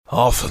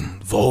often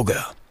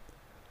vulgar,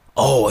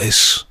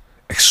 always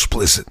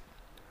explicit,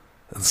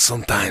 and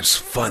sometimes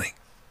funny.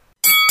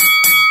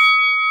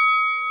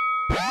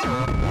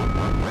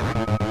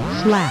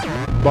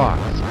 Slap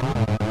Box.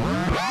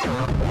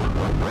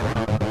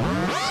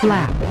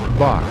 Slap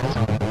Box.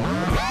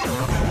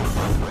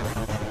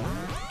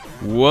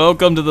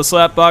 Welcome to the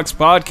Slapbox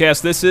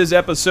Podcast. This is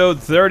episode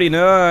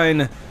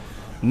 39.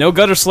 No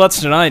gutter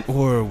sluts tonight,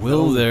 or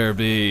will there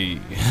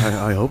be?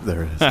 I hope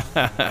there is.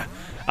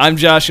 I'm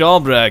Josh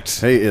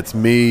Albrecht. Hey, it's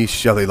me,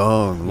 Shelley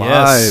Long, live.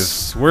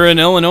 Yes, we're in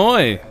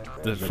Illinois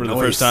for the Illinois.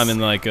 first time in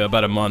like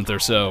about a month or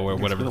so, or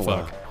whatever the been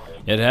a fuck.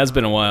 It has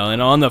been a while.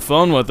 And on the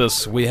phone with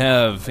us, we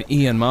have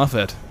Ian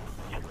Moffat.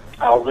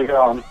 How's it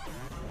going?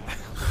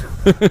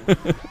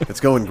 It's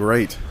going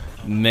great.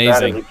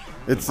 Amazing.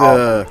 It's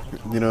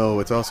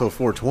it's also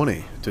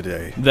 420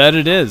 today. That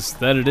it is.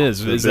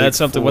 Is that big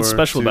something? What's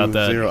special about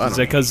that? 420. I Is don't that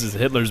know. because it's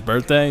Hitler's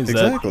birthday? Is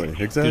Exactly.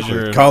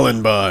 you're-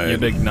 Columbine. That, you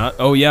big not?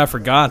 Oh yeah, I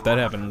forgot that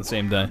happened on the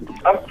same day.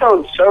 I've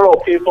told several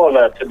people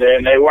that today,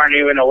 and they weren't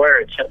even aware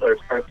it's Hitler's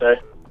birthday.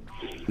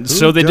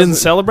 So they didn't doesn't-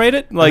 celebrate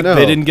it? Like know.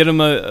 they didn't get him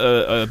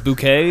a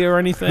bouquet or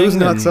anything? Who's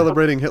not And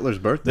celebrating Hitler's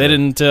birthday? They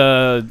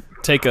didn't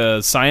take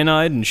a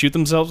cyanide and shoot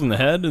themselves in the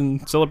head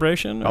in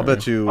celebration? I'll or-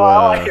 bet you. Oh,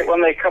 I like it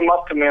when they come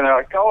up to me and they're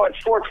like, "Oh, it's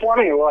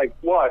 420." Like,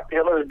 what?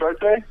 Hitler's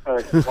birthday? I'm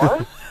like,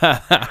 what?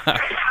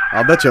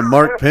 I'll bet you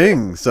Mark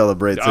Ping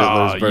celebrates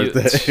Aw, Hitler's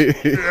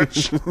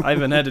birthday. I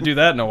haven't had to do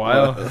that in a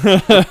while.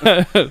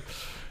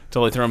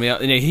 Totally throw me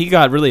out. And he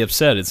got really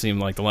upset, it seemed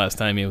like, the last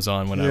time he was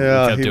on when I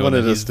Yeah, kept he doing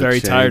wanted it. us He's to very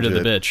tired of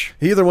change the it. bitch.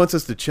 He either wants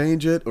us to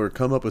change it or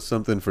come up with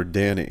something for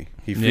Danny.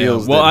 He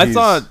feels Well, that I he's-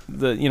 thought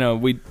that,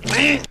 we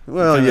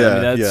Well, I mean, yeah,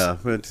 that's-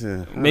 but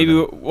maybe.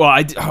 Well,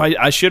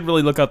 I should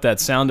really look up that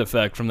sound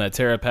effect from that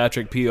Tara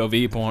Patrick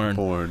POV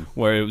porn.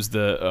 Where it was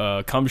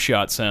the cum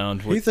shot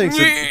sound. He thinks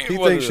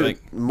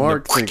Like,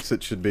 Mark thinks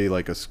it should be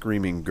like a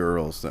screaming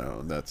girl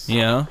sound. That's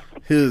yeah.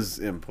 his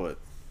input,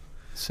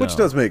 So, which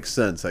does make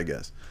sense, I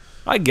guess.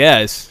 I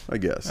guess.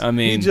 I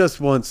mean- he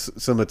just wants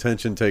some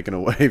attention taken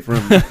away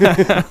from.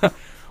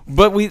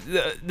 But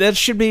that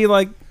should be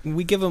like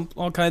we give him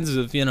all kinds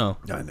of I know.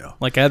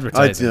 like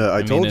advertising. I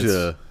mean, told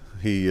it's-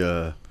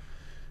 you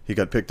he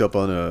got picked up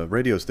on a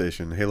radio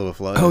station, Halo of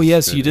Flies. Oh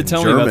yes, you did in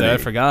tell me about that. I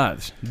Germany.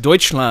 forgot.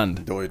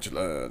 Deutschland.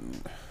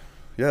 Deutschland.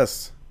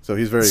 Yes. So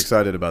he's very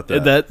excited about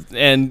that.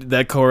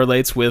 That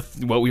correlates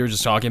with what we were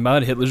just talking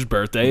about. Hitler's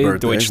birthday,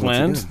 Birthday, once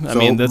Deutschland. again. I So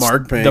mean, that's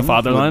Mark Payne the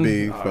fatherland. would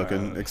be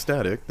fucking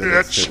ecstatic that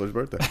it's Hitler's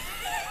birthday.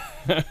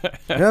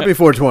 Happy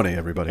 420,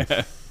 everybody.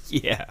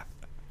 Yeah.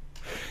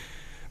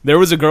 There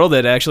was a girl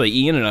that actually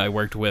Ian and I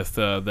worked with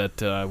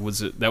that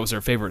was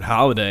her favorite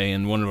holiday,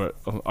 and one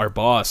of our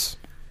boss,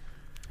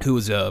 who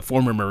was a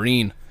former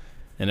Marine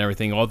and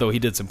everything, although he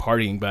did some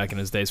partying back in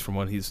his days from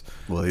what he's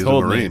He's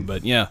told a me. Marine.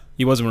 But yeah,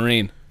 he was a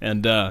Marine.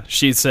 And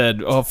she said,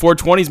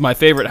 420 is my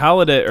favorite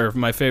holiday, or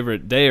my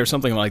favorite day, or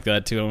something like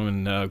that to him.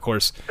 And of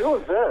course, Who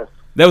was this?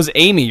 that was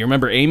Amy. You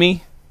remember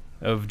Amy?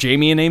 Of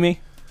Jamie and Amy?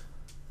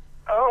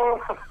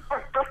 Oh,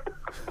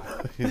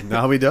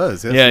 Now he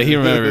does. Yes. Yeah, he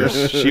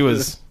remembers.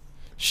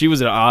 She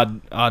was an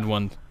odd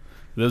one.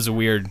 That was a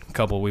weird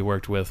couple we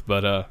worked with,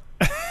 but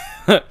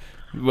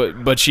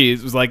but she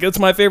was like, "It's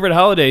my favorite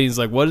holiday." He's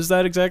like, "What is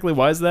that exactly?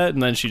 Why is that?"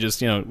 And then she just,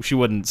 she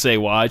wouldn't say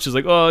why. She's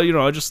like, "Oh,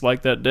 I just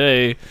like that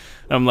day."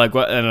 I'm like,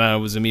 "What?" And I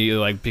was immediately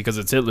like, "Because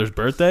it's Hitler's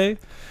birthday."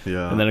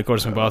 Yeah. And then of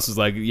course my boss was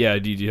like, "Yeah,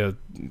 you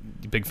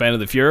big fan of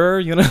the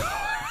Führer?"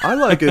 I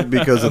like it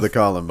because of the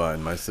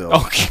Columbine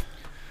myself. Okay.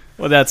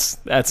 Well, that's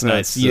nice.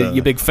 That's,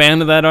 You big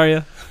fan of that, are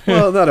you?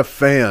 Well, not a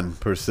fan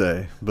per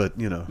se, but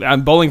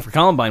I'm Bowling for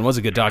Columbine was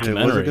a good it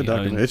documentary. was a good I mean,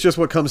 documentary. It's just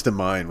what comes to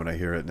mind when I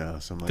hear it now.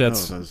 So I'm like,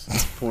 That's- oh,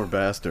 those poor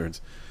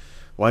bastards.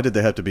 Why did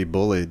they have to be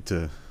bullied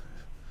to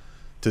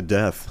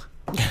death?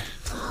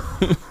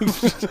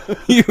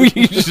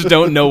 you just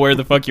don't know where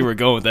the fuck you were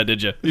going with that,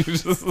 did you? You're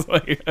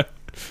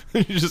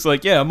just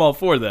like, yeah, I'm all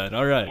for that.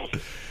 All right.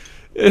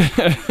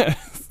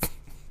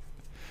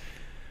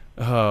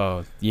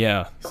 Oh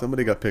yeah,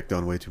 Somebody got picked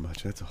on way too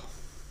much. That's all.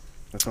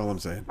 That's all I'm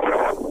saying.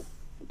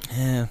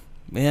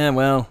 yeah.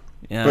 Well,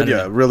 yeah. But I don't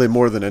yeah, know. really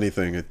more than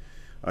anything,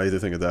 I either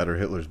think of that or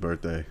Hitler's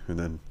birthday, and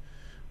then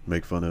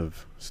make fun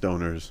of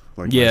stoners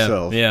like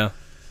myself. Yeah.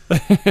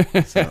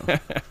 So,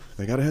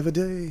 they gotta have a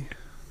day.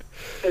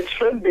 it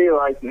should be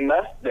like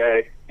meth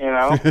day,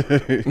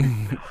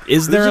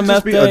 Is there a should meth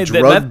just be day? a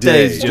drug Meth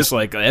day is day. just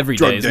like every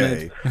Drug day, isn't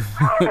day.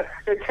 it?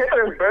 It's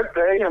Hitler's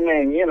birthday. I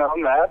mean,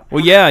 meth.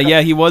 Well,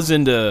 yeah. He was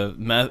into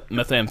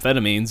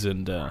methamphetamines,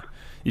 and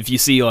if you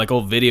see like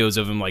old videos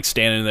of him like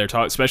standing there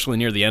talking, especially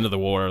near the end of the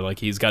war, like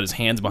he's got his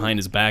hands behind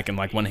his back and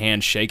like one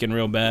hand shaking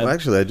real bad. Well,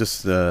 actually, I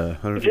just I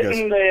don't know if you guys.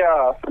 Didn't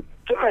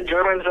the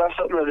Germans have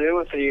something to do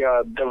with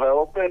the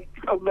development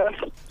of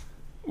meth?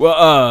 Well,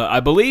 I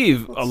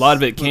believe a lot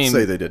of it Let's came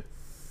say they did.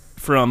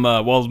 from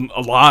a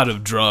lot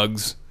of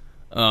drugs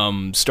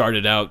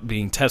started out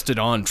being tested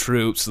on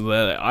troops.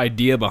 The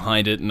idea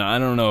behind it, and I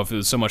don't know if it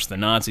was so much the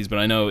Nazis, but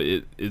I know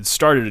it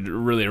started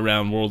really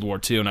around World War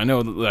II, and I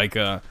know that, like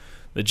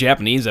the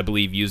Japanese, I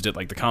believe, used it,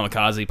 like the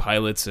kamikaze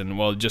pilots, and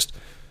well, just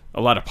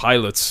a lot of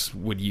pilots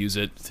would use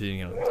it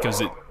to,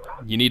 because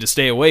you need to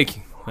stay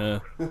awake.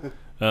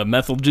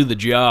 Meth will do the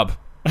job,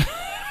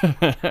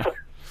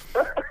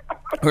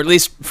 or at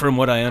least from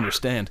what I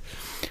understand.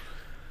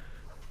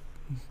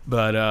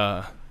 But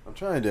I'm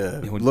trying to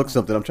look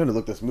something. I'm trying to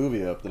look this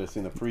movie up that I've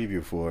seen a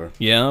preview for.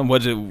 yeah,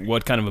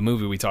 what kind of a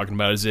movie are we talking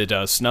about? Is it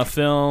a snuff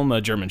film, a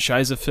German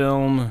Scheisse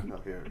film? No,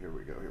 here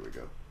we go.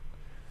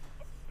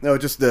 No,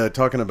 just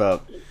talking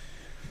about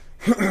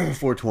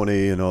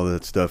 420 and all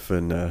that stuff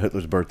and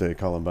Hitler's birthday,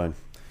 Columbine.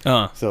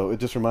 So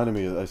it just reminded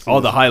me. All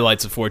the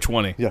highlights of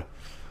 420. Yeah,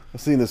 I've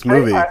seen this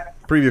movie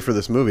preview for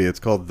this movie. It's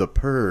called The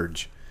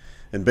Purge,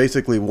 and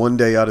basically one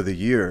day out of the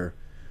year,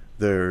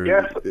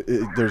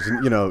 there's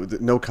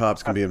no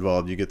cops can be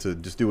involved. You get to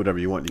just do whatever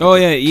you want. You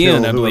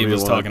Ian, I believe,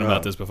 was talking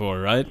about this before,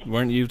 right?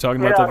 Weren't you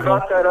talking about that before? I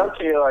brought that up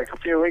to you like a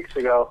few weeks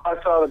ago.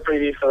 I saw the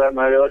preview for that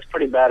movie. It looks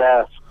pretty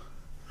badass.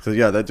 So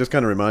yeah, that just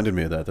kind of reminded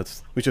me of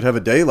that. We should have a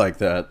day like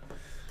that.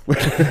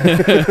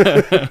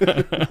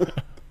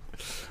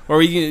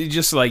 Or you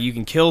just you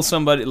can kill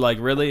somebody. Like,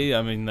 really?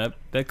 I mean, that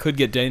could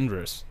get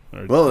dangerous.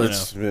 Or, well,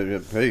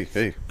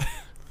 hey.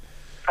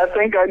 I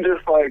think I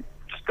just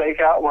stake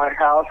out my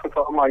house with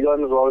all my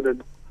guns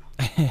loaded.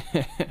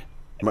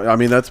 I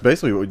mean, that's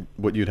basically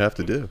what you'd have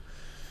to do,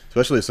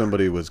 especially if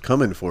somebody was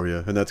coming for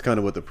you, and that's kind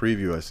of what the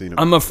preview I seen.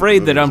 I'm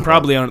afraid that I'm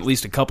probably on at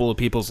least a couple of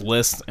people's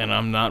lists, and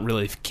I'm not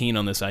really keen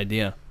on this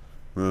idea.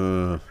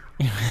 Well,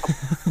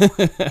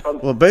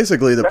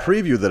 basically, the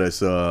preview that I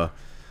saw,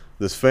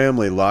 this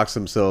family locks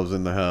themselves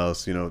in the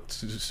house,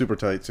 super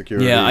tight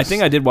security. Yeah, I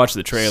think I did watch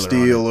the trailer.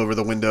 Steel over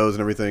the windows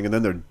and everything, and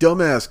then their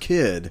dumbass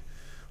kid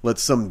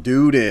lets some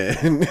dude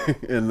in,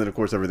 and then of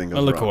course everything goes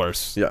wrong. Of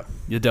course, yeah,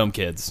 you dumb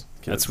kids.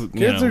 That's what are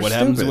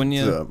happens stupid, when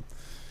you so.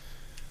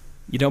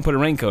 You don't put a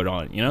raincoat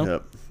on.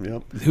 Yep.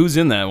 Who's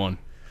in that one?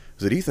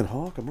 Is it Ethan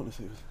Hawke? I want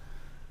to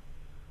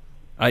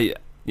say.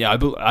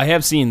 I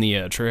have seen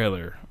the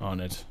trailer on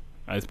it.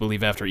 I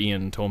believe after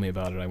Ian told me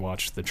about it, I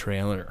watched the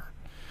trailer,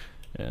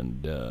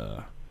 and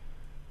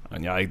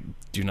I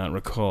do not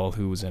recall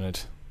who was in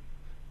it.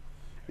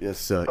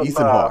 Yes,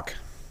 Ethan Hawke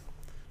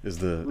is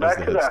the Back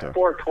head to that star.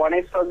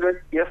 420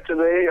 subject,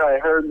 yesterday I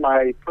heard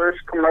my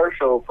first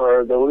commercial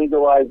for the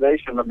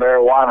legalization of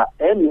marijuana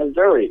in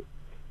Missouri.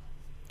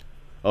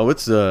 Oh,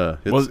 it's going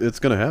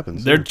to happen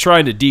soon. They're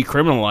trying to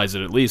decriminalize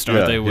it at least,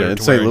 aren't they? Yeah, in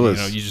St.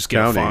 Louis, you just get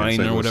County, a fine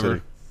St. or Louis whatever.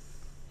 City.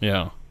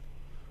 Yeah.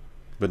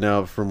 But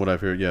now, from what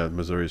I've heard,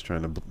 Missouri's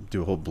trying to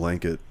do a whole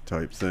blanket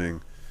type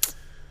thing,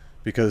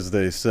 because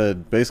they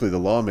said basically the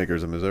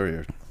lawmakers in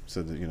Missouri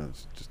said that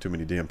it's just too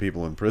many damn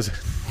people in prison.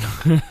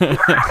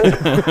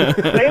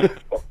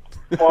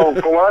 Well,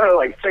 for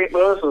one, St.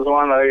 Louis is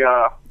one of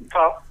the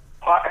top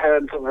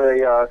potheads of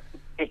the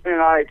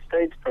United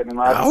States, pretty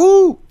much.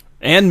 Oh!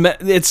 And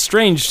it's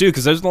strange too,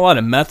 because there's a lot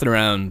of meth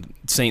around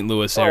St.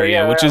 Louis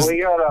area, which is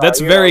that's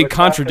we very got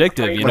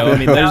contradictive. I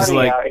mean, there's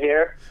out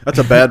here. That's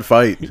a bad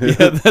fight.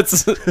 yeah,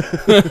 that's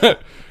the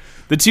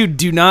two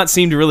do not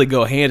seem to really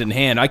go hand in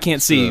hand. I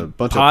can't see a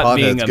bunch of pot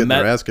being potheads a getting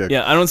their ass meth. kicked.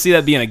 Yeah, I don't see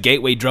that being a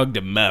gateway drug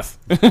to meth.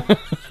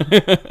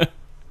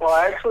 Well,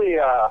 actually,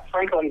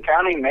 Franklin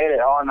County made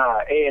it on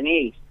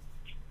A&E.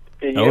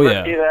 Did you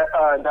ever see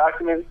that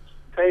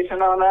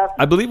documentation on that?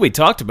 I believe we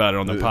taled about it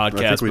on the I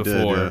podcast think we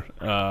before.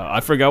 did, I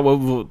forgot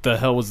what the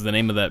hell was the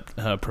name of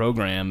that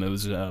program. It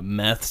was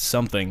meth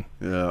something.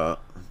 Yeah.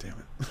 Damn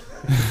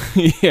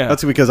it. Yeah,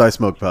 That's because I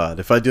smoke pot.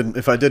 If I did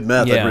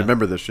meth, Yeah. I'd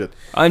remember this shit.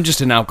 I'm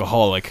just an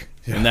alcoholic,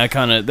 and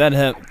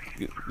that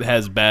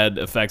has bad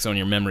effects on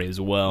your memory as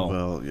well.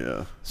 Well,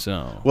 yeah.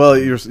 So, Well,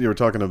 you were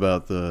talking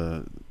about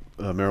the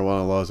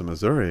marijuana laws in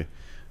Missouri.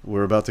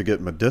 We're about to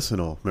get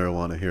medicinal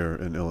marijuana here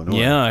in Illinois.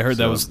 yeah, I heard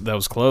So that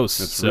was close.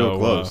 It's real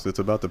close. It's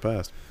about to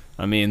pass.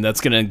 I mean, that's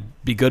gonna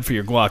be good for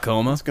your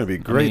glaucoma. It's going to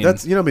be great. I mean,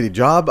 That's how many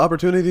job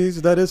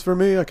opportunities that is for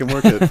me. I can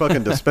work at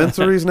fucking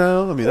dispensaries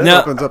now. I mean, that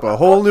Now- opens up a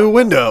whole new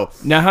window.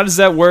 now, how does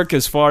that work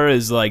as far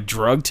as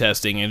drug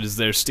testing? And is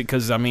there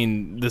because I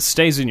mean, this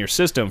stays in your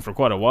system for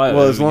quite a while.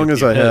 Well, as long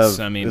as I have,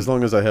 I mean, as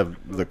long as I have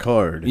the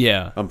card,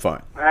 yeah, I'm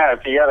fine. Yeah,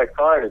 if you got a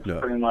card, it's Yeah.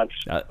 pretty much.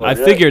 I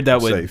figured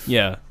that would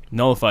Safe.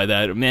 nullify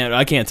that. Man,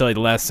 I can't tell you the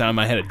last time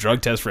I had a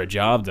drug test for a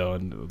job though,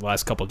 and the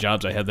last couple of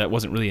jobs I had that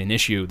wasn't really an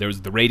issue. There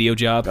was the radio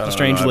job,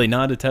 strangely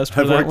not a test for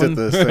I've that worked one. at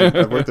the same.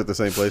 I've worked at the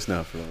same place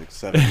now for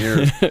 7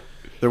 years.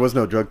 There was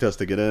no drug test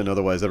to get in.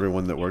 Otherwise,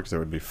 everyone that works there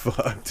would be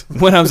fucked.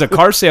 When I was a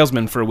car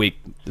salesman for a week,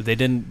 they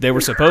didn't. They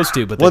were supposed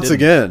to, but they Once didn't.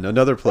 again,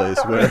 another place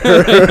where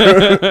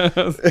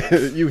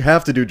you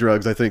have to do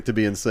drugs, I think, to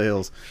be in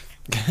sales.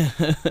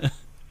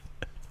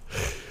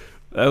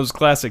 That was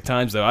classic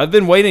times, though. I've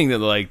been waiting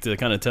to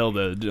kind of tell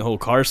the whole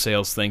car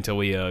sales thing till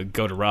we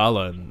go to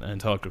Rolla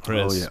and talk to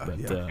Chris. Oh yeah, but,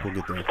 yeah. We'll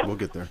get there. We'll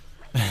get there.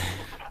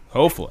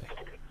 hopefully.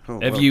 Oh,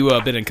 Have well.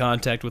 you been in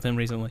contact with him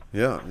recently?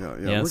 Yeah. We're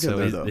getting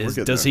there, though. We're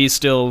getting does there. he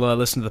still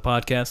listen to the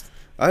podcast?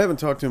 I haven't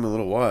talked to him in a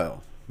little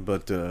while,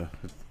 but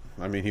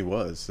I mean, he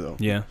was. So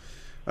Yeah.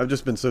 I've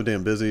just been so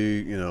damn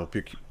busy,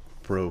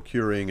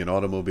 procuring an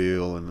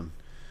automobile and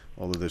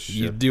all of this shit.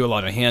 You do a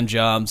lot of hand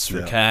jobs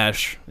for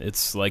cash.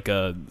 It's like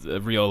a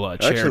real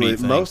charity Actually,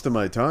 thing. most of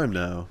my time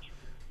now,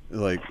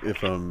 like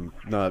if I'm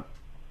not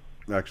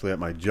actually at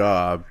my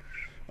job,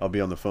 I'll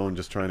be on the phone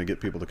just trying to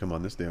get people to come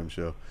on this damn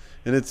show.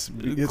 And it's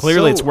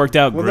clearly it's worked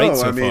out great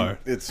so I mean, far.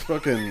 It's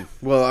fucking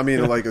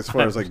like as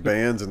far as like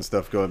bands and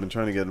stuff go, I've been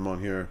trying to get them on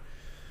here.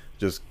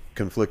 Just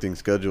conflicting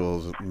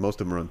schedules.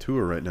 Most of them are on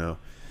tour right now.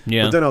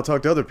 Yeah. But then I'll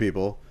talk to other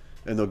people,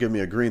 and they'll give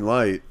me a green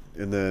light,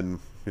 and then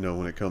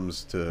when it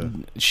comes to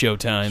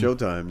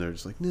showtime, they're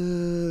just like,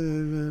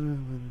 no.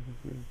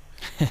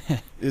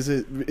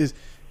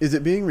 Is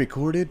it being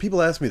recorded?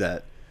 People ask me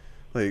that.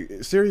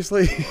 Like,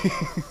 seriously?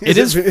 It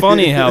is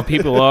funny how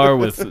people are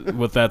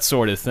with that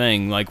sort of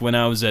thing. Like when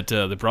I was at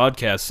the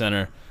broadcast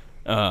center,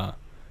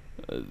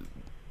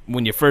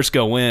 when you first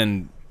go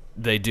in,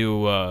 they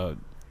do.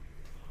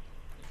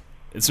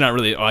 It's not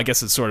really. I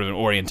guess it's sort of an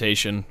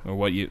orientation or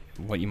what you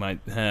might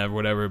have, or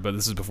whatever. But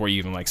this is before you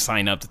even like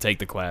sign up to take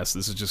the class.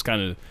 This is just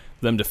kind of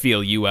them to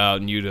feel you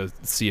out and you to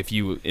see if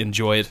you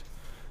enjoy it,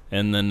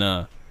 and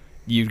then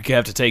you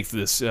have to take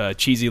this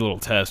cheesy little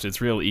test.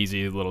 It's real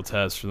easy little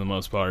test for the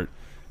most part.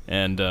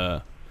 And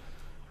I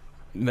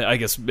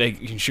guess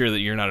making sure that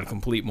you're not a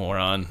complete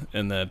moron,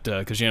 and that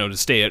because to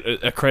stay at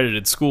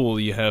accredited school,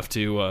 you have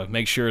to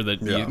make sure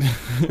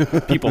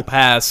that people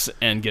pass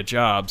and get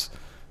jobs.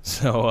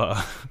 So,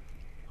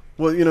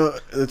 well,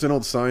 it's an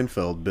old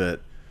Seinfeld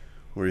bit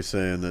where he's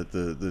saying that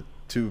the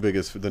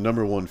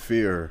number one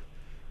fear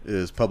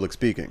is public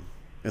speaking,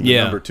 and the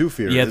number two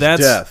fear is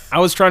death. I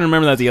was trying to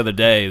remember that the other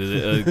day.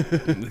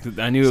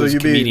 I knew it was a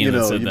comedian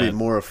that said that. You'd be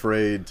more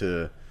afraid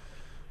to.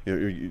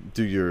 You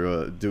do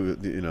your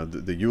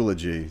the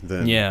eulogy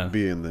than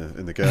be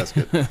in the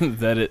casket.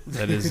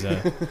 that is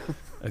a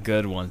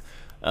good one.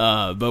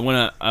 But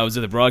when I was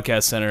at the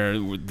broadcast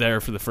center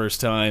there for the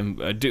first time,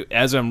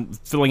 as I'm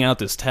filling out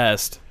this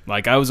test,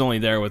 like I was only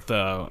there with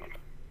I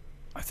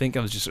think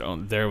I was just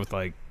there with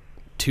like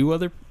two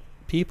other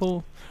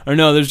people, or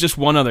no, there's just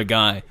one other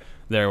guy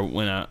there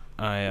when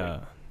I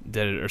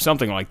did it or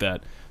something like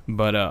that.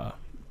 But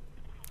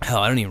hell,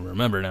 I don't even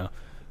remember now.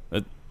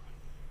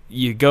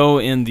 You go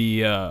in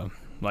the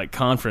like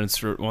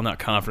conference room, well, not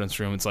conference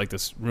room, it's like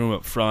this room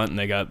up front, and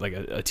they got like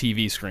a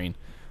TV screen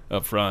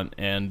up front,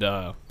 and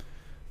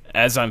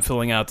as I'm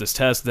filling out this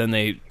test,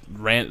 then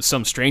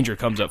some stranger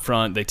comes up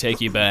front, they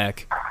take you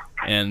back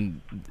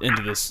and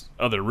into this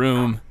other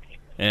room,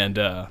 and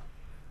all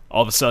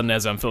of a sudden,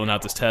 as I'm filling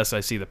out this test, I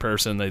see the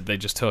person they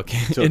just took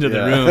into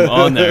the room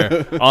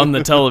on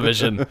the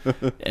television,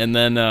 and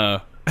then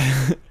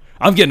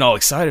I'm getting all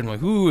excited. I'm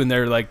like, ooh, and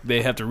they're like,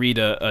 they have to read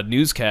a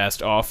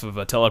newscast off of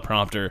a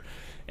teleprompter,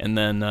 and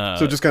then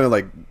so just kind of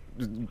like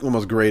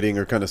almost grading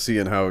or kind of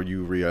seeing how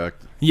you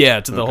react. Yeah,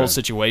 to the whole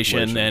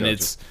situation, and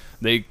it's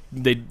they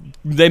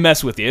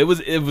mess with you.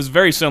 It was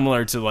very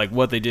similar to like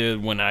what they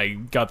did when I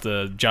got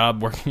the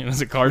job working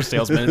as a car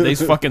salesman. They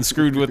fucking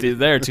screwed with you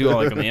there too,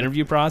 like on the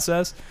interview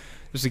process,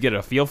 just to get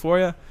a feel for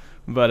you.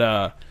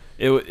 But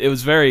it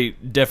was very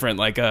different.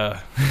 Like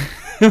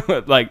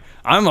like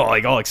I'm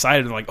all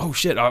excited, like, oh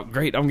shit, oh,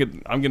 great, I'm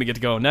gonna get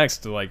to go next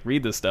to like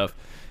read this stuff,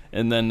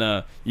 and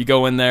then you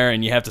go in there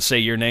and you have to say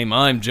your name.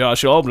 I'm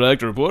Josh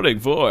Albrecht reporting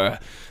for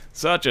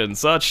such and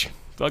such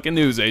fucking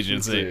news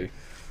agency.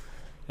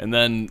 And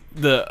then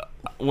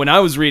when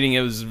I was reading,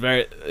 they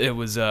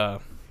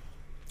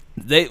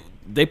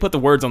put the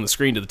words on the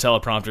screen to the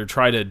teleprompter,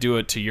 try to do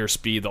it to your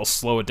speed. They'll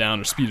slow it down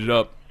or speed it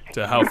up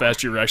to how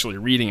fast you're actually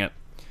reading it.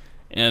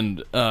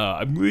 And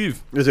I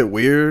believe... Is it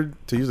weird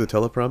to use a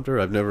teleprompter?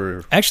 I've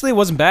never... Actually, it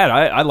wasn't bad.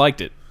 I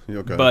liked it.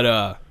 Okay.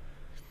 But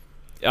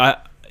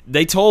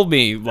they told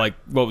me like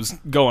what was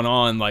going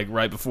on like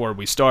right before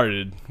we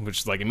started,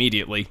 which is like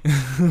immediately.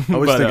 I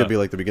always think it'd be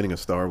like the beginning of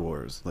Star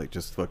Wars, like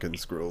just fucking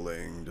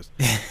scrolling. Just...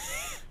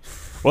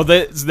 Well,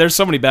 there's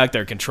somebody back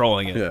there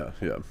controlling it.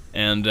 Yeah.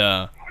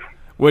 And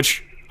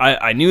which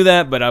I knew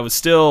that, but I was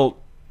still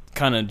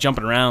kind of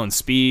jumping around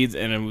speeds,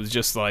 and it was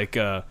just like...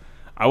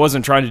 I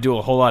wasn't trying to do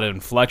a whole lot of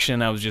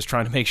inflection. I was just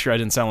trying to make sure I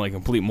didn't sound like a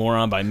complete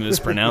moron by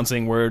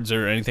mispronouncing words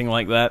or anything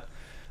like that.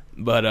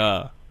 But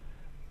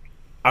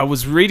I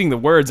was reading the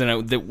words, and I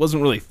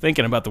wasn't really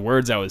thinking about the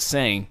words I was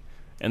saying.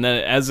 And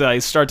then as I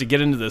start to get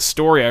into the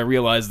story, I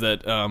realized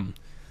that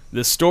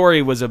the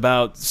story was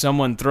about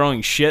someone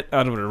throwing shit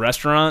out of a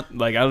restaurant,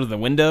 like out of the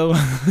window.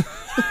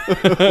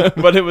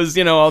 But it was,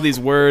 all these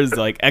words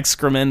like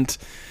excrement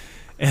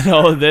and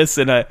all of this,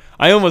 and I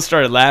almost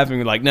started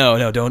laughing, like,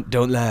 no,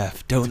 don't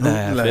laugh, don't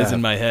laugh. It's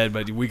in my head,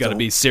 but we got to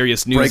be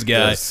serious news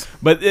guy. This.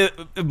 But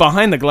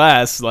behind the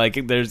glass, like,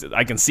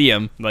 I can see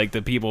them, like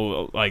the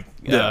people, like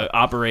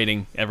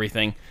operating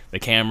everything, the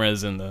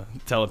cameras and the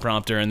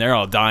teleprompter, and they're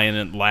all dying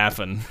and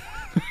laughing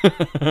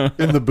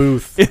in the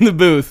booth.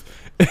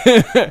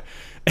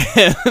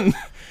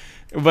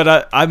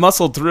 But I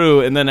muscled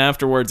through, and then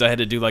afterwards I had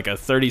to do like a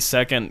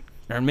 30-second.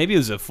 Or maybe it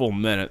was a full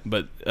minute,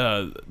 but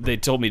they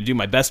told me to do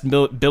my best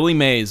Billy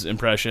Mays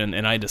impression,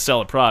 and I had to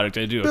sell a product.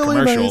 I had to do a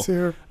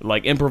commercial,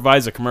 like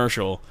improvise a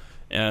commercial,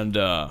 and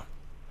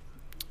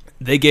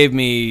they gave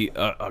me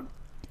it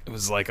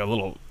was like a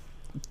little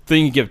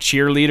thing you give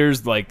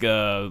cheerleaders, like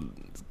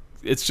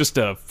it's just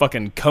a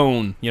fucking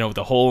cone, with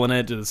a hole in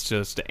it. It's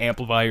just to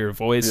amplify your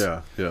voice.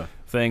 Yeah.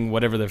 Thing,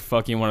 whatever the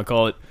fuck you want to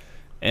call it.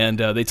 And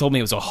they told me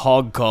it was a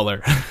hog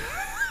collar.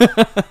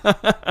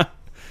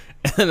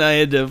 And I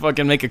had to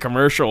fucking make a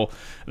commercial,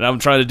 and I'm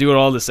trying to do it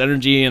all this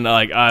energy, and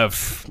I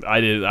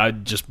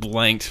just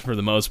blanked for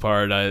the most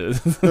part. I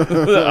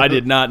I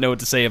did not know what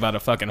to say about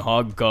a fucking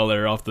hog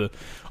collar off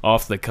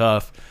the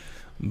cuff.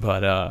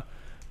 But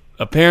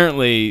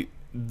apparently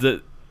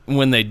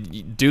when they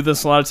do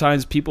this, a lot of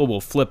times people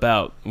will flip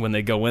out when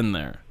they go in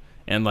there.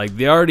 And like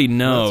they already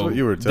know, that's what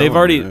you were telling they've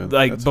already me, man.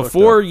 like That's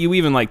before you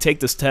even like take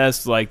this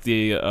test, like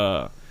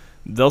they'll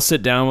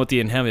sit down with you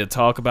and have you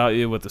talk about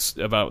you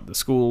about the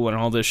school and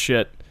all this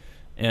shit,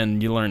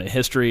 and you learn a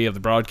history of the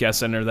broadcast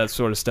center, that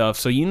sort of stuff.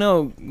 So you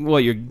know what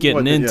you're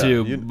getting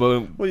into.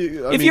 But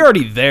if you're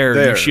already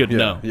there, you should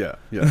know. Yeah.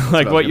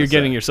 Like what you're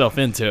getting yourself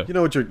into. You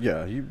know what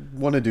you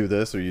want to do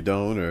this or you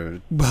don't,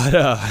 or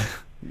But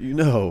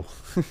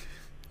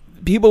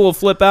people will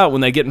flip out when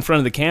they get in front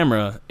of the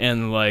camera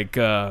and like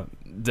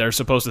they're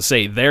supposed to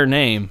say their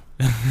name,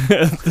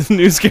 the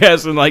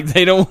newscast, and like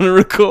they don't want to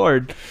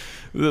record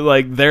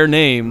like their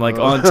name like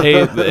on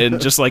tape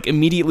and just like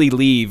immediately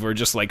leave or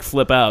just like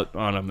flip out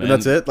on them. And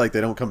that's it? Like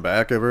they don't come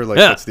back ever? Like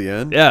that's the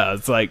end? Yeah,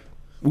 it's like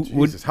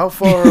Jesus, how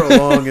far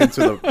along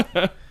into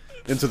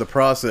the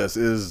process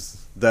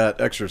is that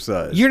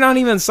exercise? You're not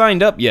even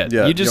signed up yet.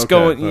 Yeah, you just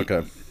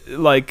okay.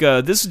 Like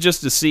this is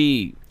just to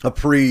see a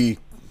pre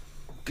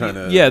kind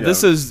of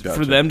this is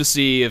for them to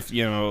see if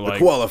like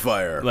the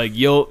qualifier. Like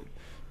you'll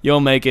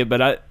make it,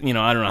 but I don't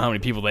know how many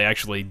people they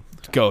actually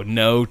go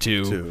no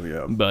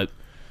to. But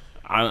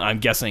I'm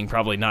guessing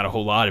probably not a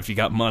whole lot if you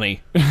got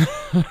money.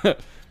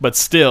 But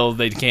still,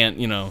 they can't,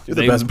 You're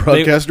the best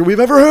broadcaster we've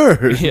ever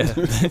heard. Yeah.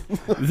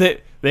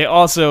 They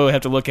also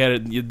have to look at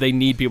it. They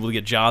need people to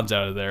get jobs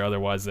out of there.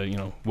 Otherwise, they,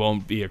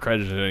 won't be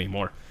accredited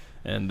anymore.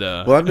 And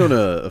well, I've known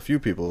a few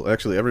people.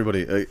 Actually,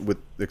 everybody,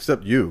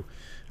 except you,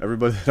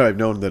 everybody that I've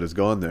known that has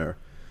gone there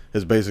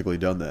has basically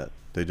done that.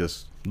 They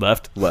just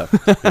left. Yeah.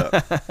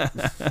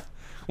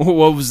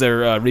 What was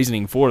their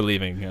reasoning for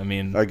leaving? I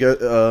mean, I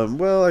guess.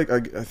 Well, I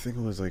think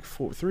it was like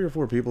 3 or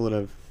 4 people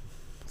that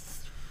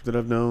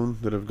I've known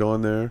that have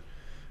gone there,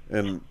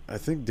 and I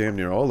think damn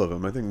near all of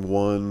them. I think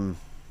one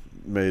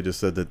may have just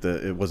said that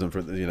it wasn't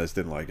for just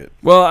didn't like it.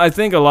 Well, I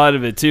think a lot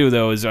of it too,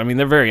 though, is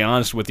they're very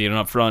honest with you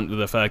and upfront with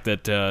the fact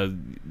that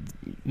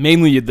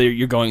mainly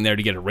you're going there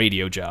to get a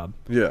radio job.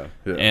 Yeah.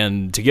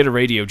 And to get a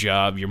radio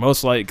job, you're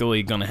most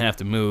likely going to have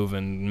to move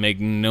and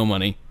make no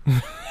money.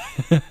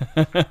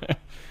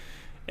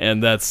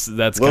 And that's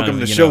welcome kind of,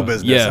 to show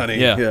business, honey.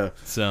 Yeah.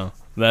 So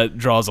that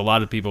draws a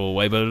lot of people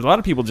away, but a lot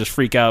of people just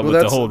freak out with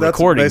the whole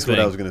recording that's thing.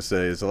 What I was going to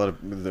say is a lot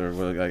of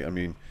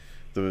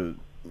the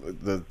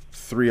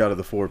 3 out of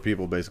the 4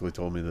 people basically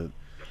told me that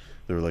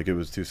they were like it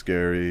was too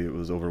scary, it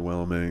was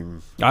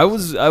overwhelming. I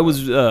was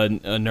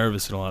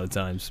nervous a lot of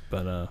times,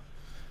 but I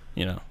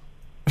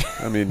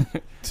mean,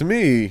 to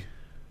me,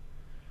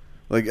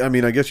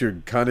 I guess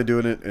you're kind of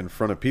doing it in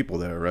front of people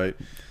there, right?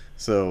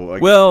 So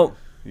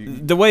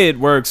the way it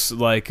works,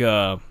 like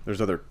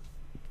there's other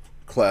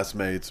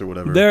classmates or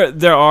whatever.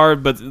 There are,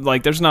 but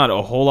like there's not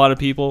a whole lot of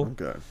people.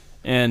 Okay.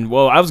 And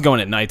I was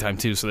going at nighttime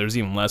too, so there's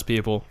even less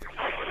people.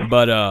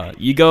 But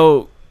you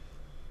go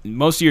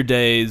most of your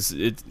days.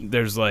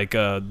 There's like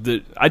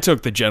I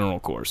took the general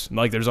course.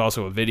 Like there's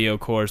also a video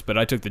course, but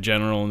I took the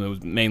general, and it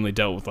was mainly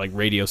dealt with like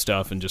radio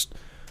stuff and just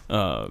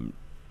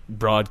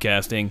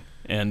broadcasting,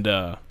 and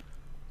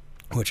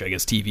which I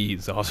guess TV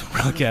is also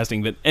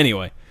broadcasting. But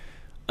anyway.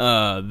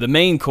 The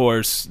main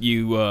course,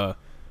 you're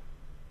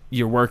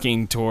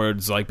working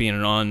towards like being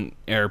an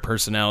on-air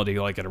personality,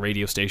 like at a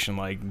radio station,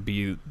 like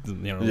be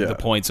the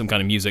point, some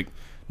kind of music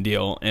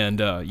deal,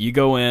 and you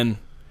go in,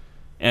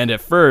 and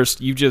at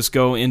first you just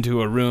go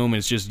into a room and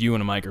it's just you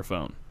and a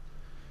microphone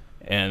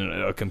and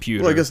a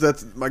computer. Well, I guess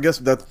that's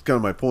kind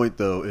of my point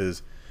though,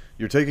 is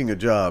you're taking a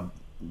job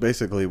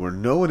basically where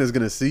no one is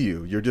going to see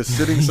you. You're just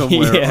sitting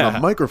somewhere on a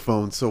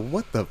microphone, so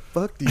what the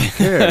fuck do you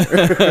care?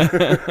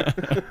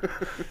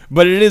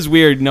 But it is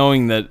weird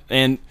knowing that,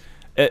 and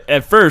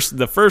at first,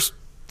 the first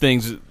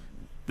things,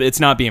 it's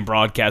not being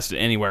broadcasted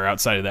anywhere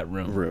outside of that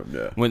room.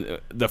 Yeah.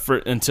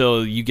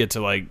 Until you get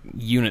to like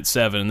Unit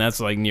 7, and that's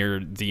like near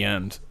the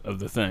end of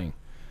the thing.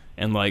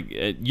 And like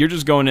you're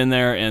just going in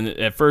there, and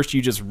at first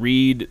you just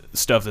read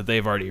stuff that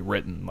they've already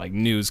written, like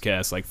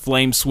newscasts, like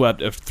flame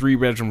swept a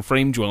 3-bedroom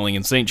frame dwelling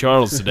in St.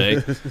 Charles today.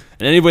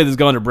 And anybody that's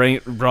gone to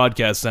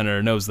Broadcast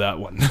Center knows that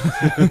one.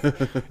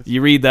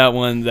 You read that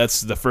one, that's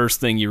the first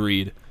thing you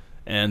read.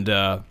 And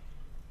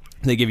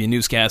they give you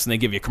newscasts, and they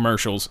give you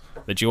commercials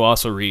that you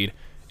also read.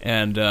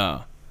 And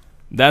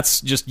that's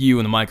just you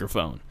and the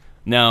microphone.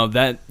 Now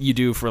that you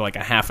do for like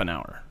a half an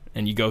hour,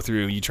 and you go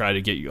through, you try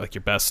to get like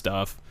your best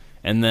stuff.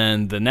 And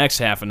then the next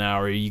half an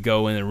hour, you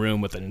go in a room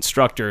with an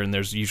instructor, and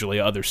there's usually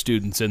other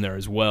students in there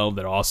as well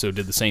that also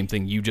did the same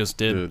thing you just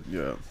did.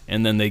 Yeah.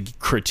 And then they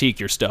critique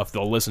your stuff.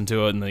 They'll listen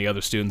to it, and the other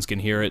students can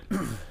hear it.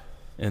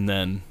 And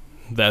then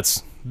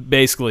that's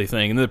basically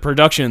thing. And the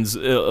production's a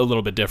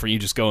little bit different. You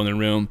just go in the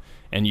room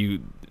and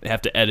you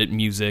have to edit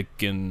music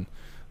and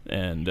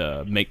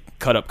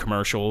cut up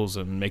commercials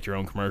and make your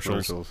own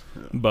commercials. Yeah.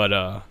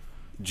 But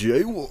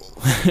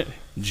J-Wolf.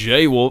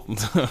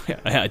 J-Wolf.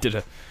 I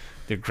did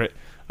great.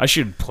 I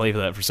should play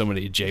that for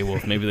somebody.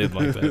 J-Wolf. Maybe they'd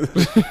like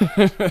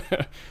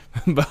that.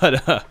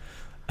 But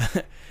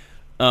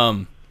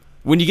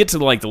when you get to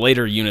like the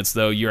later units,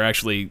 though, you're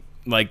actually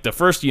like the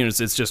first units.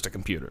 It's just a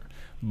computer.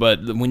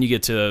 But when you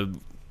get to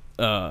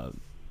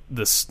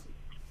this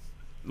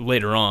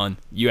later on,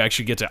 you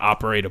actually get to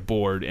operate a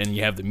board, and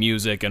you have the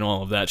music and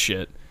all of that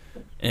shit.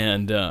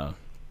 And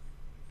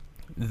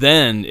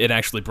then it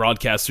actually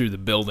broadcasts through the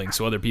building,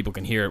 so other people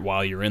can hear it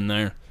while you're in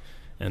there.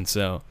 And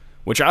so,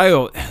 which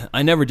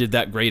I never did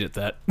that great at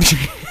that.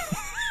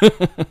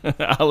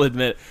 I'll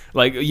admit.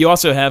 Like, you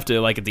also have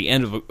to, like, at the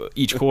end of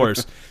each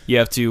course, you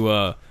have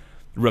to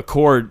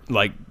record,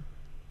 like,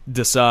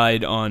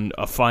 decide on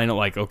a final,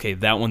 like, okay,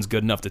 that one's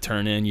good enough to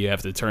turn in. You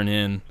have to turn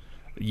in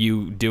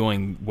you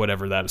doing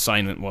whatever that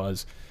assignment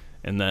was,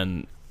 and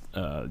then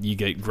you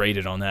get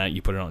graded on that.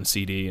 You put it on a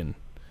CD and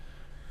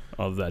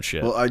all of that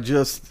shit. Well, I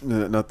just,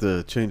 not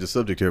to change the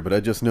subject here, but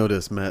I just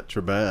noticed Matt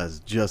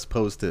Trebaz just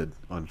posted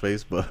on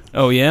Facebook.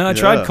 Oh, yeah? I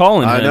tried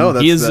calling him. I know.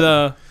 That's he's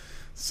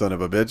son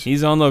of a bitch.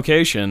 He's on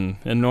location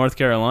in North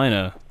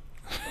Carolina.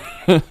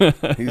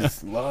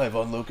 He's live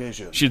on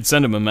location. Should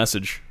send him a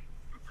message.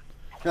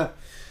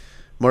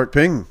 Mark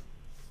Ping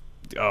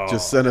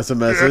just sent us a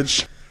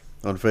message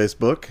on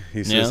Facebook.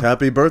 He says,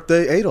 "Happy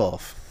birthday,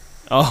 Adolf."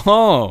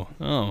 Oh,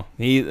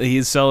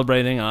 he's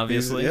celebrating,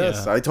 obviously.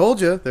 Yes, I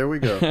told you. There we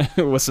go.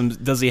 With some,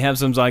 does he have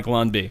some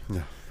Zyklon B?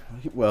 No.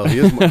 Well, he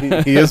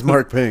is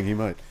Mark Ping. He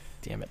might.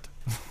 Damn it.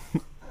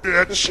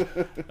 Bitch.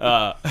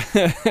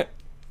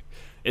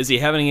 Is he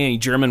having any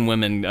German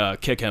women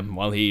kick him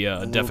while he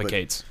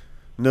defecates?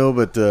 No,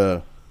 but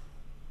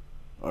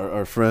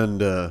our friend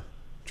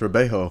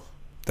Trebejo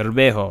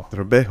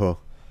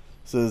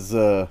says,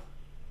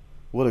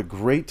 "What a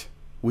great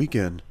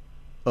weekend!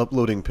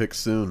 Uploading pics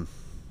soon."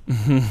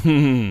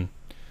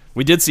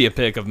 We did see a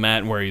pic of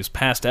Matt where he was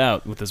passed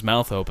out with his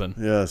mouth open.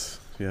 Yes.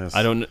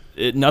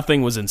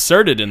 Nothing was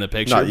inserted in the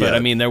picture, but I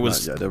mean, there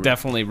was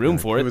definitely room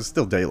for it. It was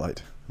still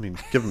daylight. I mean,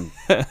 give him.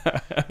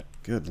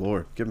 Good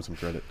Lord, give him some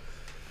credit.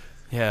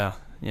 Yeah.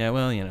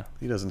 Well, you know,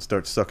 he doesn't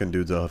start sucking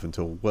dudes off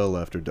until well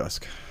after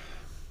dusk.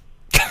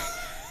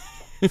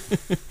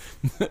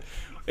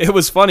 It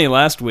was funny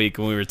last week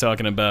when we were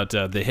talking about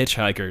the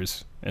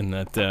hitchhikers, and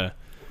that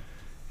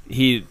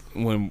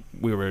when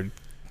we were,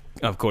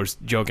 of course,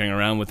 joking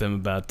around with him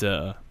about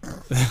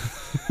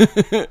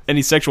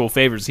any sexual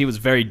favors, he was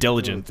very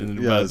diligent.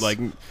 About, like,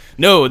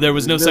 no, there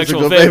was no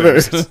sexual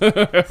favors.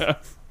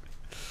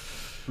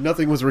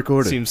 Nothing was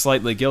recorded. Seemed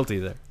slightly guilty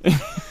there.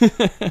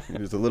 He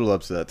was a little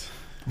upset.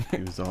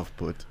 He was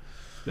off-put.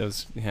 That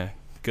was,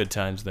 good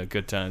times, though.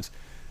 Good times.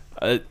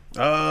 A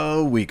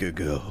week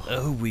ago,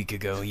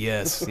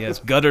 yes.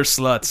 Gutter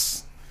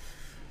sluts.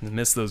 I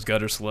miss those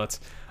gutter sluts.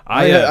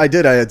 I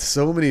did. I had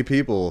so many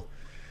people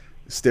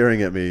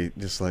staring at me,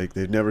 just like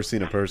they'd never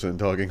seen a person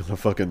talking on a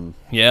fucking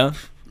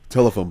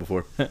telephone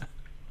before.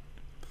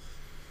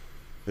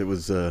 It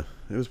was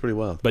pretty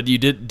wild. But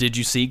did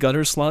you see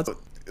gutter sluts?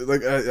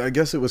 Like I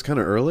guess it was kind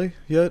of early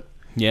yet.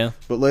 Yeah.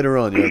 But later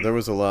on, there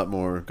was a lot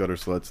more gutter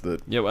sluts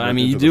that... Yeah, well, I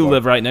mean, you do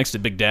live right next to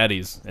Big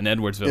Daddy's in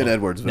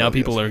Edwardsville. Now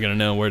people are going to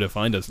know where to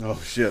find us. Oh,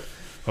 shit.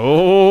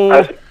 Oh.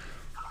 I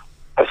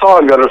saw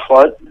a gutter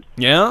slut.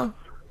 Yeah?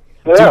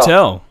 Yeah. Do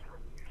tell.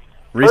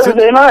 Recent?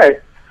 Thursday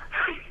night.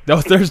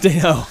 Oh, Thursday,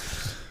 no.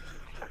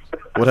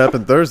 What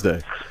happened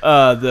Thursday?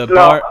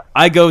 Bar...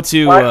 I go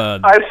to...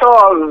 I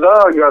saw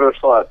the gutter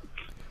slut.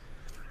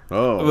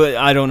 Oh. But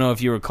I don't know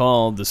if you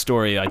recall the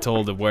story I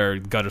told of where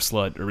gutter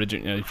slut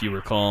originated, if you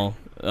recall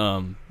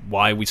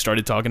why we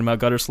started talking about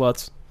gutter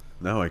sluts.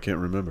 No, I can't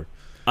remember.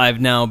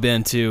 I've now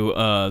been to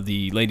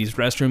the ladies'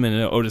 restroom in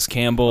Otis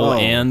Campbell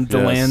and the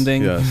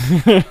Landing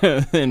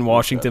in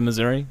Washington,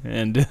 Missouri.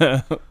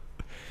 And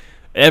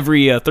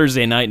every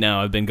Thursday night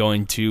now I've been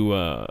going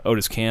to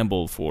Otis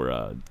Campbell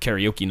for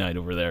karaoke night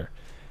over there.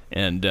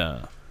 And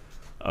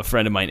a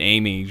friend of mine,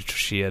 Amy,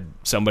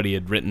 somebody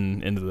had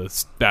written into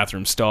the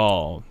bathroom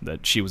stall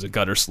that she was a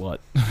gutter slut.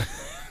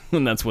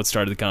 And that's what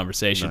started the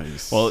conversation.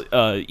 Nice. Well,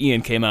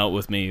 Ian came out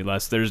with me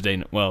last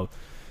Thursday. Well,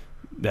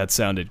 that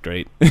sounded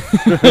great. You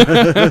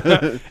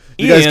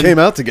guys came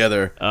out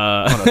together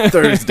on a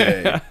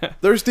Thursday.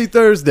 Thirsty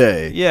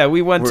Thursday. Yeah,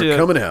 we're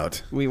coming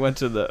out. We went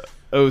to the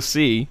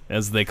OC,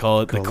 as they call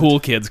it. The cool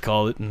kids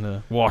call it in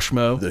the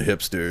Washmo. The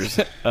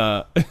hipsters.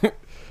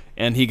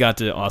 And he got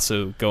to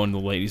also go in the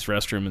ladies'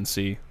 restroom and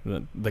see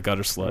the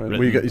gutter slut.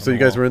 Right. So you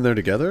guys were in there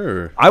together?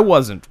 Or? I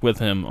wasn't with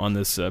him on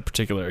this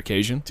particular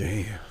occasion.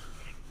 Damn.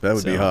 That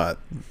would be hot.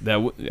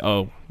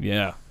 Oh,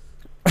 yeah.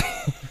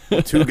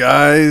 Two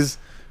guys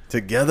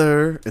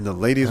together in the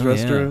ladies'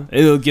 restroom?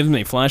 Yeah. It gives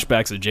me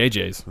flashbacks of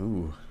JJ's.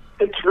 Ooh.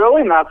 It's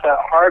really not that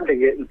hard to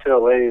get into a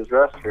ladies'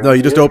 restroom. No,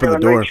 you just open the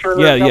door. Sure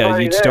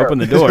you just open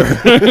the door.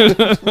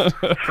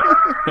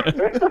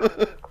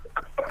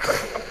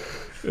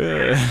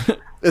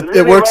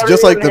 It works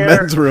just like the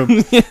men's room.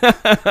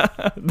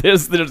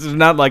 There's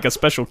not like a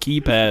special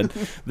keypad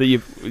that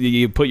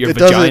you put your It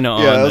vagina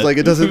on. Yeah, I was like,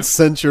 it doesn't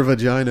sense your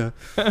vagina.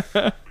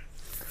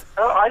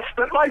 I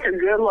spent like a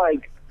good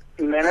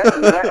minute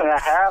and a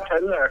half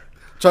in there.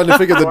 Trying to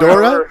figure the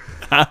door out?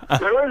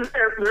 There was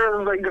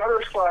a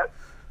gutter slut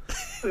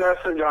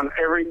message on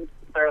every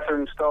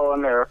bathroom stall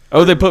in there.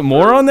 Oh, they put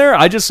more on there?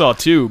 I just saw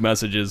 2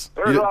 messages.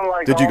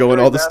 Did you go in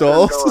all the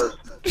stalls?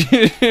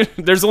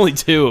 There's only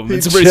 2 of them.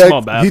 It's a pretty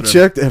small bathroom. He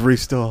checked every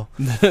stall.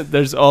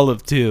 There's all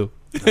of 2.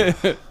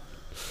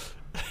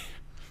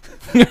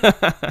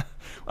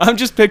 I'm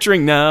just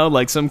picturing now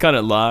like some kind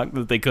of lock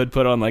that they could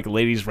put on like a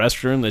ladies'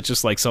 restroom that's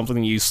just like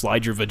something you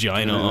slide your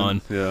vagina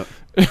on. Yeah.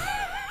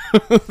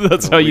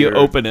 That's how you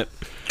open it.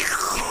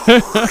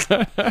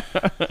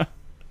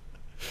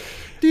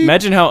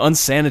 Imagine how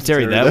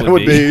unsanitary that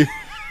would be.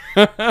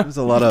 There's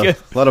a lot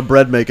of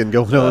bread making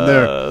going on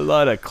there. A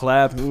lot of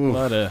clap. A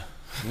lot of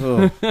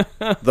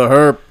the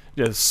herp.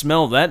 Just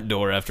smell that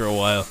door after a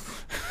while.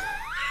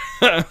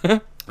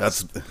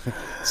 That's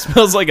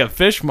smells like a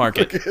fish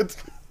market.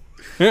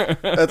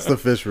 That's the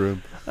fish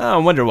room. I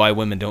wonder why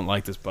women don't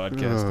like this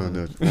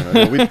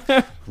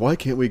podcast. Why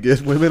can't we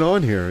get women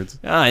on here?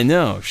 I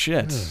know,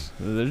 shit.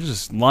 They're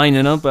just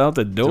lining up out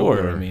the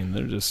door. I mean,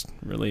 they're just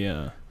really.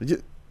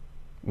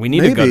 We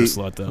need a gutter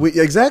slut, though.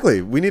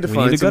 Exactly. We need to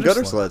find some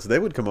gutter sluts. They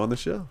would come on the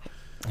show.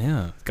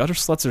 Yeah, gutter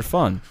sluts are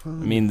fun. I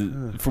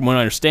mean, from what I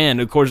understand,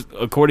 of course,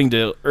 according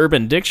to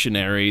Urban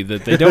Dictionary,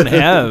 that they don't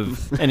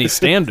have any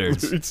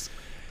standards.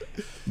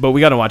 But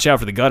we got to watch out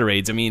for the gutter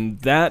aids. I mean,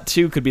 that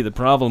too could be the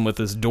problem with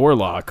this door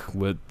lock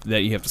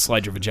that you have to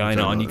slide your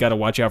vagina on. You got to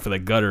watch out for the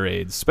gutter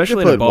aids,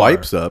 especially in a bar.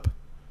 Wipes up,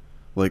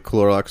 like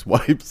Clorox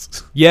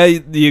wipes. Yeah,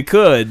 you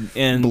could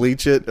and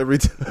bleach it every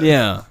time.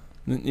 Yeah,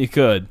 you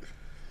could.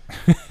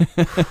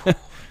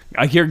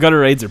 I hear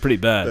gutter aids are pretty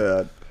bad.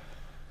 Yeah.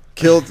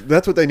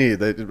 That's what they need.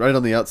 Right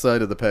on the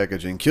outside of the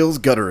packaging. Kills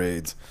gutter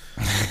aids.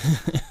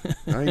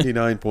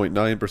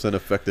 99.9%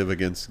 effective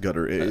against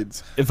gutter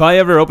aids. If I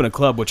ever open a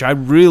club, which I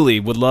really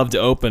would love to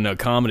open a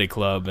comedy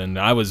club, and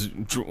I was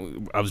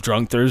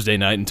drunk Thursday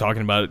night and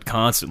talking about it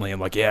constantly.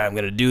 I'm like, yeah, I'm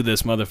going to do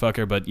this,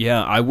 motherfucker. But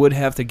yeah, I would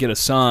have to get a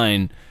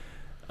sign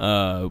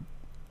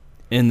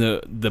in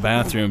the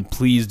bathroom.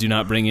 Please do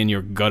not bring in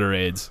your gutter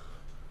aids.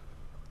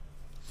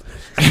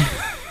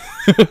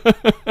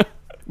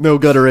 No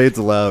gutter aids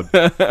allowed.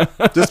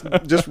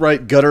 just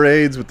write gutter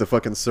aids with the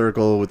fucking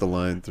circle with the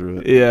line through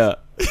it. Yeah.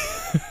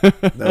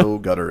 No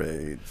gutter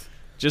aids.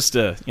 Just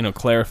to,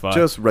 clarify.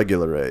 Just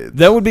regular aids.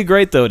 That would be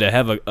great, though, to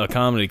have a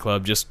comedy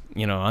club. Just,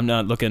 I'm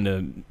not looking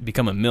to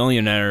become a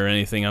millionaire or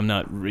anything. I'm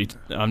not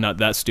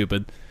that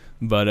stupid.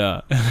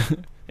 But,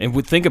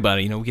 and think about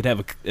it. We could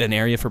have an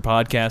area for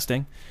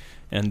podcasting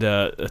and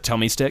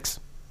tummy sticks.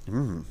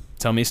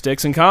 Tummy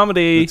sticks and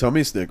comedy. The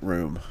tummy stick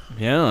room.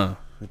 Yeah.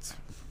 It's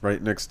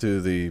right next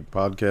to the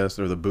podcast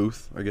or the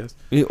booth, I guess.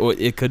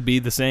 It could be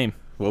the same.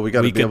 Well, we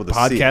got to be able to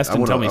podcast see. I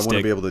want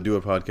to be able to do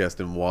a podcast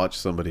and watch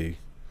somebody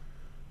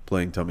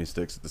playing tummy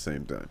sticks at the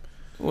same time.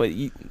 Well,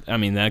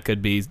 that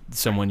could be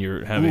someone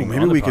you're having.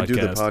 Maybe we could do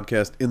the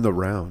podcast in the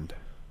round.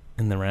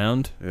 In the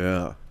round?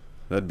 Yeah,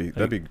 that'd be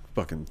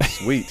fucking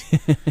sweet.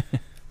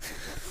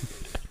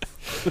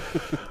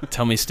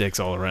 Tummy sticks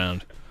all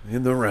around.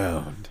 In the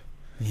round.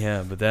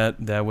 Yeah, but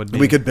that would be.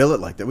 We could bill it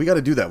like that. We got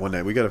to do that one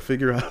night. We got to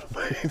figure out a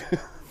way.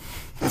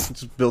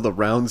 Just build a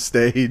round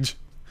stage.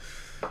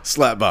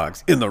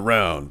 Slapbox in the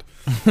round.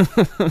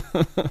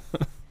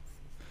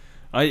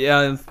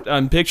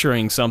 I'm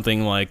picturing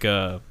something like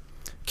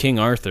King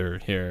Arthur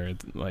here,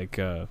 like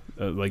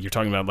you're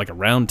talking about like a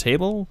round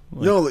table.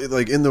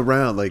 Like in the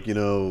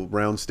round,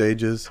 round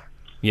stages.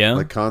 Yeah,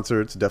 like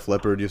concerts. Def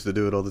Leppard used to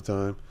do it all the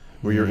time,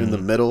 where you're in the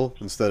middle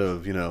instead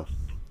of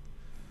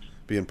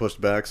being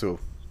pushed back. So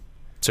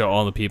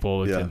all the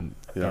people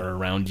are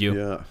around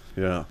you.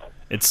 Yeah.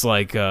 It's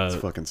like it's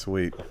fucking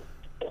sweet.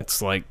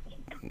 It's like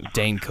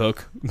Dane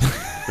Cook.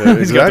 Yeah,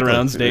 He's got the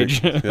round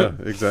stage. Yeah,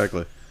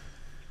 exactly.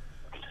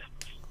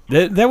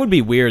 That would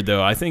be weird,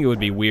 though. I think it would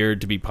be weird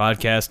to be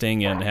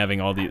podcasting and having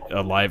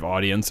a live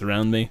audience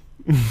around me.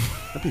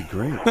 That'd be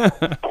great.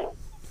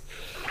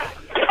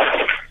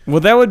 Well,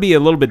 that would be a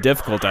little bit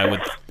difficult, I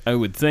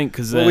would think,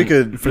 because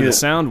then the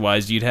sound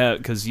wise, we'd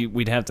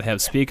have to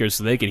have speakers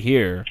so they could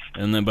hear,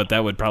 but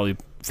that would probably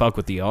fuck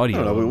with the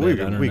audio. I don't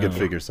know, we could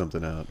figure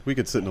something out. We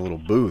could sit in a little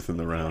booth in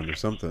the round or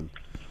something.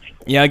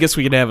 Yeah, I guess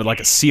we could have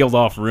like a sealed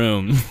off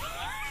room.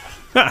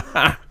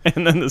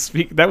 And then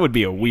that would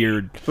be a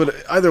weird. But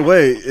either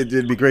way,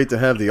 it'd be great to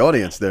have the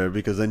audience there,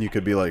 because then you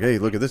could be like, hey,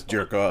 look at this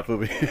jerk off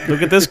over here.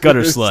 Look at this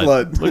gutter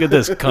slut. Look at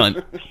this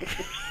cunt.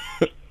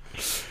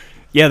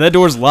 Yeah, that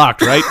door's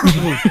locked, right?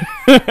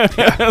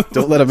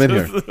 Don't let him in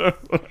here.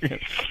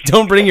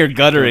 Don't bring your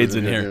gutter aids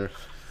in here.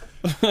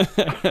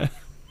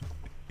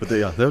 But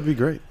that would be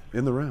great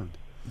in the round.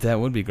 That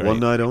would be great. One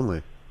night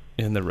only.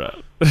 In the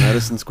round.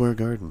 Madison Square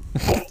Garden.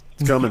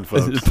 It's coming,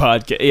 folks. I'm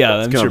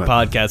sure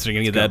podcasts are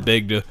going to get that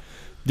big to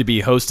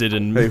be hosted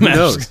in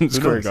Madison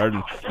Square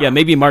Garden. Yeah,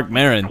 maybe Mark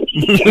Maron.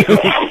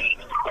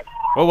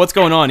 Well, what's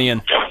going on,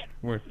 Ian?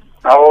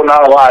 Oh,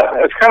 not a lot.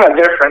 It's kind of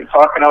different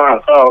talking on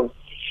a phone.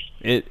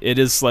 It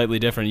is slightly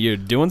different. You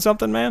doing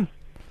something, man?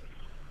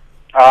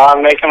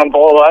 I'm making a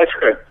bowl of ice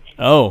cream.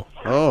 Oh,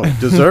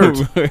 dessert.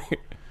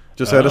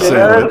 Just had a That's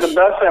sandwich. the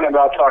best thing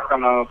about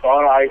talking on the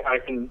phone. I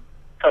can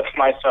touch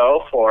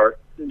myself or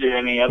do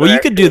any other. Well, you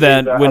could do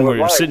that activities when I would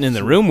we're like. sitting in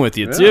the room with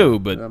you too.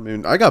 But I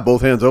mean, I got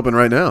both hands open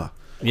right now.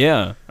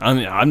 yeah, I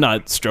mean, I'm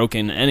not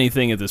stroking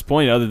anything at this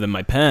point other than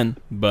my pen.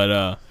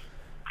 But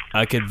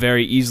I could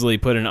very easily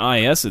put an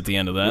IS at the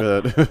end of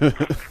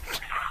that.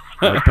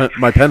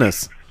 My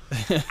penis.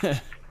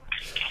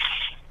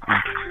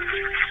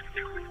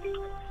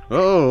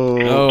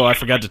 Oh, I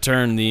forgot to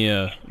turn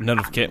the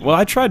notification. Well,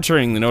 I tried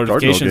turning the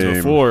notifications game.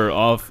 before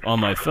off on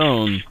my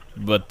phone,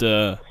 but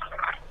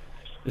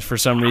for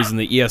some reason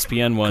the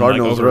ESPN one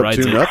Cardinals are up overrides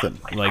it.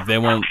 2-0. Like they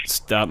won't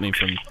stop me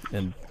from.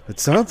 And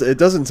It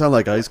doesn't sound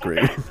like ice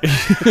cream.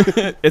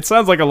 it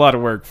sounds like a lot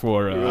of work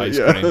for ice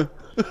Yeah. cream.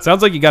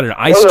 Sounds like you got an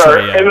ice Those are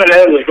tray out.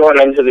 M&M's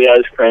going into the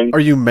ice cream. Are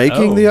you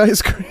making Oh. the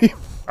ice cream?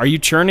 Are you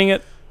churning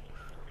it?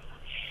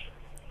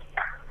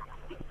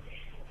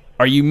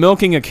 Are you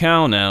milking a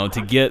cow now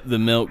to get the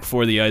milk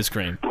for the ice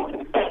cream?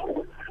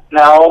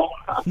 No,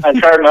 I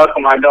tried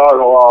milking my dog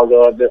a while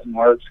ago. It didn't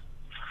work.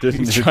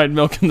 You tried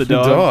milking the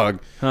dog? Dog.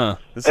 Huh.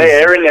 This Hey,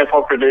 is- every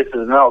nipple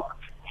produces milk.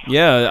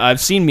 Yeah, I've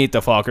seen Meet the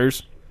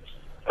Fockers.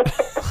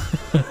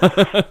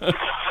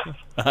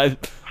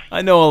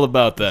 I know all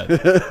about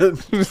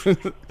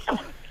that.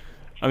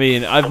 I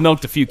mean, I've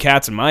milked a few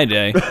cats in my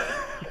day.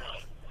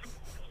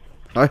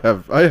 I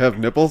have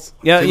nipples.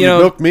 Yeah, Can you know-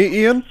 milk me,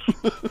 Ian.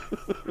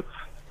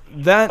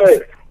 That.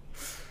 Hey,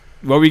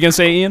 What were you gonna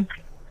say, Ian?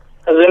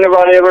 has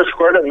anybody ever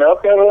squirted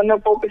milk out of a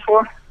nipple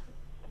before?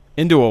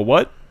 Into a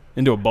what?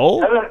 Into a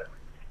bowl? Out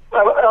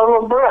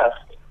of a breast.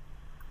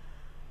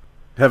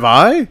 Have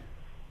I?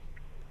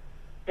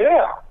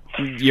 Yeah.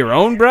 Your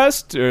own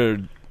breast, or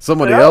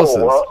Somebody No,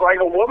 else's. like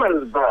a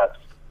woman's breast.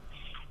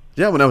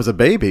 Yeah, when I was a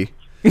baby.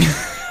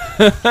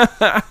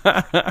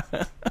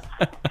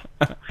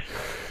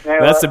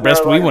 That's the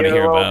breast we want to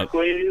hear about.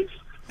 Squeeze,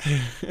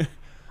 what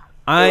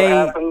I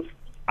happens?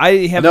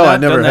 have No, I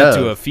not never done that have.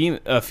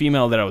 to a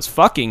female that I was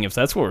fucking. If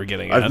that's what we're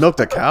getting at, I've milked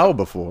a cow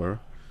before.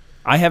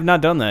 I have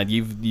not done that.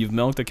 You've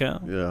milked a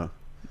cow. Yeah,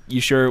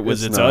 You sure it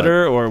was It's its not.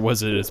 udder or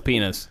was it its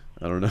penis?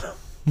 I don't know.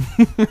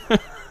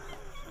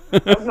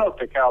 I've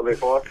milked a cow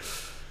before.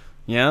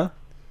 Yeah.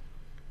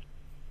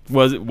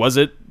 Was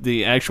it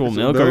the actual Is it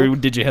milk, or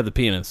milk? did you have the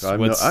penis? I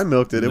What's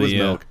milked it. It was the,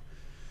 milk.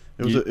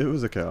 It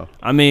was a cow.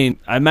 I mean,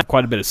 I met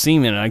quite a bit of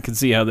semen, and I can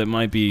see how that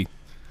might be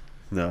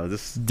No,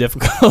 this.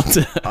 difficult.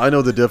 I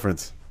know the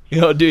difference.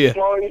 Do you?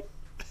 Well,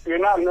 you're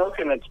not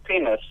milking its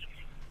penis.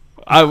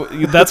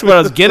 That's what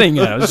I was getting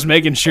at. I was just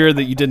making sure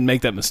that you didn't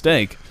make that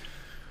mistake.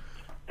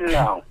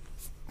 No.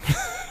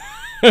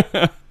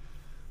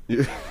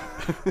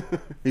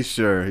 He's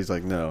sure. He's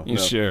like, no. You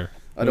no. sure?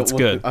 I don't That's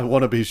want, good. I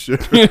want to be sure.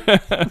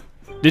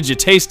 Did you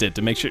taste it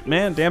to make sure?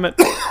 Man, damn it!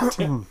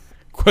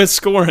 Quit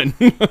scoring.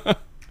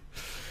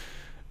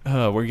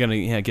 We're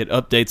gonna get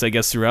updates, I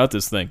guess, throughout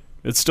this thing.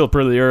 It's still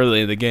pretty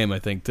early in the game, I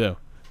think, too.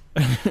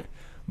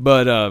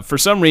 But for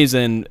some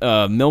reason,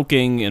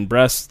 milking and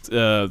breast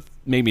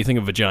made me think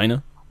of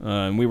vagina.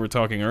 And we were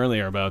talking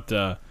earlier about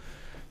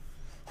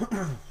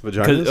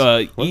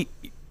Vaginas?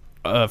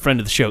 a friend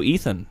of the show,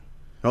 Ethan,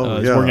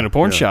 is yeah, working at a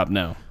porn yeah. shop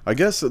now. I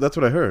guess that's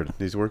what I heard.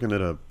 He's working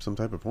at some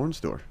type of porn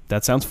store.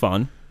 That sounds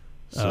fun.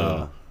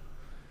 So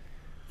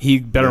He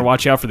better Maybe-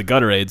 watch out for the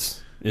gutter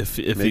aids. If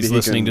Maybe he's he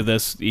listening can- to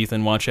this,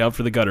 Ethan, watch out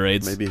for the gutter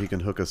aids. maybe he can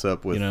hook us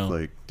up with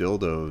like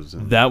dildos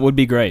and That would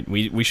be great.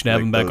 We should have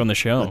like him back the- on the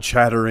show. A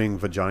chattering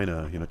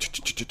vagina,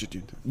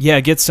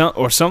 Yeah, get some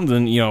or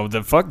something. Get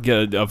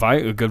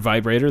a good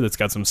vibrator that's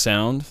got some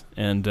sound,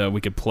 and we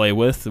could play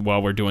with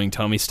while we're doing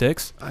tummy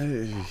sticks.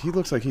 He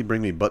looks like he'd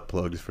bring me butt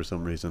plugs for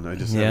some reason. I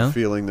just Yeah? have a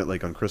feeling that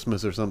like on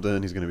Christmas or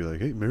something, he's gonna be like,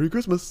 "Hey, Merry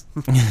Christmas."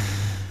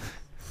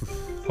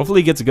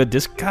 Hopefully, he gets a good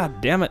disc.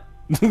 God damn it!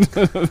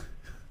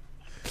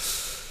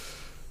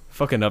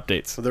 Fucking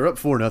updates. So they're up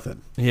 4-0.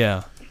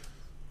 Yeah,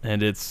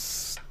 and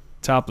it's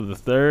top of the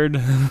third,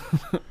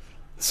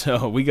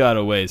 so we got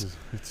a ways.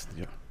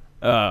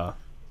 Yeah.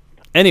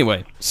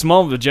 Anyway,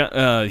 small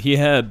vagina. He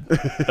had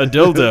a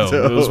dildo.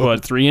 It was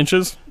what, 3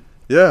 inches,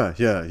 Yeah.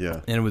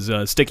 and it was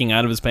sticking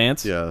out of his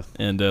pants. Yeah.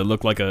 and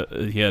looked like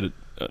he had.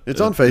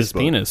 It's on His Facebook.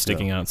 penis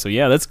sticking out. So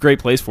yeah, that's a great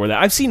place for that.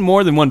 I've seen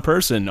more than one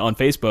person on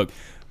Facebook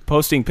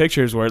posting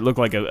pictures where it looked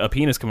like a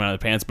penis coming out of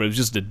the pants, but it was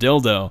just a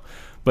dildo.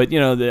 But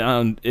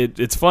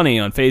it's funny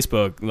on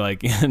Facebook,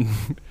 like,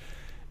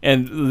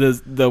 and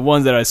the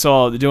ones that I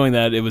saw doing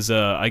that, it was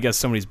I guess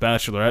somebody's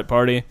bachelorette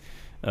party,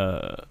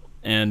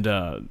 and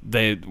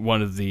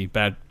one of the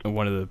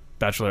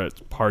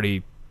bachelorette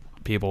party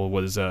people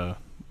was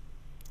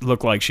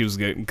looked like she was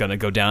gonna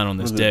go down on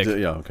this dick.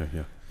 Yeah. Okay.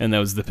 Yeah. And that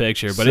was the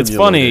picture, but it's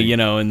funny, you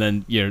know. And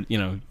then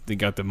they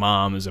got the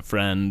mom as a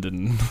friend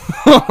and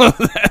all of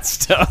that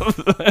stuff.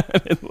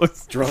 It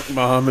looks drunk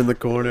mom in the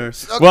corner.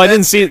 Well, I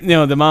didn't see it.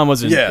 The mom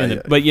wasn't in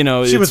it, but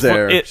she was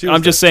there.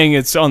 I'm just saying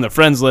it's on the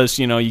friends list.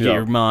 You get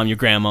your mom, your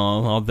grandma,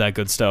 all that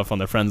good stuff on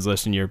the friends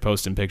list, and you're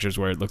posting pictures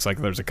where it looks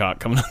like there's a cock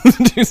coming out of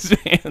the dude's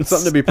hands.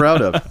 Something to be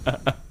proud of.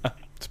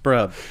 It's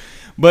proud.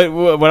 But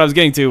what I was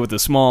getting to with the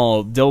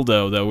small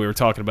dildo, though, we were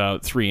talking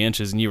about 3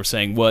 inches, and you were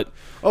saying what?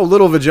 Oh,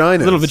 little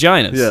vaginas. Little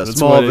vaginas. Yeah,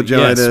 small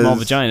vaginas. Yeah, small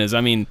vaginas.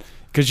 I mean,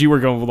 because you were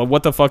going, well,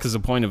 what the fuck is the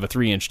point of a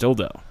 3-inch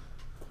dildo?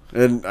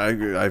 And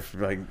I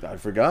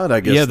forgot. I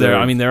guess. Yeah, there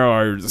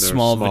are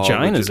small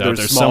vaginas out there.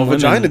 There's small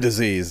vagina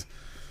disease.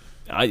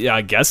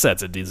 I guess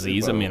that's a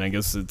disease. Well, I mean, I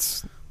guess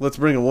it's. Let's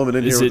bring a woman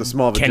in here with a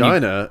small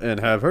vagina and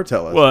have her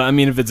tell us. Well, I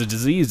mean, if it's a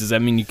disease, does that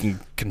mean you can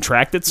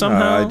contract it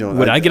somehow?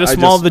 Would I get a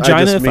small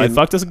vagina if I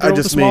fucked a girl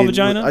with a small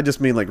vagina? I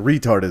just mean like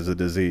retard is a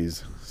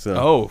disease.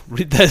 So.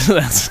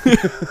 That's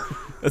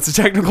a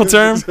technical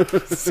term?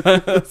 It's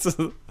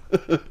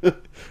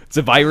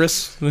a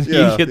virus?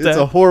 Yeah, it's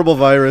a horrible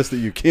virus that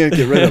you can't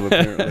get rid of,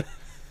 apparently.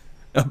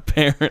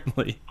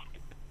 Apparently.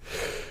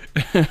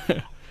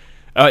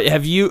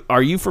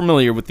 Are you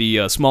familiar with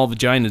the small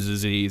vagina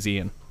disease,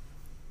 Ian?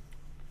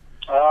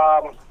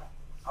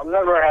 I've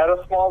never had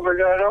a small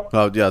vagina.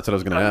 Oh, yeah, that's what I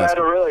was going to ask. I've had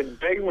a really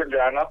big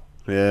vagina.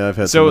 Yeah, I've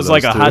had. So it was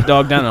like a hot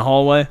dog down the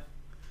hallway.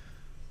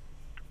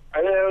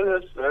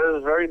 It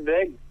was very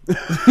big.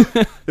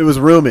 It was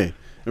roomy.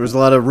 There was a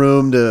lot of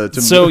room to.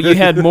 So you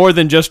had more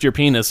than just your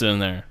penis in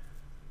there.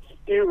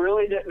 You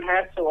really didn't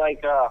have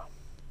to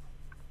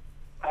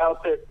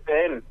help it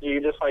in.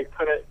 You just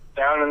put it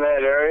down in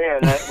that area,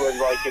 and it would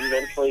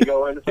eventually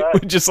go inside.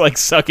 It would just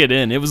suck it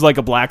in. It was like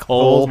a black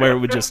hole where it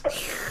would just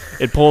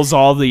it pulls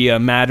all the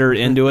matter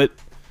into it.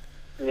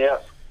 Yeah.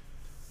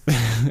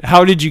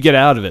 How did you get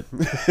out of it?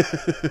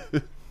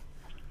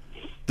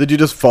 Did you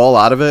just fall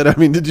out of it? I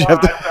mean, did you have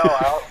to? I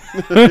fell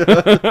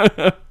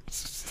out.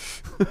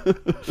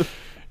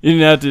 You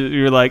didn't have to.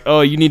 You were like,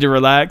 oh, you need to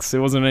relax. It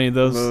wasn't any of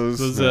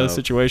those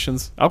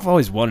situations. I've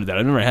always wondered that.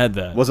 I've never had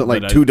that. Wasn't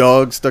like two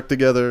dogs stuck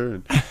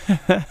together.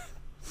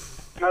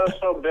 I was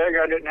so big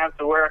I didn't have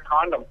to wear a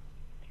condom.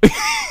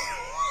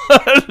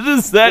 How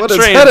does that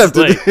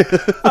translate?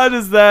 How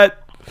does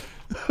that?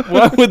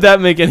 Why would that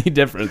make any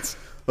difference?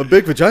 A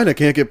big vagina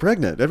can't get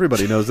pregnant.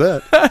 Everybody knows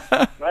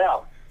that.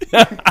 Well.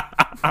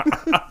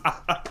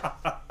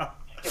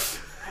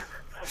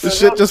 This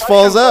shit just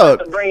falls out.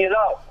 To bring it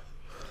up.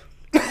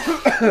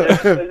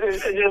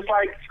 It just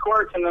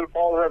squirts and then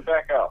falls right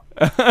back out.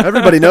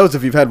 Everybody knows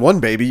if you've had one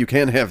baby, you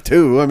can't have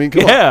two. I mean,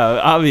 come on. Yeah,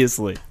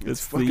 obviously.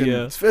 It's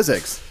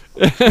physics.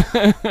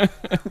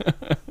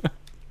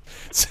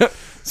 So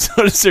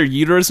does their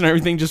uterus and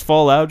everything just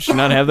fall out? Does she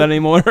not have that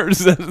anymore?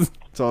 It's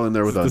all in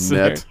there with a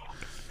net.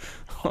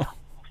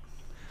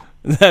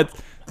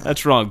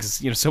 That's wrong,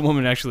 because some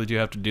women actually do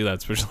have to do that,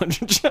 especially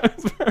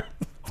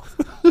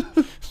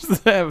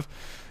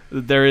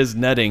there is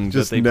netting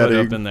that they put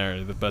up in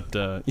there, but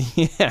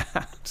yeah,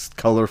 just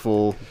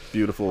colorful,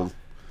 beautiful,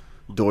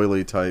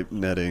 doily type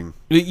netting.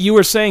 You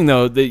were saying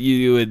though that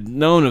you had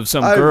known of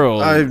some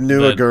girl. I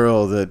knew a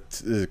girl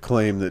that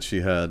claimed that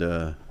she had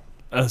a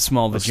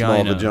small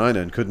vagina,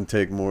 and couldn't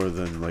take more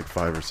than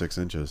 5 or 6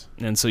 inches.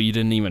 And so you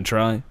didn't even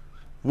try.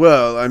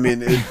 Well, I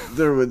mean, it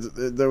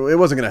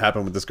wasn't going to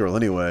happen with this girl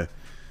anyway.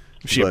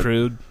 She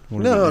approved?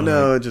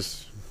 No, it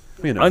just,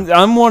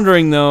 I'm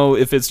wondering, though,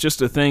 if it's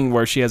just a thing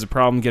where she has a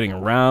problem getting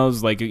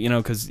aroused,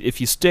 because if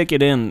you stick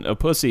it in a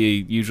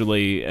pussy,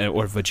 usually,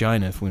 or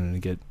vagina, if we want to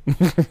get...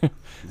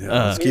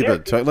 let's keep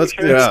it tight. Let's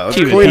clean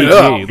it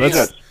up.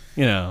 Let's,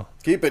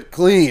 keep it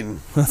clean.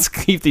 Let's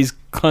keep these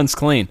cunts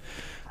clean.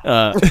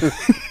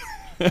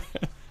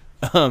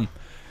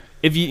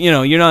 If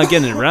you're not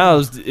getting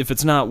aroused, if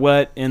it's not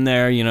wet in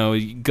there,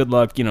 good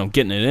luck,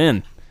 getting it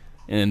in.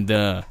 And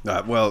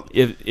well,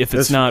 if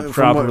it's not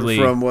properly,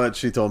 from what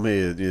she told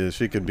me,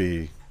 she could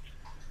be,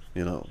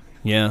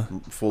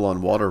 full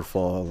on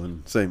waterfall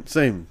and same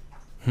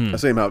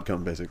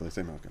outcome, basically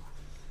same outcome.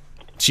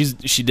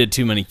 She did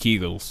too many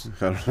Kegels.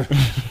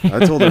 I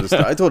told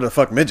her to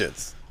fuck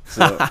midgets.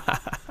 So.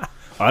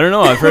 I don't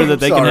know. I've heard that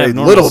they can have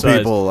normal little size.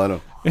 people. I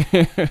don't.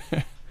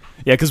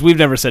 Yeah, because we've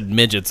never said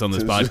midgets on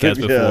this podcast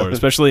before,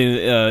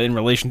 especially in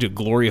relation to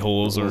glory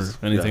holes or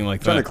anything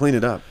like that. Trying to clean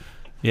it up.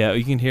 Yeah,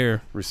 you can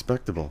hear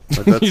respectable.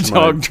 Your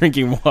dog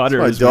drinking water.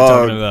 My as dog we're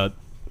talking about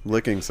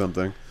licking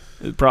something.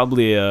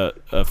 Probably a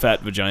fat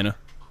vagina.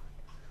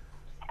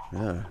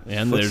 Yeah,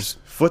 and there's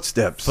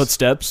footsteps.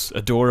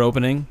 A door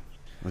opening.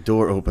 A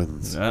door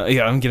opens.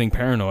 Yeah, I'm getting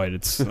paranoid.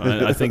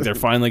 I think they're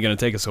finally going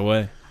to take us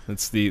away.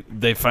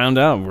 They found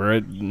out we're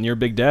near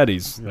Big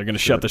Daddy's. They're going to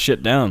shut the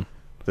shit down.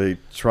 They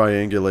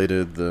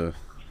triangulated the.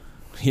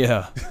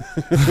 Yeah.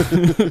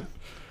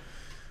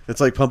 It's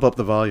like Pump Up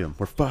the Volume.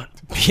 We're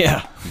fucked.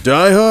 Yeah.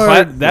 Die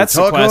Hard. That's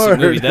a classic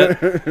movie.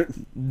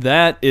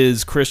 That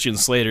is Christian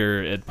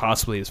Slater at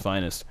possibly his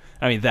finest.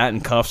 I mean, that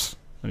and Cuffs.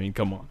 I mean,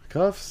 come on.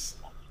 Cuffs?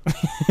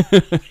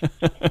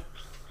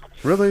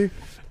 Really?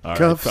 All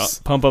Cuffs?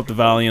 Right, Pump Up the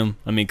Volume.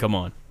 I mean, come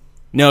on.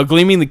 No,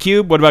 Gleaming the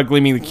Cube? What about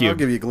Gleaming the Cube? I'll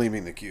give you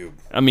Gleaming the Cube.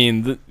 I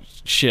mean,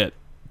 shit.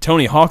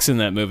 Tony Hawk's in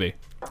that movie.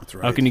 That's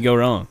right. How can you go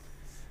wrong?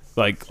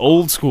 Like,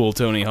 old school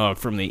Tony Hawk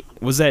from the...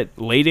 Was that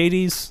late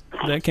 80s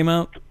that came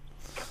out?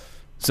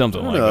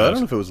 Something like that. I don't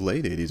know if it was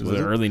late 80s. Was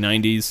it early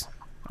 90s?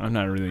 I'm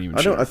not really even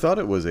sure. I thought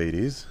it was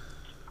 80s.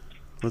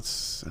 I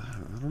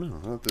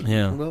don't know.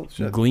 Yeah. Well,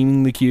 shit.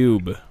 Gleaming the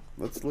Cube.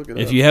 Let's look it up.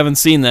 If you haven't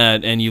seen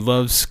that and you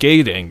love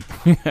skating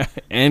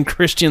and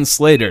Christian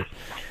Slater,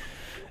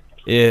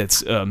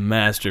 it's a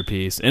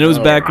masterpiece. And it was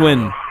back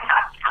when...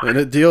 And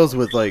it deals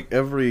with, like,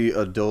 every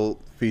adult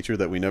feature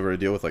that we never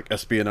deal with, like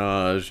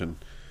espionage and...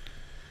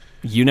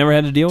 You never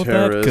had to deal with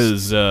that?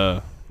 Terrorists.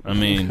 Because, I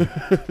mean...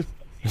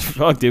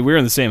 fuck, dude, we were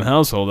in the same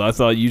household. I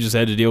thought you just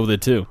had to deal with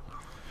it, too.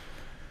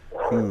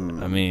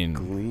 I mean...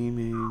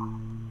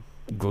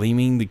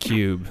 Gleaming the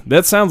Cube.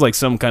 That sounds like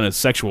some kind of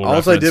sexual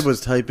reference. All I did was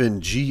type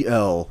in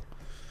GL,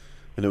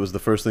 and it was the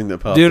first thing that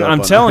popped Dude, up. I'm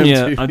on telling you,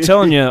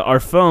 MTV. our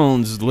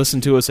phones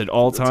listen to us at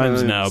all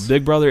times now.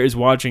 Big Brother is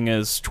watching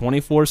us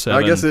 24/7.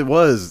 I guess it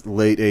was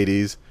late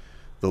 80s.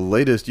 The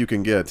latest you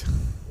can get.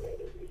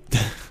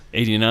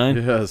 89?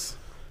 Yes.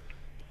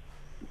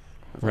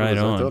 Right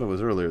on. I thought it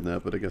was earlier than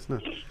that, but I guess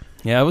not.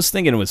 Yeah, I was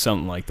thinking it was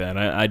something like that.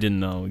 I didn't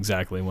know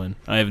exactly when.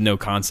 I have no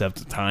concept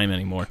of time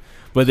anymore.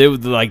 But it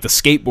was like the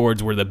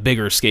skateboards were the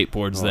bigger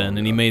skateboards then,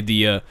 and he made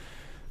the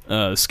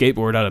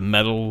skateboard out of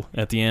metal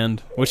at the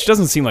end, which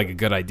doesn't seem like a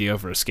good idea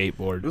for a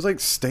skateboard. It was like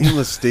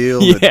stainless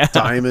steel, Yeah.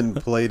 diamond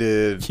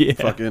plated,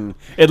 fucking.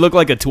 It looked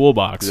like a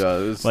toolbox. Yeah,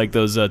 it was like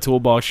those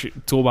toolbox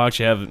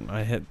you have.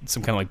 I had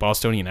some kind of like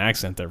Bostonian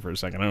accent there for a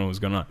second. I don't know what was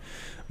going on,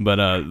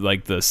 but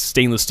like the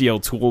stainless steel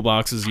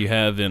toolboxes you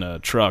have in a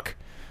truck,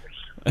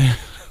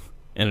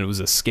 and it was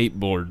a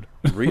skateboard.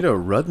 Rita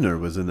Rudner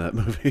was in that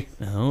movie.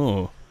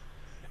 Oh.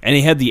 And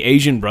he had the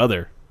Asian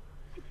brother.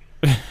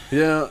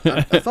 Yeah,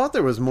 I thought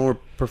there was more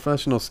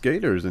professional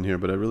skaters in here,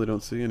 but I really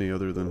don't see any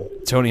other than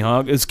Tony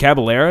Hawk. Is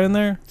Caballera in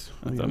there?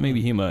 I thought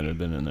maybe he might have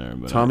been in there.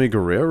 But Tommy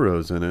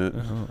Guerrero's in it.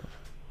 Oh.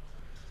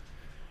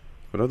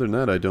 But other than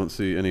that, I don't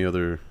see any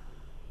other.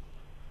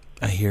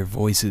 I hear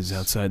voices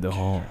outside the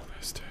hall.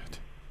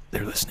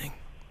 They're listening.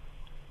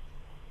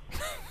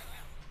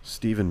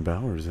 Stephen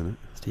Bauer's in it.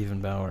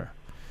 Stephen Bauer.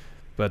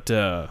 But,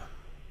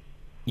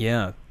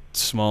 yeah,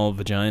 small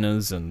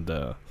vaginas.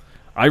 And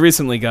I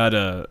recently got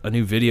a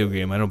new video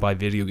game. I don't buy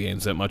video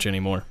games that much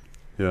anymore.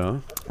 Yeah.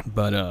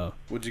 But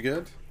what'd you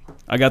get?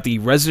 I got the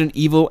Resident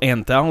Evil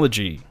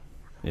Anthology.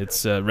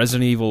 It's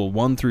Resident Evil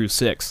 1 through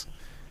 6.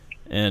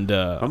 And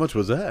how much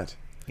was that?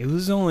 It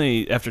was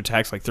only, after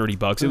tax, like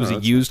 $30. It was a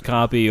that's used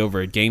copy over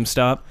at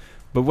GameStop.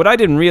 But what I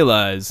didn't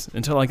realize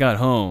until I got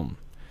home,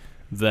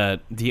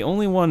 that the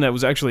only one that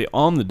was actually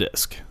on the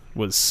disc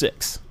was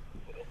 6.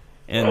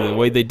 And the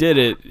way they did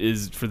it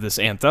is, for this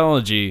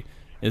anthology,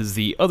 is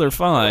the other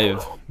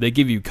 5 they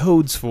give you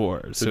codes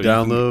for. To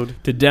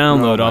download? To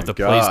download Oh off my the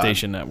God.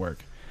 PlayStation Network.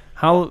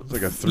 How It's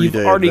like a you've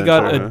 3-day already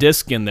got adventure, a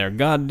disc in there.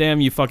 God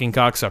damn you fucking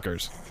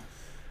cocksuckers.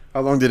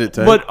 How long did it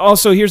take? But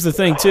also, here's the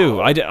thing,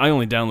 too. I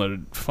only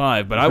downloaded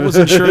 5, but I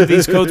wasn't sure if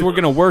these codes were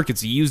going to work.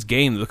 It's a used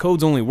game. The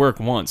codes only work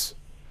once.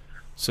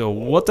 So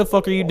what the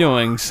fuck are you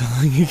doing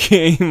selling a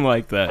game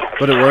like that?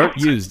 But it worked?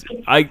 Used.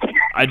 I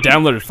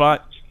downloaded 5.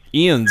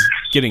 Ian's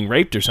getting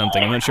raped or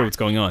something. I'm not sure what's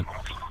going on.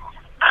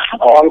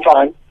 Oh, I'm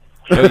fine.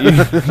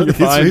 You're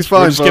fine? He's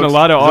fine, We're just getting a folks.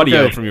 lot of He's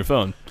audio okay. from your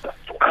phone.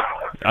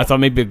 I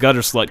thought maybe a gutter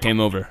slut came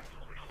over.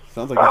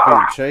 Sounds like he's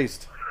being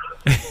chased.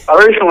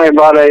 I recently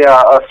bought a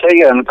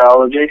Sega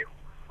anthology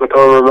with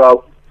over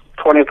about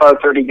 25,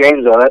 30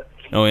 games on it.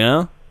 Oh,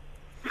 yeah?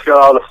 It's got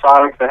all the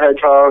Sonic the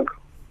Hedgehog.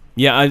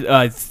 Yeah,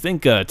 I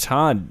think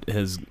Todd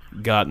has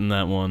gotten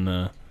that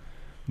one.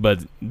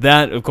 But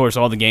that, of course,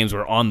 all the games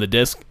were on the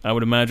disc, I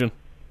would imagine.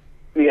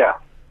 Yeah.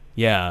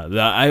 Yeah,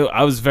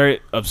 I was very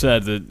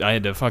upset that I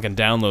had to fucking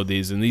download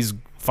these. And these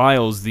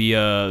files,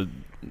 the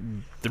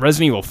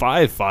Resident Evil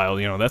 5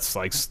 file, that's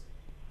like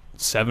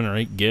 7 or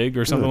 8 gig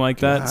or something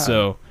like that.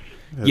 So,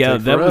 yeah,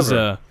 that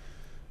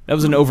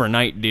was an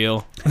overnight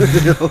deal.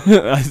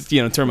 I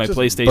turn my Just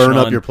PlayStation burn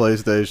on. up your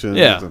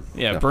PlayStation.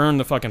 Yeah, burn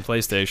the fucking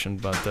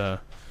PlayStation. But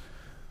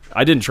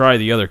I didn't try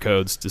the other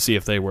codes to see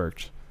if they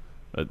worked.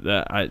 But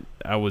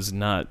I was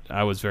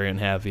very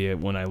unhappy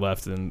when I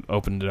left and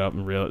opened it up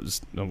and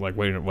realized, I'm like,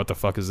 wait a minute, what the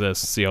fuck is this?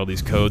 See all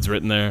these codes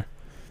written there?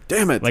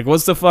 Damn it! Like,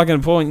 what's the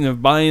fucking point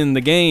of buying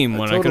the game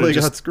when I could totally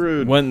have got just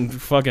screwed. went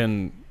and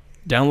fucking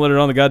downloaded it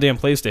on the goddamn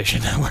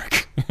PlayStation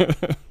Network?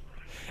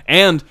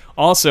 And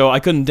also,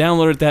 I couldn't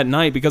download it that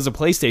night because the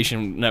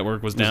PlayStation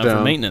Network was down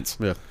for maintenance.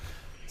 Yeah.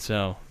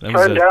 So that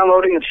Try was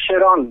downloading the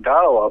shit on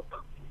dial-up.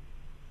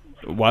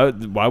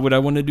 why would I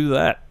want to do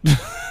that?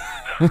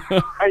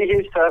 I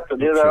used to have to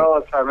do that all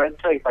the time. It'd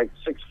take like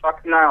 6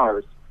 fucking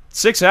hours.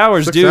 6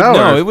 hours, 6 dude. No,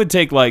 hours? it would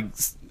take like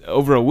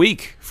over a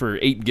week for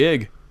 8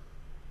 gig.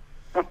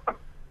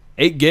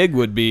 8 gig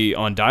would be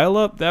on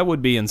dial-up. That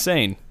would be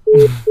insane.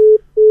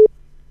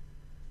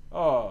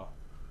 Oh,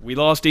 we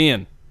lost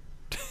Ian.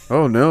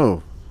 Oh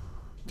no!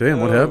 Damn,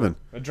 what happened?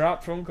 A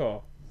drop phone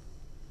call.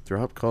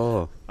 Drop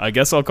call. I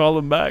guess I'll call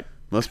him back.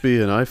 Must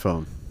be an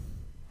iPhone.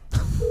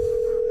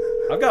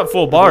 I've got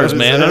full bars,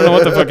 man. I don't know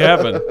what the fuck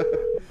happened.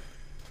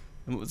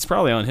 It's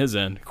probably on his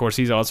end. Of course,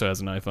 he also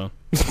has an iPhone.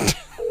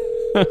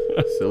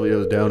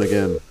 Cilio's down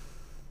again.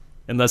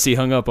 Unless he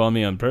hung up on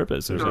me on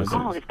purpose or Your something.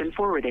 call has been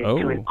forwarded to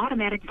an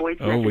automatic voice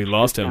Oh, we message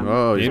lost him. system.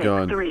 Oh, he's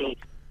gone.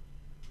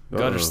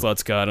 Gutter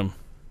sluts got him.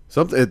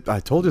 I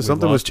told you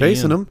something was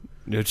chasing him.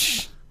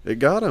 It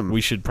got him.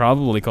 We should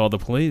probably call the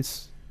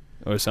police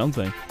or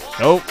something.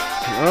 Oh.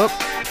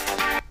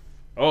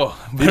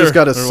 He just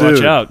got a sued.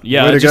 Watch out.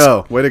 Yeah,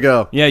 Way to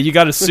go. Yeah, you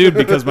got a sued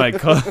because my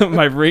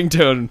my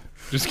ringtone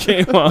just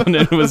came on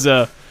and it was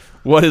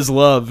What Is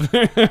Love?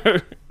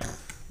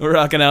 We're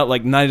rocking out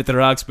like Night at the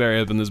Roxbury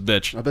up in this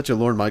bitch. I bet you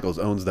Lorne Michaels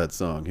owns that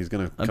song. He's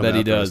going to come I bet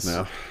he after us does.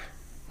 now.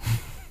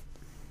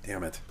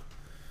 Damn it.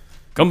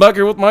 Come back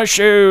here with my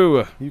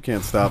shoe. You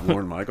can't stop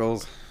Lorne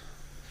Michaels.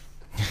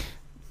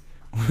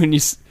 When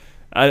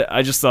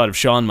I just thought of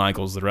Shawn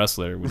Michaels, the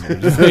wrestler. When you were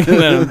just,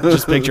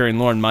 just picturing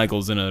Lorne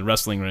Michaels in a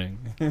wrestling ring.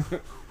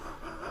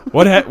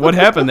 What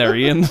happened there,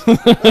 Ian?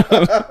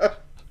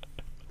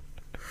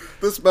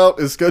 This bout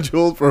is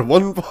scheduled for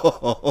one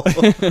fall.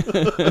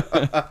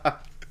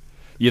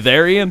 You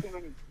there, Ian?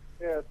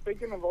 Yeah,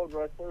 speaking of old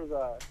wrestlers,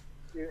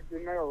 you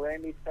remember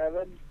Randy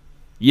Savage?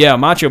 Yeah,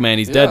 Macho Man.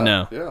 He's dead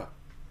now. Yeah.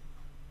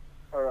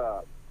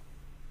 Or,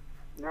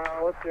 no,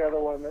 what's the other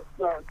one? The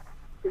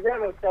guy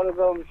that's got his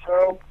own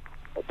show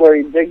where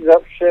he digs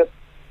up shit.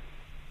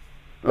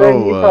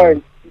 Then you probably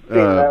seen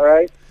that,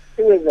 right?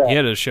 Who is that? He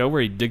had a show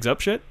where he digs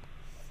up shit?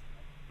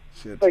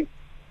 Shit. Like,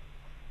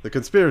 The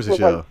Conspiracy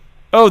Show.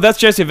 Oh, that's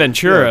Jesse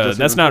Ventura. Yeah, Jesse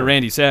that's Ventura. not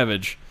Randy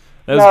Savage.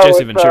 That was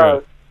Jesse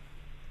Ventura.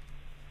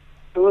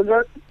 Who was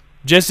that?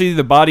 Jesse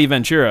the Body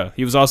Ventura.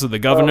 He was also the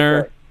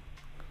governor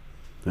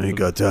I ain't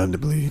got time to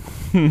bleed.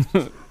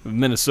 of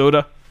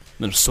Minnesota.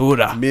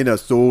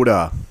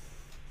 Minnesota.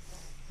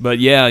 But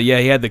yeah,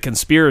 he had the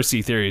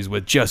conspiracy theories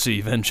with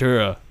Jesse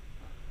Ventura.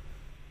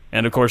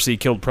 And of course he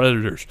killed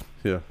predators.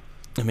 Yeah.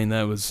 I mean,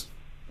 that was...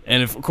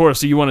 And of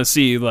course, you want to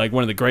see like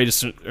one of the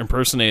greatest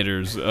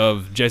impersonators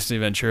of Jesse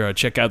Ventura,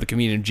 check out the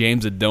comedian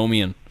James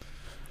Adomian.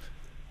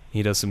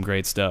 He does some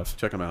great stuff.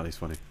 Check him out. He's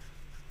funny.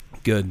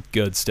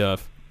 Good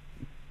stuff.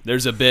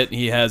 There's a bit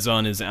he has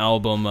on his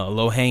album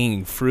Low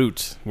Hanging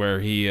Fruit where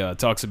he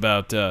talks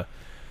about I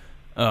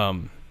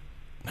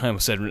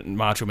almost said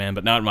Macho Man,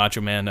 but not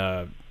Macho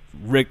Man,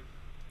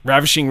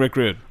 Ravishing Rick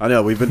Rude. I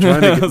know we've been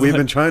trying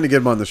to get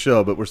him on the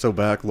show, but we're so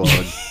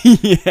backlogged.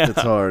 Yeah,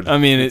 it's hard. I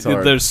mean, it's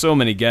hard. There's so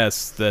many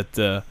guests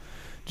that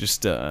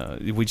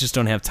we just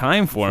don't have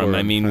time for him.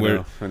 I mean, I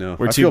know.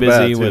 we're I too feel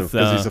bad, busy too, with.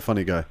 Because he's a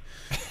funny guy.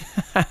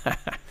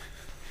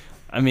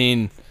 I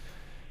mean,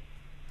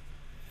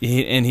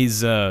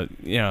 he's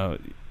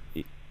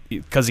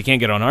because he can't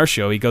get on our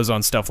show, he goes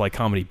on stuff like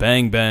Comedy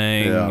Bang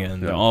Bang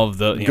and all of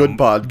the good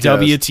podcast.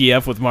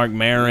 WTF with Mark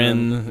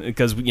Maron,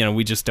 because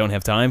we just don't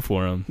have time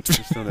for him.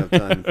 Just don't have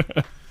time.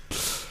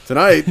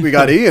 Tonight we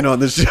got Ian on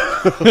the show.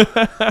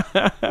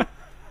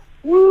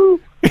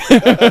 Woo!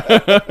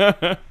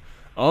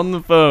 On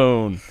the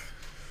phone.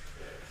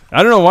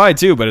 I don't know why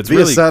too, but it's Via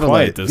really satellite.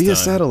 quiet this Via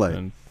time.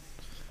 satellite.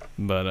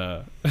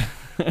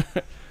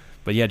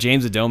 But yeah,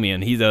 James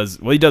Adomian, he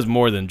does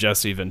more than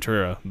Jesse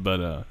Ventura,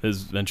 but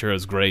his Ventura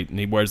is great, and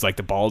he wears like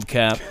the bald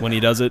cap when he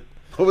does it.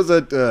 What was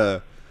that?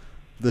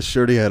 The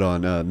shirt he had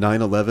on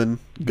 9/11.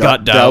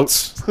 Got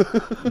doubts.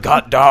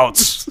 Got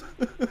doubts.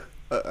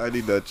 I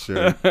need that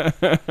shirt.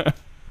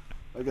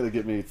 I gotta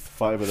get me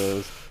 5 of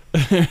those.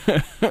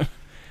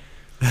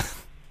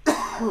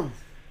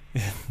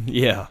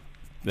 Yeah.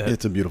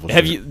 It's a beautiful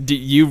Have shirt.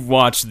 you've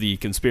watched the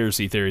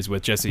conspiracy theories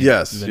with Jesse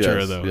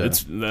Ventura though?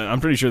 Yes. I'm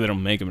pretty sure they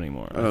don't make them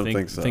anymore. I don't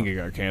think so. I think it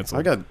got canceled.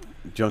 I got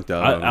junked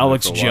out.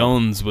 Alex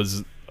Jones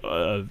was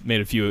made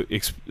a few.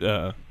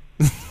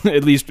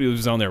 At least it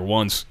was on there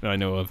once I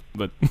know of,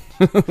 but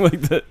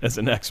as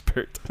an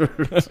expert.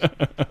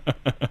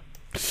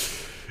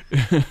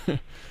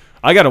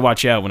 I got to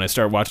watch out when I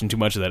start watching too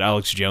much of that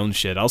Alex Jones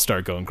shit. I'll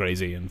start going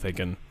crazy and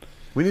thinking.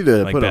 We need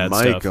to like put a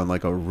mic stuff. on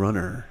like a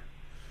runner.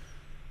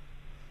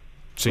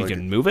 So you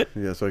can move it?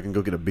 Yeah, so I can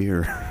go get a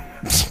beer.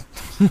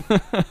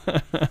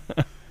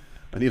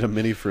 I need a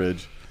mini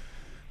fridge,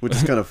 which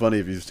is kind of funny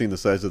if you've seen the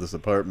size of this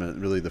apartment.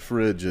 Really, the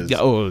fridge is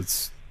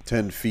it's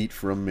 10 feet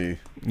from me.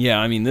 Yeah,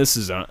 I mean, this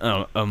is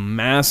a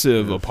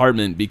massive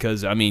apartment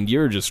because, I mean,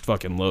 you're just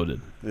fucking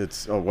loaded.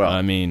 It's, oh, wow.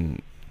 I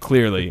mean,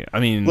 clearly. I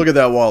mean, look at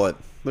that wallet.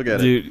 Look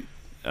at it.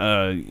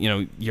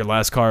 Dude, your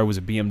last car was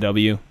a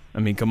BMW. I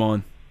mean, come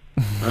on.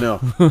 I know,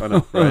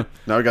 right?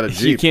 Now I got a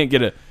Jeep.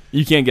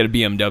 You can't get a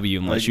BMW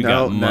unless you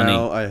got money.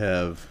 Now I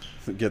have,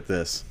 get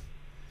this,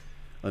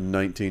 a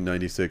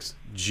 1996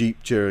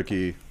 Jeep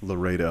Cherokee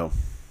Laredo.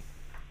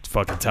 It's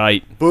fucking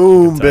tight.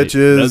 Boom, fucking tight.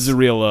 bitches.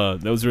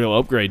 That was a real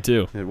upgrade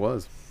too. It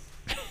was.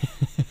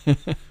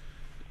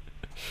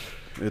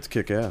 It's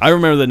kick-ass. I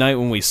remember the night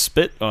when we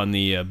spit on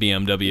the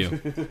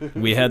BMW.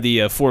 We had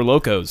the Four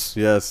Locos.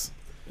 Yes.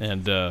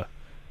 And I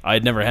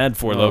had never had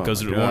Four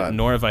Locos,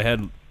 nor have I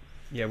had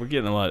Yeah, we're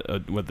getting a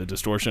lot with the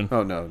distortion.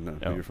 Oh no,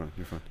 Oh. you're fine.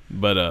 You're fine.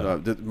 But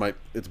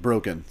It's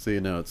broken. See,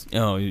 now it's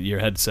your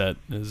headset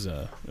is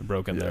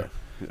broken yeah, there.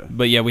 yeah.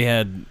 But yeah, we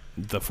had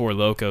the Four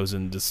Locos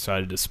and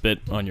decided to spit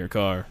on your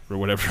car for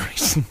whatever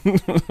reason.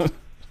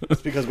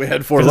 It's because we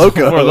had Four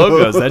Locos. Four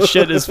Locos. That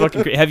shit is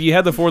fucking crazy. Have you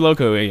had the Four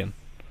Loco, Ian?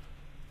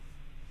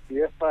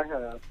 Yes, I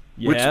have.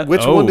 Yeah?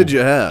 Which Oh. one did you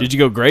have? Did you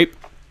go grape?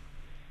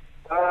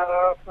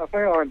 I think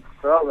I went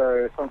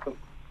strawberry or something.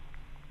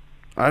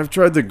 I've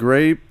tried the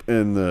grape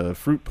and the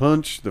fruit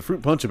punch. The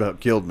fruit punch about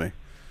killed me.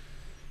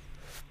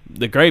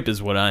 The grape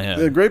is what I had.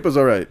 The grape was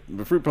all right.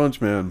 The fruit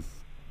punch, man.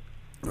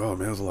 Oh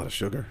man, it was a lot of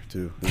sugar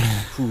too.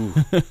 Whew.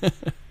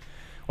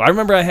 Well, I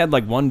remember I had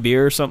like one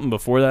beer or something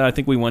before that. I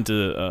think we went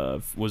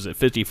to was it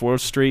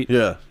 54th Street?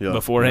 Yeah.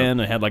 Beforehand,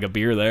 yeah. I had like a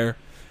beer there,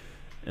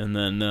 and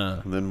then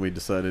And then we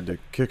decided to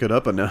kick it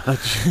up a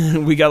notch.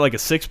 we got like a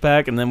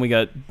 6-pack, and then we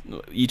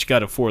each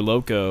got a Four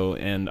Loko,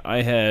 and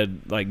I had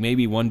like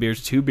maybe 1 beer,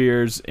 2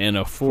 beers, and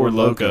a Four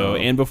Loko.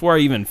 And before I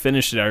even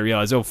finished it, I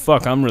realized, oh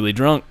fuck, I'm really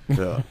drunk.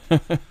 Yeah.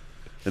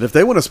 And if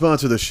they want to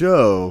sponsor the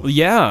show,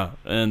 Yeah,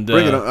 and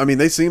bring it on. I mean,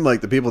 they seem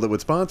like the people that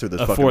would sponsor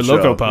this a fucking Four show.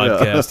 Loko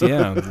podcast.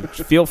 Yeah,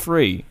 feel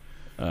free.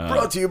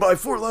 Brought to you by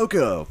Four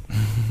Loko.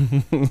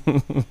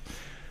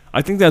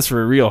 I think that's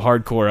for real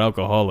hardcore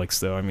alcoholics,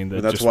 though. I mean, that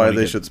And that's just why wanna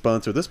they get- should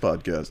sponsor this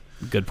podcast.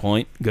 Good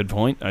point. Good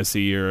point. I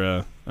see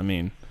your. I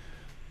mean,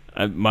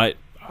 I've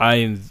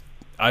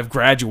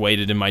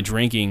graduated in my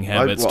drinking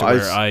habits to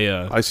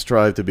where I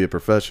strive to be a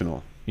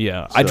professional.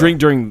 yeah, I so- drink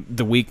during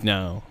the week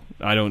now.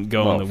 I don't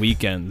go on Well, the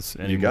weekends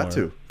anymore. you got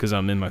to. because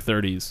I'm in my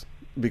 30s.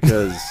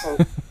 Because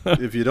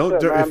if you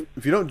don't Sure, man.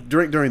 if you don't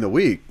drink during the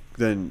week,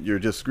 then you're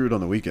just screwed on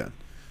the weekend.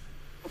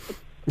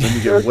 Then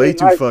you get Thursday way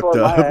too night fucked tore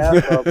my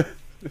ass up. up.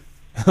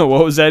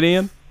 What was that,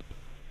 Ian?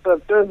 So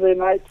Thursday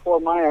night tore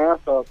my ass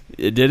up.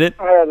 It did it?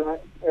 I had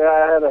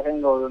a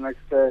hangover the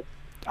next day.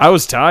 I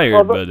was tired,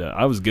 Well, but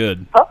I was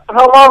good.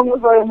 How long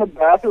was I in the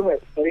bathroom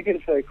at Steak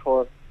and Shake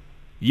for?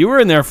 You were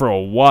in there for a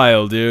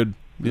while, dude.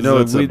 You know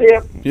it's a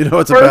Yeah,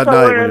 it's a First bad I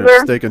night went when in you're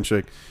there. Steak and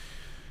Shake.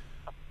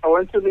 I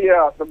went to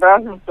the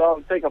bathroom stall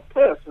to take a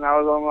piss, and I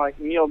was on like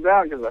kneel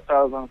down because I thought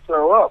I was gonna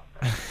throw up.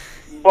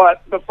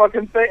 But the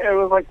fucking thing, it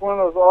was like one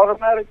of those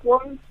automatic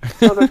ones,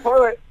 so the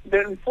toilet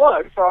didn't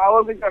flush, so I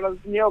wasn't gonna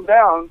kneel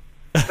down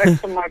next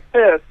to my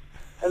piss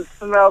and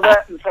smell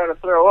that and try to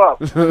throw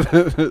up.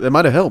 It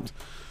might have helped.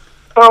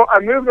 So I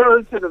moved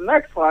over to the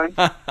next one,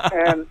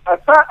 and I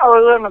thought I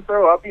was going to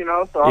throw up,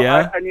 so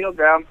Yeah. I kneeled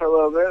down for a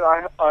little bit.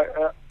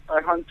 I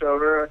hunched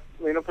over,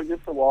 leaned up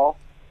against the wall,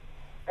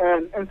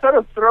 and instead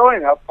of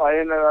throwing up, I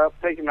ended up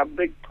taking a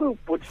big poop,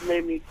 which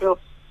made me feel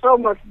so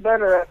much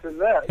better after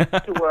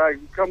that, to where I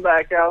could come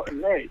back out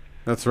and make.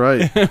 That's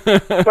right.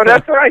 But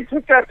after I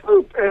took that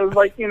poop, it was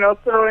like, throwing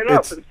up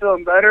It's- and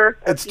feeling better.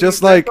 it's after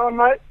just you like- all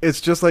night. It's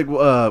just like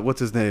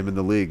what's his name in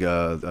the league?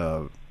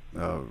 Taco?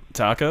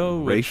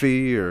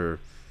 Rafie or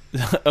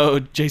Oh,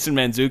 Jason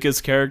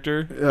Mantzoukas'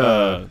 character?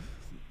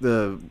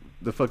 the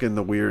fucking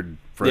the weird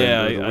friend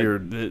Yeah, or the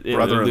weird it eludes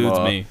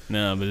brother-in-law. me.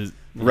 No, but it's,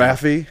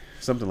 Raffi,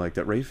 something like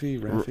that. Raffi.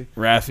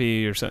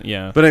 Raffi or something.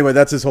 Yeah. But anyway,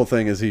 that's his whole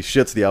thing is he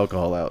shits the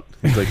alcohol out.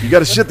 He's like, you got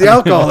to shit the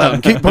alcohol out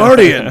and keep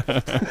partying.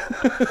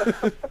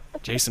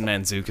 Jason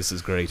Mantzoukas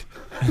is great.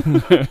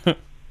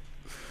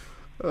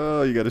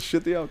 Oh, you got to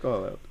shit the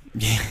alcohol out.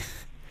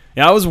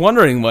 Yeah, I was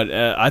wondering what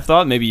I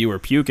thought maybe you were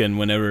puking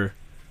whenever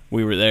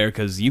we were there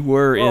because you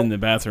were in the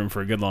bathroom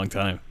for a good long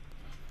time.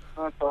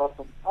 That's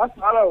awesome. I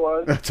thought I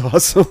was, That's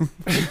awesome.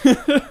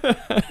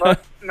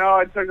 but no,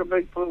 I took a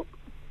big poop.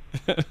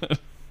 It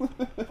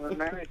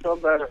made me feel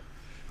better.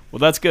 Well,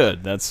 that's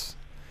good. That's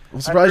I'm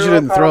surprised you threw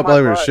didn't up throw out up of while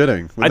my you were butt.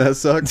 shitting. Would that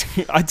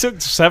suck? I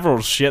took several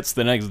shits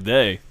the next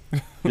day.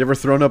 You ever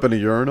thrown up in a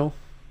urinal?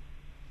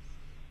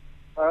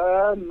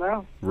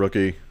 No.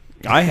 Rookie.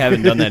 I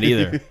haven't done that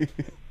either.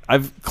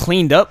 I've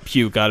cleaned up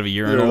puke out of a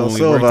urinal Yeah, when we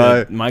so worked have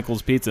at I.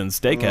 Michael's Pizza and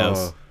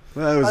Steakhouse. Oh,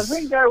 that I was,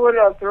 think I would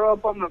throw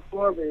up on the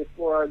floor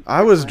before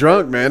I was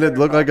drunk, man. It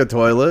looked like a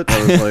toilet. I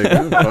was like,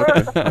 "Oh, fuck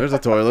it. There's a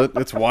toilet.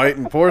 It's white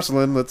and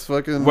porcelain. Let's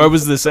fucking... Where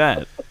was this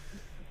at?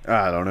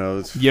 I don't know.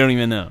 It's, You don't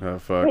even know. oh,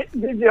 fuck.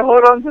 Did you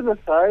hold on to the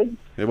side?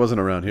 It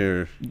wasn't around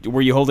here.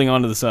 Were you holding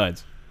on to the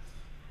sides?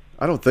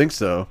 I don't think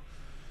so.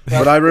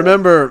 But I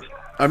remember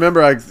I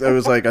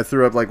was like, I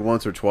threw up like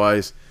once or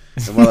twice.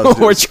 And while I was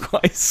Or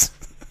twice.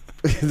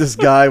 this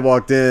guy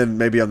walked in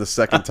maybe on the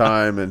second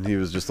time and he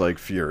was just like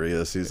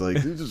furious. He's like,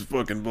 this is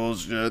fucking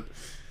bullshit.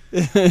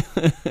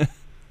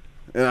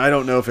 And I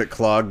don't know if it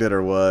clogged it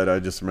or what. I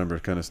just remember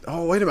kind of,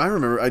 oh, wait a minute. I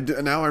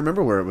remember. Now I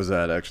remember where it was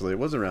at, actually. It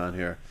was around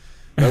here.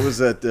 That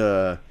was at,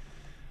 the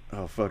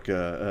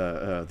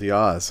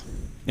Oz.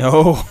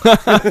 Oh.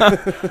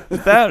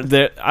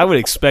 that I would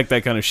expect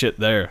that kind of shit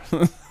there.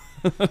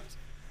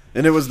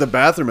 And it was the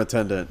bathroom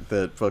attendant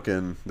that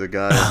fucking, the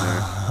guy in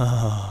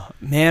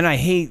there. Man, I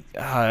hate.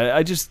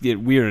 I just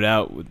get weirded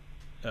out with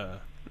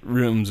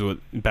bathrooms with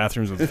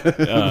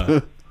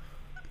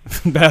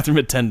bathroom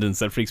attendants.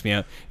 That freaks me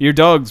out. Your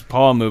dog's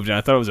paw moved, and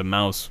I thought it was a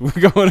mouse.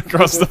 We're going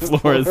across the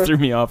floor. It threw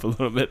me off a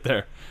little bit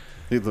there.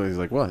 He's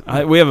like,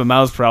 what? We have a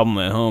mouse problem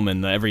at home,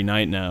 and every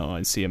night now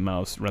I see a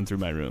mouse run through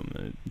my room.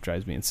 And it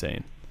drives me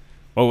insane.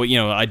 Well,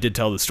 I did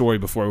tell the story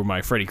before where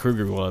my Freddy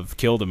Krueger glove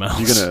killed a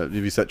mouse. Have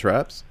you set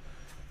traps?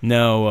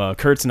 No,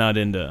 Kurt's not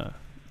into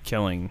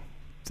killing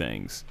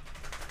things.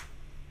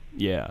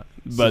 Yeah,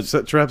 but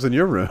set traps in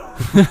your room.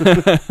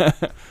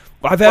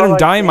 I've had him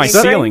die in my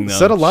ceiling, though.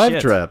 Set a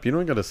live trap. You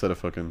don't got to set a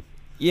fucking...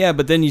 Yeah,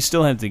 but then you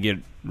still have to get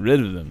rid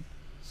of them.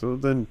 So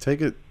then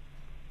take it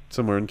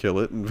somewhere and kill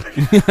it. And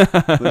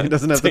he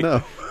doesn't have to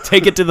know.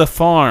 Take it to the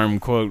farm,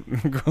 quote.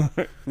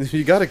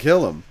 You got to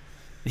kill him.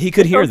 He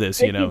could hear this,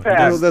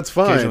 That's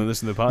fine.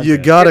 Listen to the podcast. You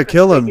got to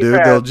kill him, dude.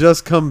 They'll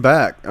just come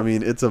back. I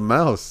mean, it's a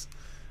mouse.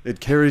 It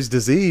carries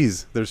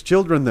disease. There's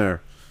children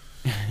there.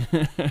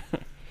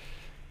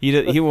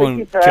 He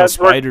won't kill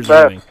spiders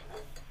or anything.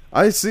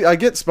 I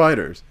get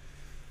spiders.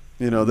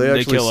 They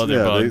actually kill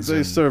other bugs.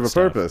 They serve a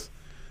stuff. purpose.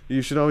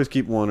 You should always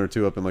keep one or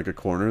two up in like a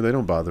corner. They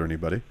don't bother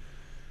anybody.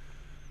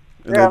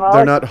 And Yeah,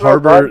 they're not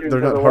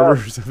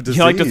harbors of disease.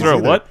 You like to throw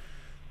either. what?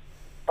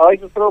 I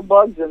like to throw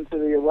bugs into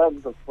the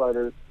webs of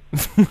spiders.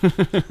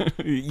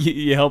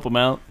 You help them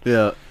out.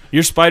 Yeah.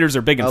 Your spiders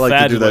are big and I like to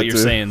fat, do is that what you're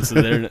too. saying, so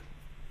they're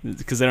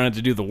because they don't have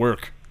to do the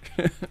work.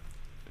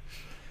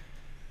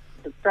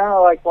 It's kind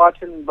of like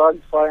watching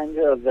bugs fly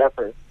into a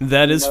zephyr.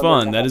 That is You know,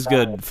 fun. they're That is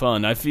gonna good die.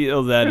 fun. I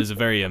feel that is a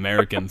very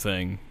American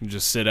thing.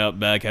 Just sit out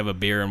back, have a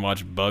beer, and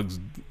watch bugs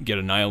get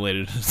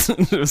annihilated. A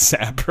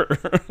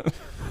zapper.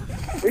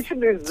 We should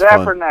do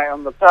Zapper fun. Night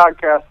on the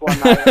podcast one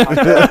night.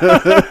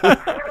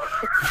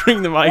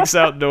 Bring the mics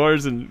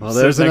outdoors and Well,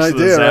 sit there's an next to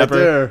the idea right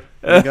zapper.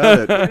 there. You got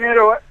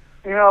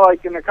it.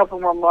 Like in a couple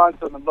more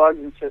months when the bugs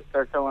and shit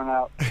start coming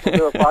out, we'll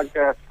do a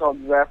podcast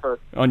called Zapper.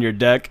 On your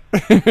deck.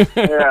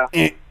 Yeah.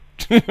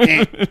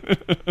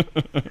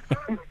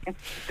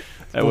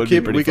 That would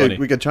be pretty funny.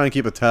 We could try and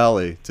keep a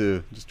tally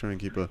too. Just try and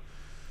keep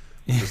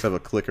just have a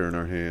clicker in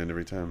our hand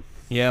every time.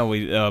 Yeah,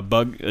 we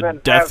bug Then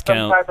death have some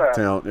count. type of-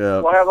 Count, yeah.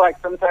 We'll have like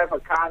some type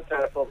of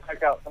contest. We'll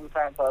pick out some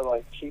type of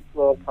like cheap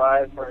little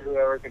prize for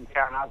whoever can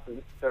count out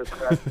their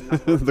correct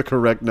number. The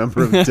correct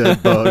number of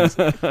dead bugs.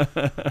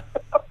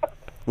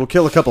 We'll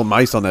kill a couple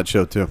mice on that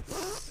show too.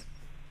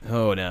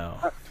 Oh no,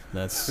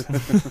 that's.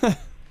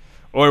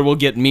 Or we'll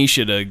get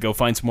Misha to go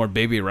find some more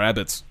baby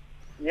rabbits.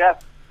 Yes.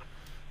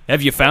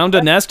 Have you found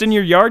a nest in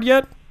your yard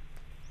yet?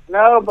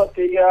 No, but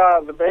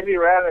the baby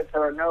rabbits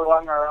are no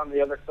longer on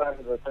the other side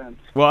of the fence.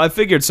 Well, I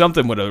figured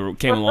something would have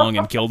came along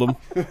and killed them.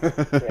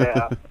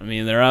 Yeah. I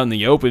mean, they're out in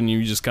the open.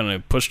 You just kind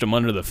of pushed them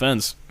under the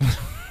fence.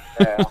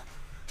 Yeah.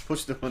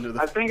 Pushed them under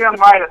I think I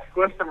might have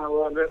squished them a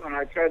little bit when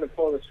I tried to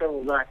pull the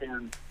shovel back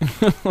in.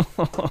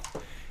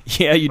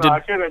 Yeah, you So did.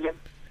 I should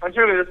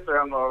have just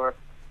thrown them over.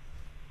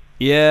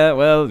 Yeah,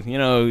 well,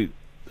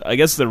 I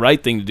guess the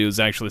right thing to do is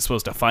actually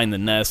supposed to find the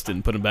nest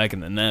and put them back in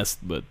the nest,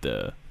 but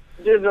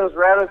Dude, those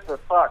rabbits are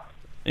fucked.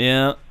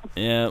 yeah,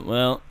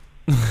 well,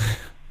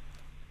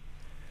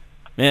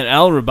 man,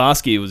 Al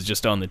Raboski was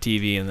just on the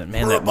TV, and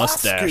that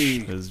mustache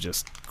is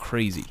just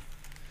crazy.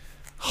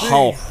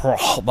 Al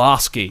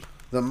Raboski.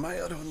 The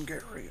Mad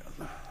Hungarian.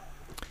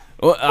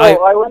 Well,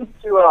 I went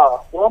to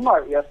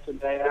Walmart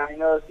yesterday, and I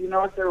noticed,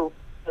 what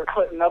they're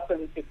putting up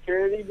in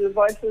security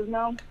devices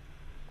now?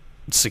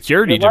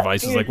 security Yeah, what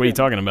devices, like what are you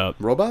talking about?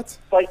 Robots?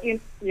 Like, you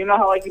know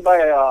how like you buy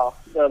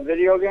the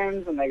video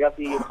games and they got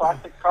the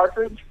plastic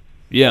cartridge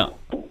Yeah.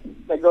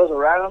 that goes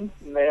around them,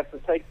 and they have to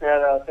take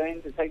that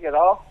thing to take it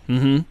off?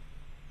 Mm-hmm.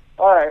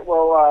 All right,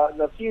 well,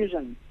 the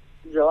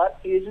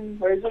Gillette Fusion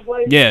razor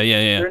blades, Yeah.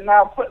 they're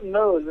now putting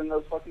those in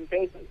those fucking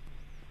cases.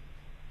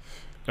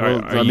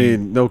 Well, I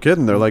mean, no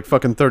kidding. They're like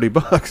fucking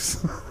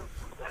 $30.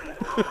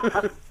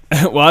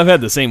 Well, I've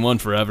had the same one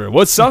forever.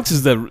 What sucks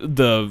is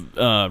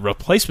the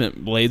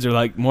replacement blades are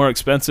like more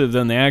expensive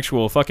than the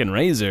actual fucking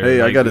razor.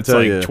 Hey, I Like, gotta it's tell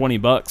like you.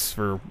 $20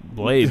 for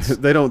blades.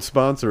 They don't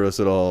sponsor us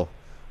at all,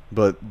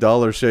 but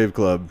Dollar Shave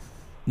Club.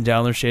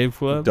 Dollar Shave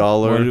Club.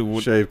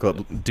 Dollar Shave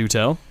Club. Do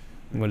tell.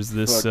 What is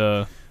this?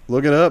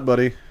 Look it up,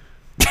 buddy.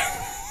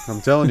 I'm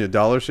telling you,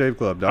 Dollar Shave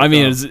Club. I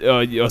mean, so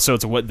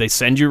it's what they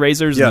send you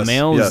razors in the Yes,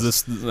 mail. yes.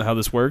 Is this how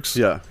this works?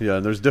 Yeah.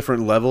 And there's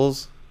different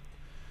levels,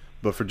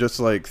 but for just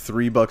like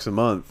 $3 a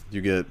month,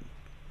 you get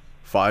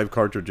 5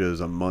 cartridges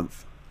a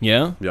month.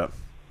 Yeah. Yeah.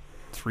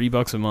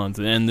 $3 a month,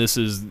 and this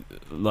is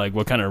like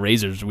what kind of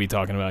razors are we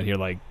talking about here?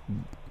 Like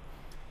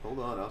Hold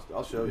on,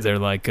 I'll show you. they're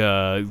like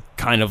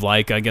kind of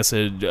like I guess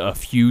a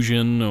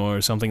Fusion or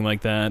something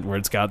like that, where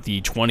it's got the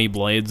 20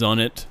 blades on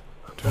it.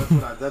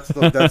 That's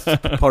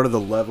part of the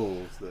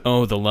levels.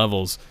 Oh, the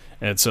levels.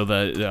 And so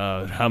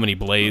that how many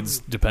blades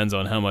depends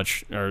on how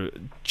much, or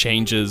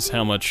changes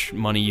how much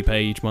money you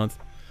pay each month.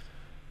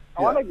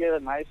 I want to get a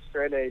nice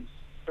straight edge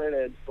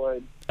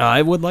blade.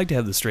 I would like to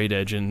have the straight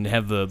edge and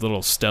have the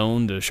little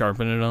stone to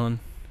sharpen it on.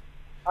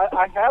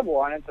 I have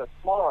one. It's a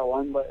smaller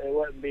one, but it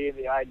wouldn't be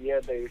the idea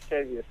that you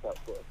shave yourself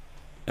with.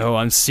 Oh,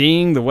 I'm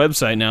seeing the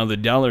website now, the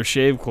Dollar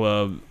Shave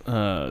Club.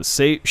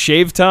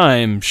 Shave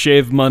time,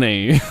 shave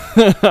money.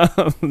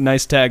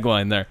 Nice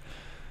tagline there.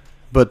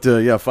 But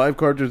 5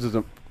 cartridges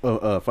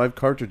 5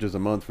 cartridges a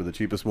month for the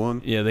cheapest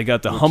one. Yeah, they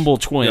got the Humble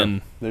Twin.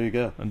 Yeah, there you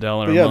go. $1 a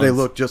But yeah, month. they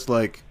look just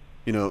like,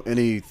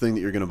 anything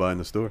that you're going to buy in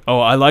the store. Oh,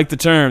 I like the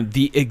term,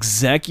 the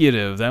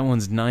Executive. That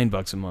one's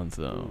 $9 a month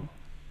though.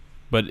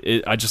 But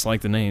I just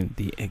like the name,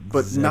 the Executive.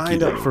 But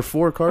 $9 for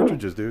 4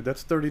 cartridges, dude.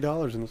 That's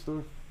 $30 in the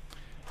store.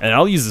 And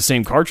I'll use the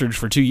same cartridge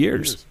for 2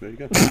 years. There you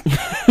go.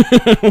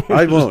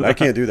 I won't. I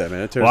can't do that,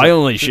 man. It tears Well, I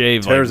only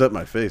shave. It tears up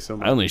my face. So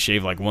much. I only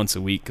shave like once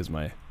a week because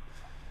my.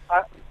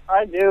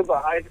 I do,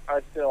 but I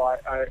feel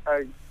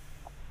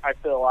I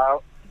feel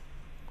out.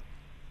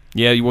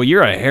 Yeah, well,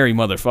 you're a hairy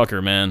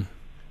motherfucker, man.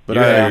 But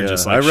Your I hair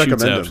just, like, I shoots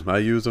recommend out. them. I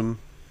use them.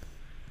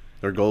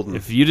 They're golden.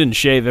 If you didn't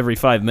shave every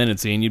 5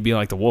 minutes, Ian, you'd be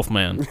like the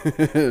Wolfman.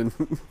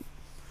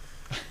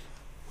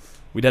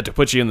 We'd have to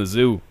put you in the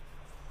zoo.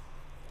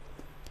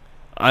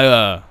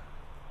 I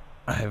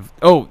have.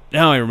 Oh,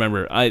 now I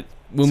remember.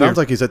 Sounds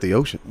like he's at the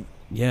ocean.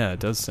 Yeah, it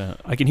does sound.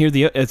 I can hear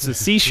it's a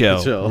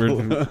seashell.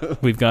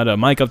 We've got a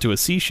mic up to a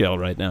seashell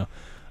right now.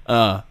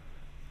 I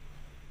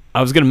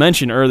was going to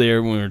mention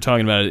earlier when we were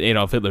talking about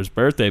Adolf Hitler's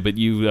birthday, but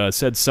you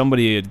said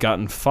somebody had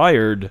gotten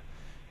fired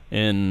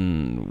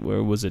in,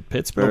 where was it,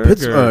 Pittsburgh?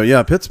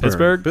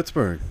 Pittsburgh.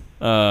 Pittsburgh.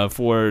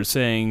 For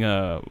saying,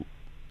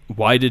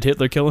 why did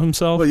Hitler kill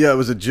himself? Well, yeah, it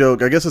was a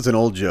joke. I guess it's an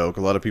old joke.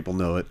 A lot of people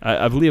know it.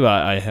 I believe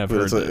I have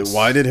heard this.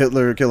 Why did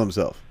Hitler kill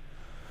himself?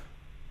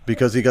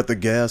 Because he got the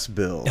gas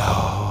bill.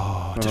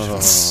 Oh,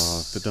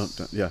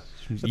 yeah.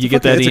 You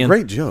get that, Ian? It's a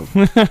great joke.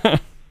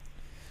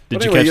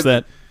 Did you catch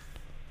that?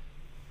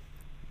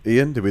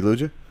 Ian, did we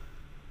lose you?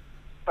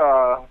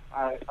 I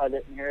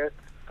didn't hear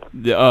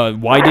it.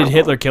 Why did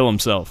Hitler kill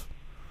himself?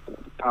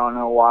 I don't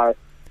know why.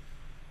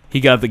 He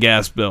got the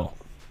gas bill.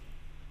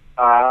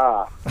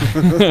 But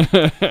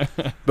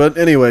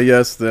anyway,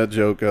 yes, that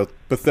joke,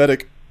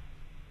 pathetic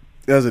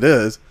as it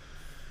is,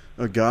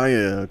 a guy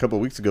a couple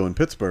of weeks ago in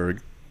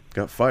Pittsburgh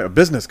got fired. A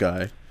business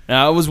guy.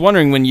 I was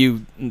wondering when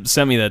you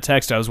sent me that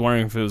text, I was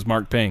wondering if it was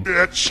Mark Ping.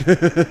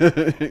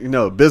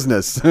 No,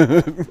 business.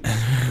 A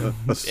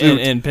suit.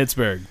 In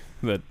Pittsburgh.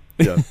 But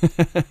yeah.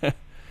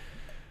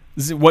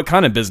 What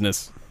kind of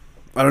business?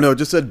 I don't know. It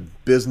just said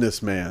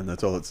businessman.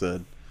 That's all it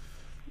said.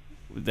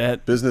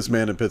 That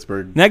businessman in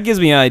Pittsburgh. That gives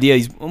me an idea.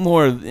 He's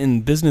more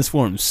in business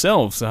for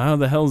himself. So how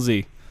the hell is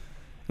he?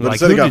 But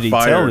Who he got did he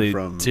fired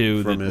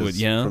tell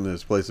from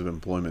his place of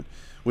employment,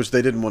 which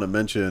they didn't want to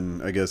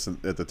mention, I guess,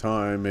 at the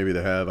time. Maybe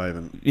they have. I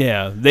haven't.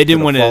 Yeah, they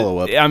didn't want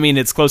to. I mean,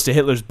 it's close to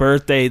Hitler's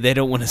birthday. They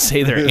don't want to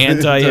say they're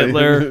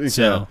anti-Hitler.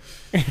 So.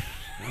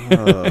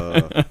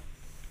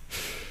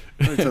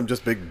 Some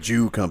just big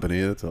Jew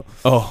company. That's all.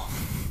 Oh.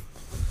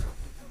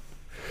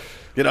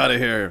 Get out of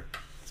here.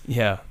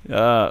 Yeah.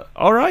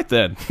 All right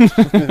then. So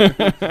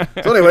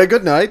anyway,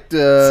 good night.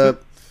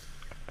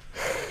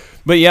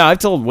 But yeah, I've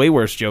told way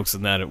worse jokes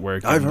than that at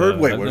work. I've heard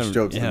way worse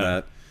jokes than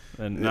that.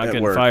 And not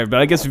getting fired. But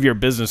I guess if you're a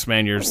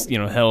businessman,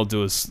 you're held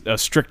to a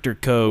stricter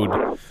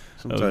code.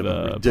 Some type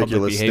of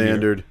ridiculous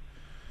standard.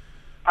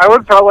 I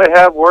would probably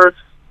have worse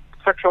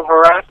sexual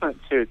harassment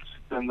suits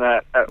than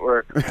that at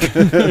work.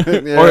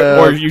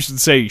 Yeah. Or you should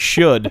say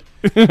should.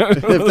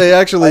 If they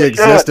actually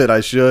existed,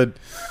 I should.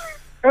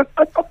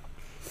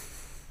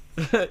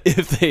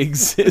 If they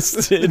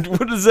existed,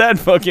 what does that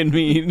fucking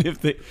mean?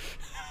 If they,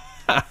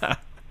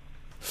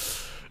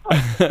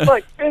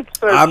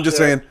 I'm just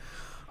saying,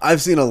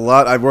 I've seen a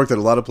lot. I've worked at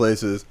a lot of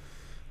places,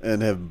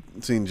 and have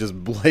seen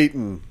just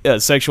blatant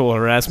sexual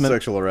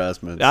harassment.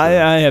 So.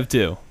 I have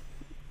too.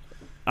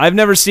 I've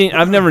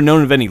never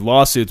known of any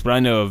lawsuits, but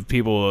I know of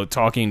people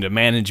talking to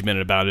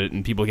management about it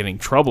and people getting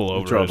trouble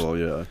over it.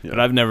 Yeah. But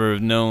I've never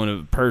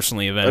known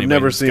personally of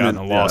anybody who's gotten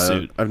a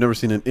lawsuit. I've never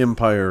seen an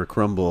empire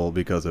crumble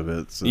because of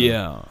it. So.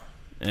 Yeah,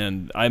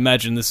 and I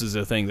imagine this is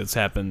a thing that's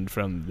happened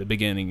from the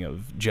beginning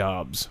of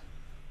jobs.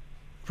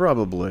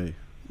 Probably.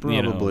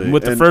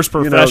 With the first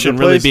profession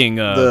really being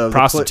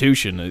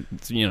prostitution.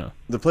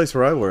 The place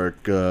where I work,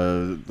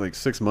 like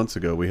 6 months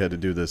ago, we had to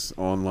do this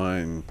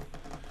online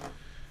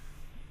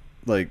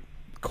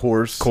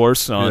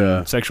course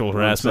on sexual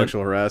harassment.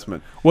 Sexual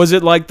harassment. Was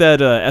it like that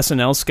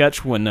SNL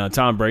sketch when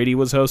Tom Brady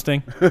was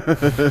hosting?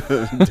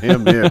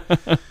 Damn near.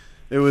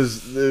 It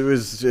was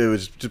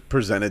just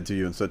presented to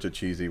you in such a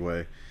cheesy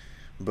way,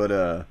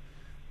 but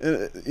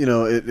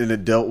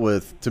it dealt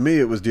with. To me,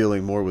 it was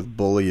dealing more with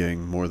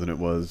bullying more than it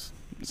was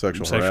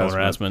sexual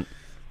harassment.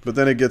 But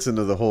then it gets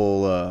into the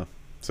whole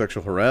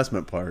sexual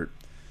harassment part.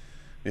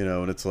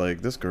 And it's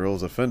like, this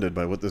girl's offended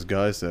by what this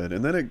guy said.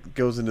 And then it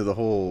goes into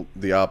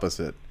the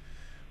opposite,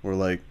 where,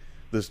 like,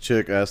 this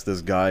chick asked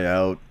this guy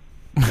out,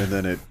 and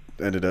then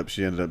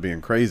she ended up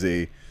being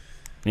crazy.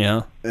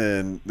 Yeah.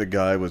 And the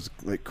guy was,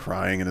 like,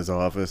 crying in his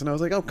office. And I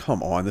was like, oh,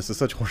 come on, this is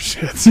such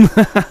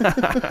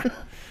horseshit.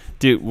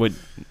 Dude, what...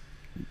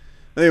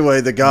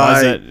 Anyway, the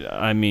guy...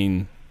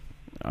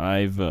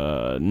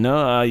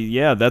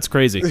 that's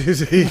crazy.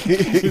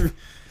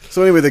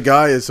 So anyway, the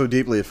guy is so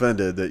deeply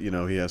offended that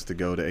he has to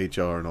go to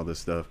HR and all this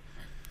stuff.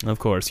 Of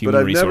course,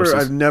 human resources.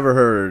 I've never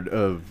heard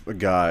of a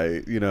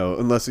guy,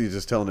 unless he's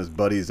just telling his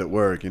buddies at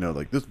work,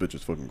 like, this bitch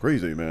is fucking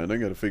crazy, man. I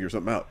got to figure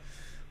something out.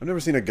 I've never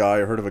seen a guy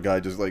or heard of a guy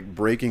just like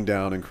breaking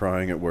down and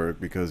crying at work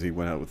because he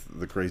went out with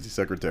the crazy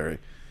secretary.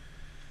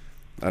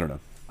 I don't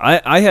know.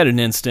 I had an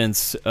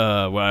instance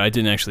where I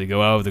didn't actually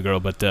go out with the girl,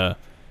 but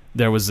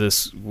there was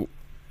this.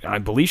 I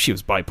believe she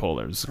was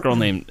bipolar. It was a girl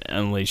named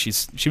Emily. She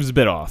was a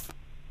bit off,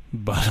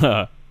 but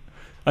I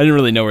didn't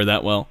really know her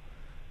that well.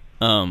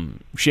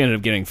 She ended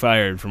up getting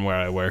fired from where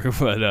I work,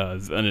 but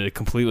on a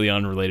completely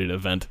unrelated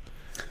event.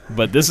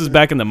 But this is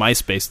back in the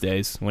MySpace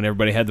days when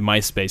everybody had the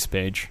MySpace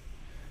page.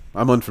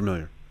 I'm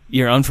unfamiliar.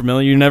 You're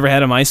unfamiliar? You never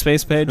had a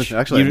MySpace page?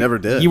 Actually, I never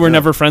did. You were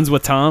never friends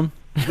with Tom?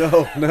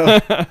 No.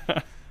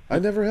 I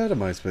never had a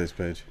MySpace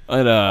page.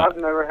 But, I've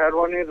never had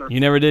one either.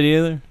 You never did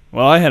either?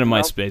 Well, I had a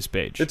MySpace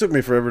page. It took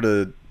me forever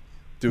to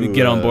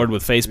get on board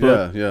with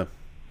Facebook. Yeah.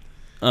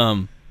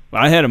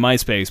 I had a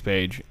MySpace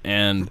page,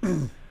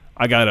 and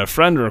I got a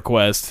friend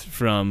request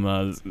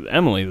from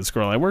Emily, this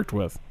girl I worked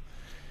with.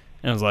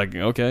 And I was like,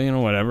 okay,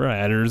 whatever. I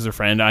added her as a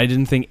friend. I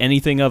didn't think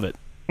anything of it.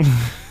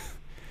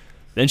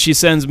 Then she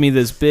sends me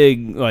this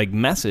big,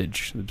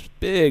 message. This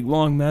big,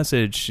 long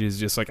message. She's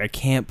just like, I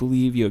can't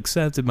believe you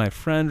accepted my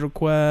friend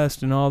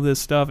request and all this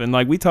stuff. And,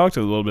 we talked a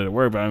little bit at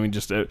work, but, I mean,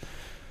 just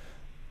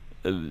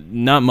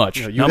not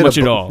much. Not much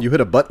at all. You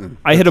hit a button.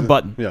 I hit a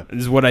button. Yeah.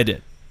 Is what I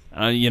did.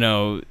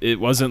 It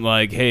wasn't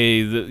like,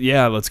 hey,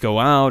 let's go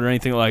out or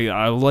anything like that.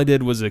 All I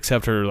did was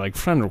accept her,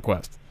 friend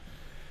request.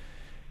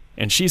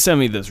 And she sent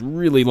me this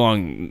really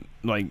long,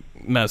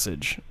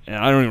 message. And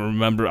I don't even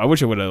remember. I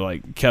wish I would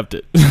have, kept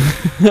it.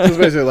 It was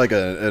basically like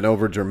an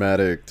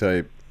over-dramatic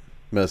type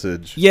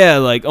message. Yeah,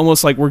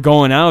 almost like we're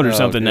going out or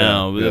something yeah,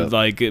 now.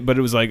 Yeah. But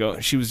it was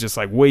she was just,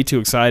 way too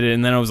excited.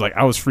 And then I was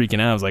freaking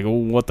out. I was like, oh,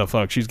 what the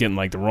fuck? She's getting,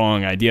 the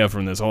wrong idea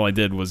from this. All I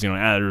did was,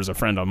 add her as a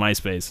friend on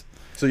MySpace.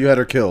 So you had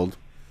her killed?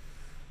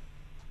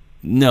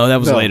 No, that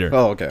was later.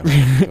 Oh, okay.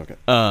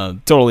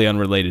 Totally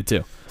unrelated,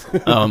 too.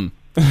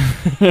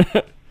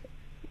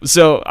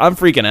 So I'm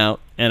freaking out,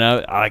 and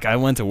I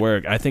went to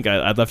work. I think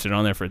I left it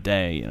on there for a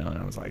day, and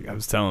I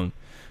was telling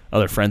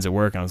other friends at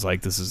work, I was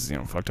like, this is,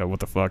 fucked up. What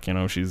the fuck,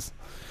 she's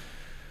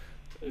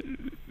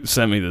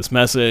sent me this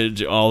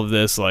message, all of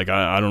this.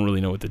 I don't really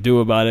know what to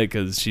do about it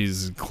because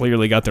she's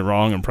clearly got the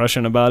wrong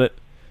impression about it.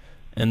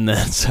 And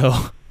then so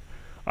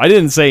I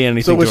didn't say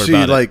anything. So was to her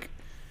she about it.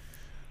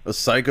 A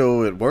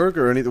psycho at work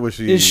or anything? Was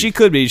she? She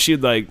could be.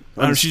 She'd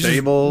unstable. She's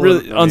just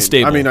really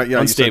unstable.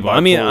 Unstable.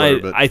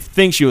 Bipolar, I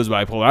think she was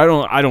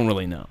bipolar. I don't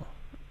really know.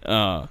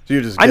 So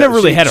you just I never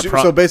really had a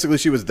problem. So basically,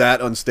 she was that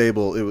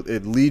unstable.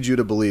 It leads you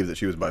to believe that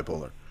she was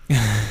bipolar.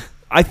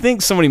 I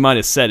think somebody might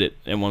have said it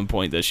at one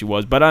point that she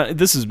was, but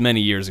this is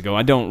many years ago.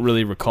 I don't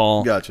really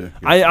recall. Gotcha.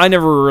 I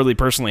never really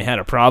personally had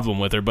a problem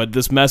with her, but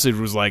this message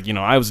was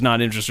I was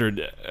not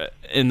interested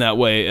in that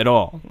way at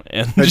all.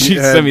 And she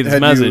sent me this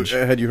message.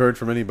 Had you heard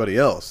from anybody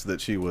else that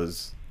she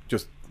was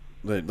just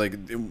a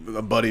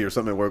buddy or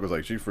something at work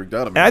was she freaked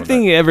out? I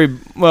think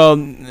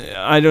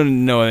I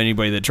don't know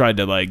anybody that tried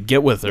to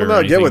get with her.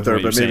 Well, not get with her,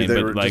 but maybe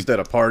they were just at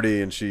a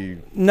party and she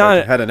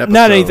had an episode.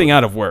 Not anything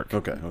out of work.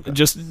 Okay.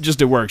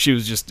 Just at work. She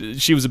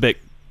was a bit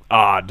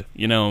odd,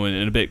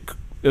 and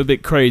a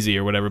bit crazy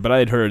or whatever. But I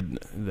had heard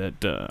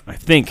that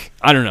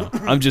I don't know.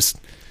 I'm just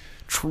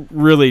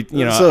really,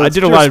 So I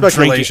did a lot of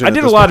drinking. I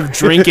did a lot of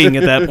drinking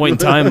at that point in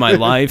time in my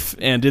life,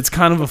 and it's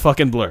kind of a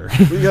fucking blur.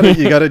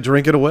 You got to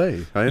drink it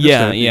away. I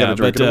understand. Yeah.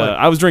 But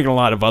I was drinking a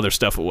lot of other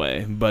stuff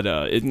away. But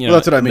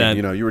that's what I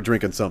mean. You were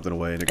drinking something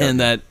away,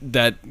 and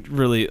that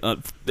really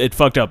it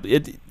fucked up.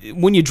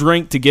 When you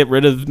drink to get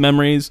rid of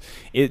memories,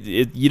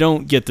 you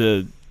don't get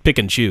to pick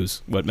and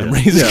choose what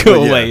memories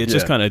go away. It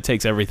just kind of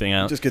takes everything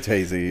out. It just gets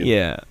hazy.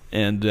 Yeah,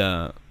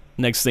 and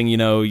next thing you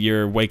know,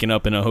 you're waking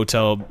up in a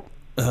hotel.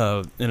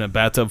 In a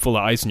bathtub full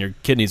of ice and your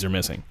kidneys are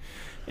missing.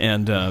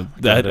 And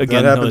that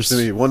happens to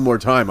me one more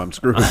time, I'm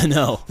screwed. I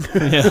know.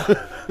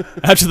 Yeah.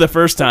 After the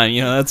first time,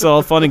 that's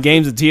all fun and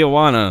games at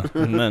Tijuana.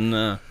 And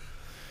then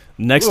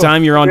next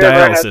time you're on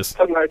dialysis.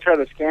 Have you ever had somebody try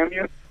to scam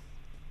you?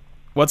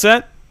 What's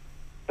that?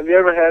 Have you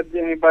ever had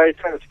anybody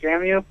try to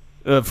scam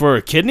you? For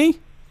a kidney?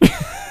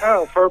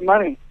 No, for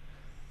money.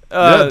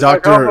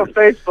 Dr. Off of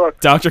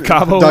Facebook. Dr.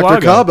 Cabo. Dr.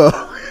 Cabo.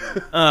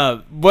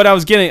 What I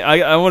was getting,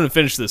 I want to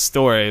finish this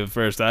story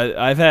first.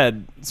 I've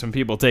had some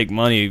people take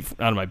money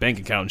out of my bank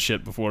account and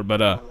shit before,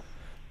 but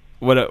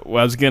what I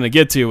was gonna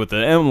get to with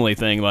the Emily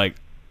thing,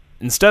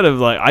 instead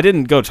of I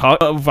didn't go talk.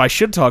 If I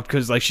should talk,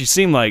 because she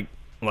seemed like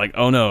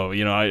oh no,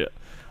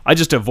 I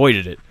just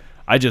avoided it.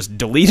 I just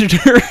deleted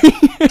her.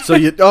 So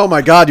oh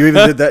my god, you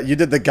even did that. You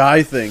did the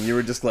guy thing. You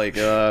were just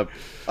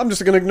I'm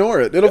just gonna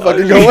ignore it. It'll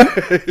fucking go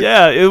away.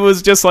 Yeah, it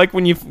was just like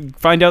when you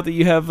find out that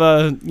you have,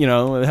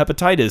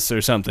 hepatitis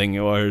or something,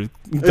 or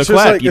the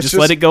quack. You just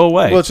let it go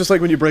away. Well, it's just like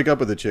when you break up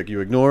with a chick.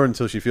 You ignore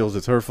until she feels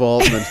it's her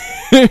fault.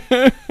 And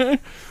then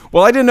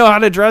well, I didn't know how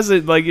to address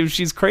it. If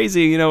she's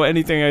crazy,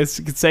 anything I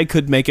could say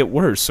could make it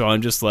worse. So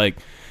I'm just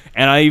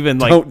and I even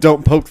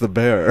don't poke the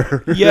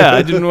bear. Yeah,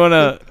 I didn't want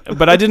to,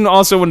 but I didn't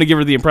also want to give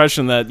her the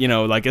impression that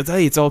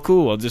it's all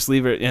cool. I'll just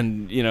leave it,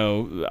 and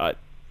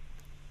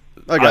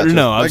I don't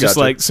know. I was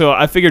just so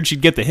I figured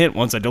she'd get the hint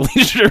once I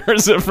deleted her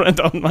as a friend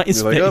on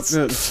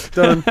MySpace.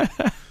 You're done.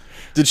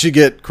 Did she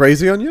get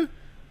crazy on you?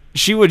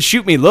 She would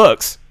shoot me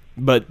looks,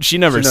 but she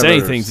never said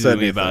anything to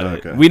me about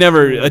it. Okay. We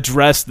never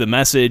addressed the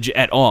message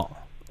at all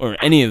or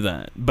any of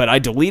that. But I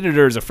deleted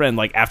her as a friend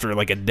like after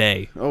like a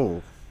day.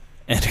 Oh.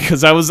 And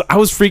because I was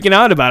freaking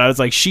out about it. I was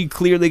like, she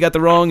clearly got the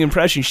wrong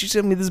impression. She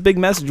sent me this big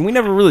message. We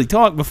never really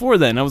talked before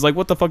then. I was like,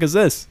 what the fuck is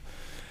this?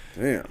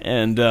 Damn.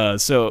 And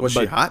was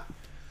she hot?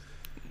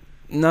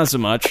 Not so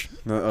much.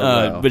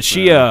 Wow. But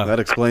she that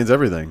explains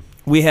everything.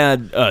 we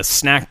had a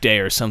snack day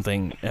or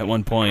something at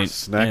one point.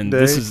 Snack day?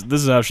 This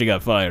is how she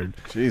got fired.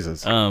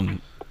 Jesus.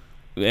 And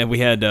we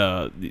had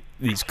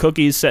these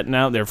cookies setting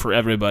out there for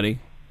everybody.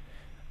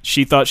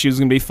 She thought she was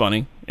going to be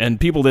funny, and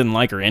people didn't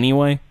like her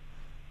anyway.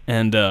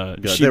 And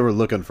they were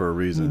looking for a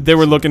reason. They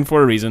were looking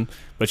for a reason,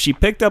 but she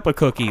picked up a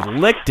cookie,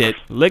 licked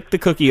the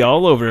cookie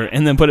all over,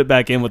 and then put it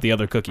back in with the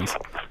other cookies.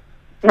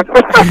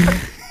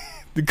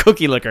 The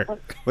cookie licker.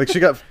 Like she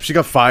got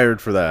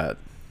fired for that.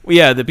 Well,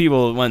 yeah, the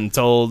people went and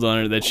told on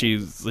her that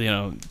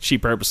she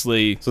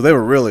purposely. So they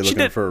were really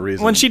looking for a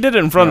reason. When she did it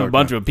in front of a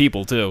bunch of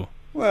people too.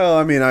 Well,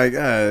 I mean,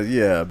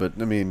 yeah, but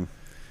I mean,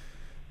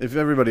 if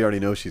everybody already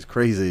knows she's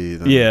crazy,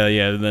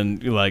 then then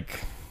like,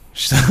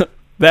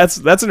 that's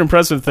an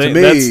impressive thing.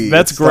 To me,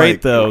 that's great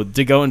like, though,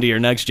 to go into your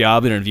next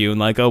job interview and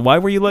like, oh, why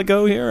were you let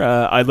go here?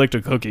 I licked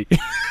a cookie.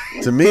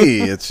 To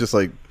me, it's just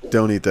like,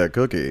 don't eat that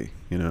cookie,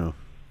 you know.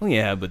 Well,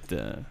 yeah, but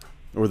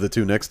or the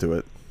two next to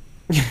it.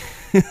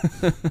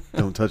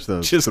 Don't touch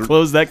those. Just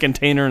close that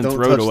container and throw it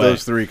away. Don't touch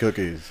those 3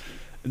 cookies.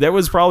 There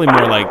was probably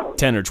more like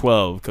 10 or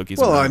 12 cookies.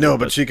 Well, I know,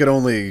 but she could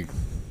only,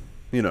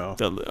 you know.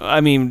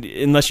 I mean,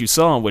 unless you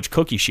saw which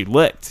cookie she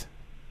licked.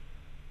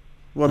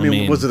 Well, I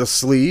mean, was it a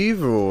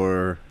sleeve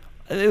or?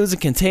 It was a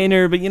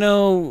container, but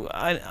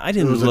I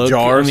didn't look. It was a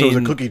jar, so it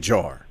was a cookie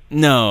jar.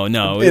 No.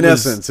 In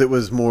essence, it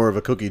was more of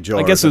a cookie jar.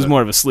 I guess it was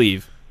more of a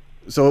sleeve.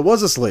 So it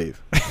was a sleeve.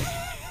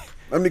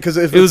 I mean, because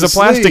if it was a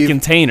plastic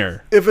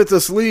container. If it's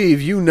a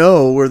sleeve, you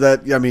know where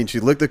that. I mean, she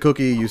licked the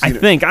cookie. I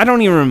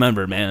don't even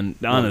remember, man.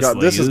 Honestly, God,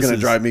 this is going to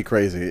drive me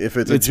crazy. If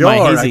it's a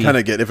jar, I kind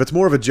of get. If it's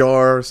more of a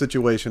jar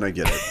situation, I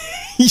get it.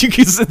 You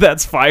can say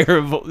that's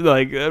fire.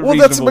 Like, well,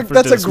 that's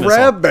a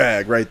grab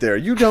bag right there.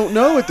 You don't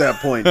know at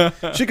that point.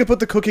 She could put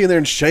the cookie in there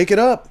and shake it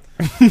up.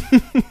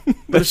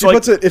 But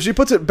if she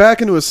puts it back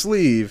into a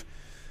sleeve,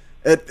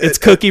 it's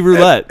cookie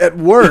roulette. At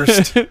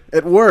worst,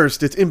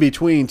 it's in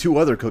between 2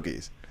 other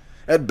cookies.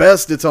 At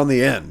best, it's on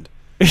the end.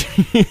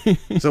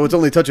 So it's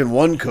only touching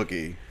 1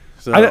 cookie.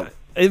 So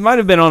it might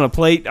have been on a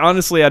plate.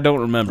 Honestly, I don't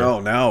remember. Oh,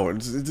 no.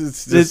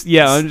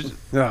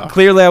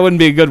 Clearly, I wouldn't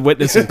be a good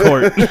witness in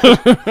court.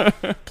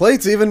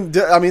 Plates even,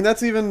 I mean,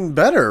 that's even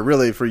better,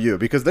 really, for you.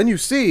 Because then you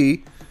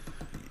see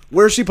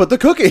where she put the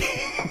cookie.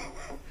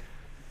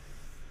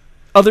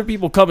 Other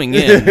people coming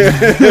in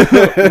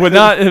would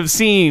not have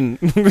seen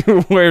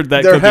where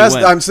that cookie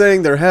went. I'm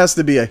saying there has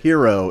to be a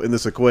hero in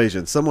this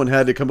equation. Someone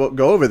had to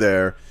go over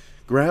there,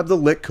 grab the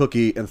lick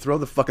cookie, and throw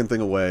the fucking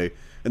thing away,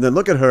 and then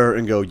look at her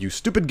and go, "You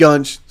stupid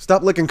gunch!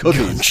 Stop licking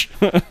cookies."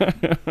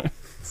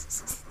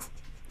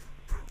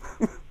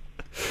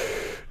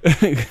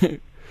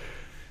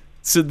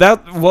 So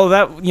that's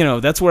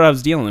what I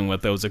was dealing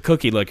with. There was a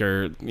cookie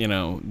licker.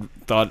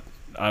 Thought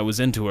I was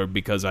into her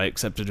because I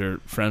accepted her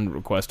friend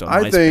request on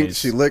MySpace. I think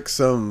she licked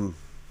somebody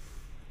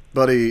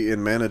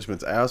in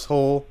management's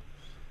asshole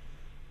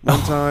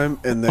one time,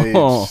 and they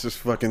just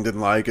fucking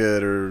didn't like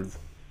it, or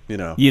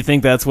You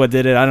think that's what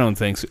did it? I don't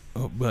think so.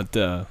 But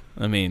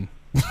I mean,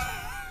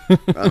 I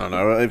don't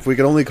know. If we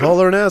could only call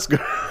her and ask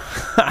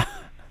her.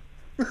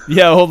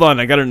 Yeah, hold on.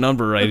 I got her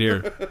number right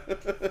here.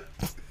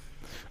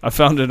 I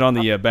found it on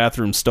the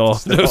bathroom stall.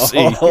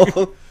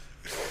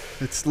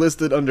 It's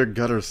listed under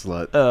gutter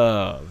slut.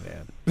 Oh,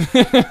 man.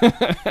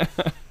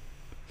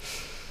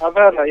 I've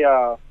had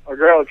a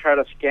girl try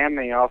to scam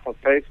me off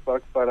of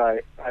Facebook, but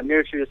I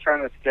knew she was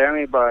trying to scam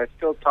me, but I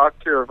still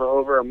talked to her for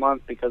over a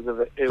month because of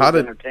it. It was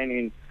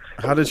entertaining.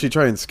 How did she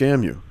try and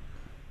scam you?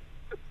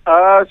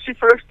 She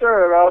first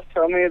started off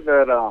telling me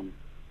that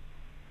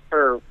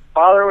her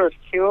father was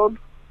killed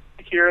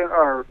here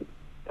or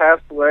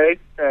passed away,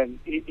 and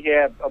he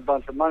had a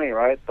bunch of money,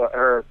 right? But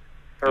her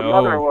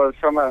mother was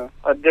from a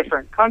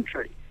different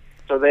country,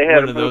 so they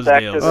had to move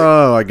back to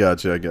I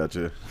got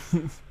you.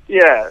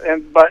 Yeah,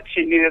 but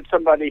she needed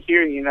somebody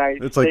here in the United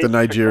States. It's like the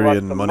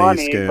Nigerian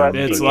money scam.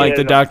 It's like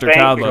the Dr.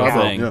 Cabo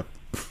thing. Yeah.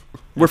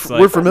 We're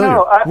familiar.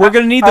 No, we're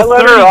going to need the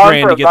 30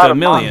 grand to get the $1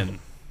 million.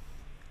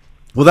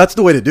 Well, that's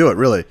the way to do it,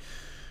 really.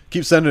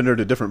 Keep sending her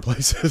to different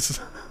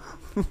places.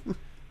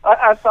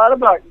 I thought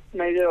about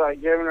maybe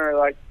giving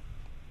her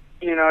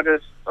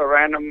just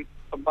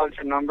a bunch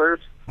of numbers.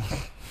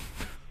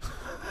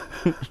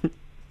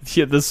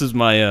 Yeah, this is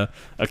my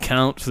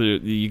account. So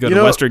you go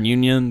to Western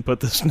Union,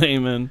 put this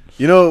name in.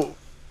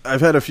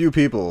 I've had a few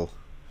people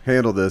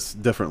handle this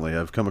differently.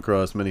 I've come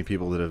across many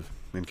people that have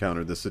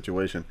encountered this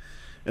situation.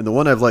 And the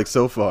one I've liked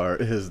so far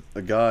is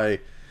a guy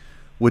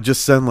would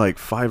just send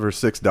 $5 or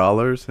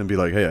 $6 and be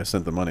like, "Hey, I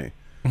sent the money."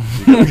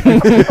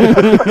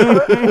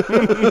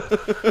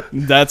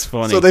 That's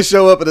funny. So they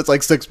show up and it's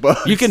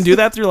 $6. You can do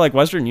that through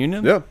Western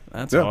Union? Yeah.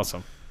 That's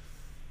awesome.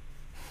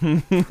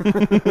 That's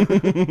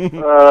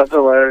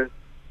hilarious.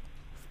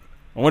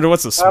 I wonder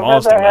what's the I've had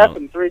smallest that amount.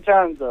 happen 3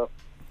 times, though.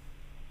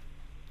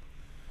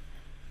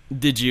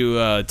 Did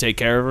you take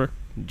care of her?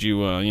 Did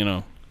you, I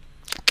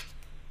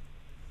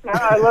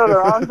let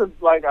her on to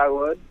like I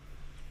would.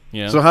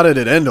 Yeah. So how did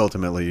it end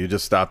ultimately? You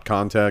just stopped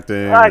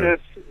contacting? I or-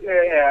 just,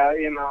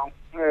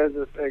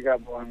 it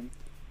got boring.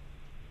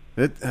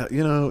 It,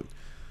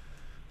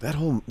 that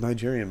whole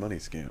Nigerian money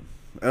scam.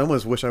 I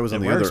almost wish I was it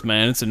on the works, other.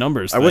 man. It's a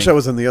numbers I thing. wish I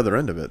was on the other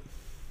end of it.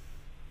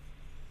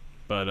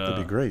 But That'd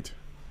be great.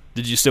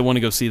 did you still want to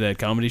go see that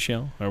comedy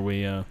show? Are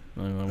we? I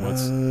don't know,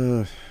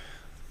 what's?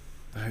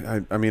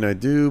 I mean, I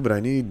do, but I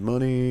need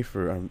money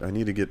for. I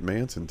need to get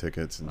Manson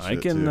tickets and shit I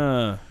can.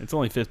 too. It's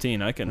only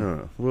 15. I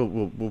can. We'll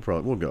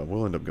go.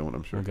 We'll end up going.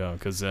 I'm sure. We'll go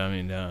because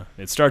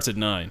it starts at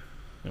 9,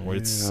 and we're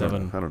at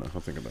 7. I don't know.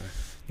 I'll think about it.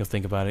 You'll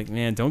think about it,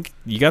 man.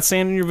 You got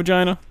sand in your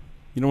vagina?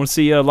 You don't want to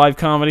see live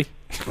comedy?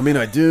 I mean,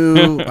 I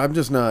do. I'm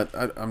just not.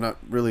 I'm not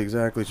really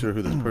exactly sure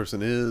who this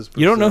person is.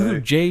 You don't know who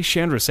Jay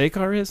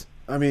Chandrasekhar is?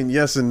 I mean,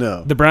 yes and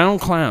no. The brown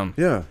clown.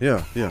 Yeah.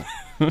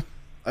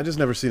 I just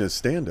never seen his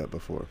stand up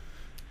before.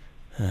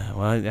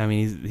 Well, I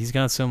mean, he's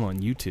got some on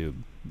YouTube,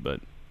 but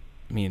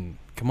I mean,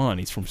 come on,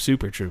 he's from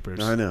Super Troopers.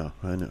 I know.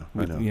 He's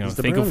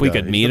the Think brown if we guy.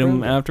 could He's meet the him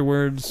brown guy.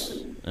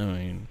 afterwards. I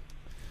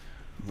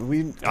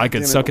mean, I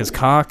could damn suck it. his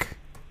cock.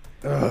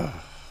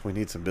 We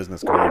need some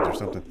business cards or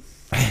something.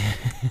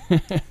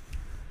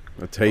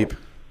 A tape.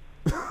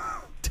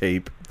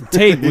 Tape.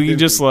 We can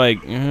just like,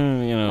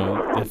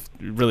 if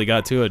you really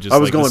got to it, just I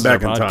was like, going this is our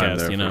back in time podcast,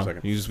 there you for a know,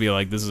 second. you just be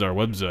like, this is our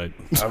website.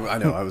 I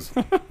know. I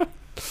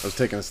was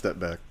taking a step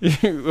back. A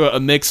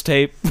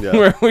mixtape. Yeah.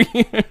 Where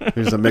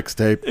Here's a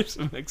mixtape. there's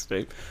a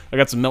mixtape. I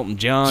got some Melton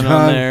John John.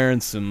 on there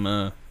and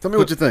some Tell me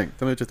what you think.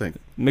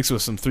 mixed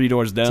with some Three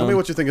Doors Down. Tell me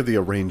what you think of the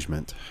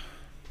arrangement.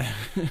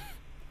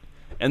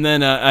 And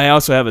then I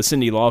also have a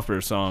Cyndi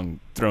Lauper song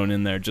thrown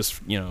in there,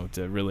 just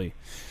to really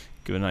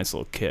give a nice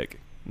little kick,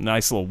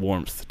 nice little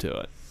warmth to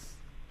it.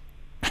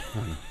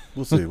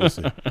 We'll see.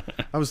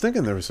 I was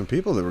thinking there were some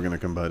people that were going to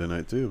come by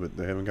tonight too, but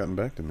they haven't gotten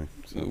back to me.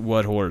 So.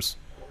 What whores?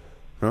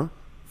 Huh?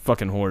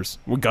 Fucking whores.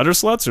 What, gutter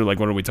sluts or like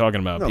what are we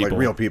talking about? No, people? like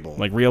real people.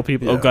 Like real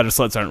people? Yeah. Oh, gutter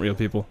sluts aren't real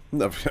people.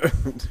 No,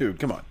 dude,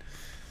 come on.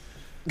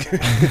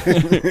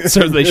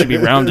 So they should be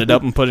rounded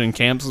up and put in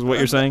camps, is what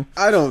you're saying?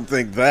 I don't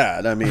think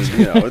that. I mean,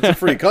 it's a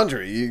free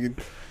country.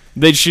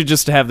 They should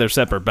just have their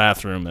separate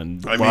bathroom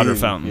and water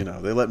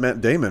fountain. They let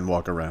Matt Damon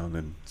walk around,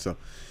 and so.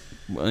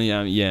 Well,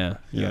 yeah,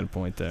 you got a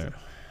point there.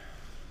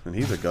 And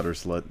he's a gutter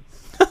slut.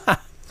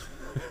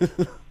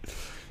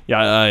 Yeah,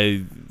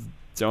 I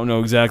don't know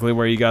exactly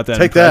where you got that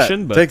Take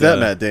impression, but Take that,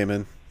 Matt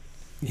Damon.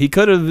 He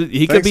could have.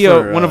 He could Thanks be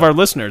for, one of our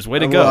listeners. Way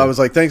to go! Well, I was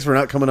like, thanks for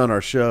not coming on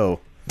our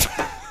show.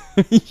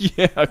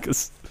 Yeah,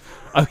 because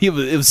it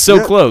was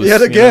so close.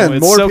 Yet again,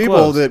 It's more so people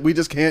close. that we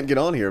just can't get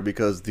on here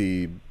because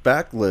the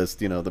backlist,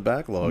 the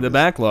backlog. The is-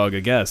 backlog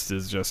of guests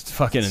is just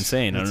fucking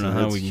insane. I don't know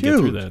how it's we can get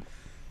through huge. that.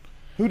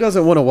 Who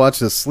doesn't want to watch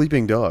this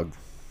sleeping dog?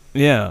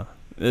 Yeah,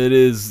 it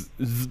is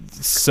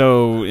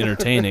so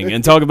entertaining.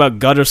 And talk about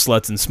gutter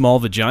sluts and small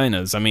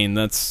vaginas. I mean,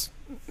 that's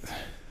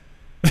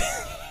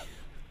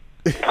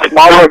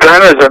Small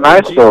vaginas are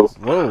nice, though.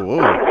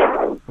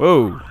 Whoa.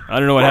 whoa. I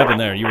don't know what happened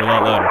there. You were a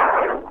lot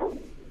louder.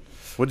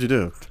 What'd you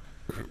do?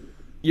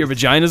 Your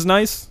vagina's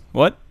nice.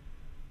 What?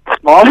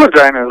 Small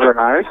vaginas are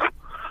nice.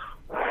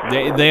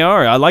 They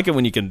are. I like it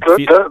when you can.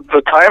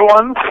 The tight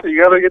ones,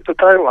 you gotta get the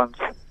tight ones.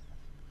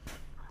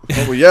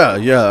 Oh, well,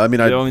 yeah. I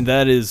mean, I mean,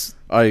 that is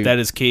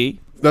key.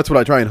 That's what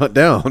I try and hunt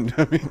down.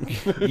 I mean,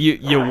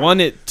 You want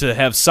it to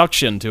have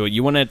suction to it.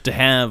 You want it to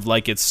have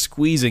like it's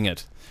squeezing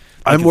it.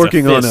 Like I'm it's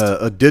working on fist.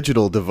 a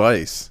digital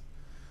device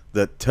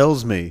that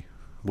tells me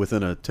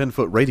within a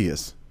 10-foot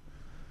radius.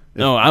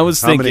 No, I was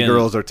how thinking many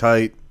girls are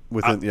tight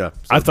within.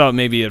 I thought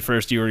maybe at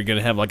first you were going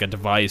to have like a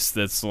device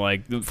that's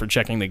like for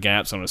checking the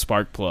gaps on a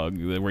spark plug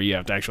where you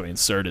have to actually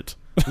insert it.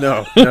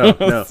 No.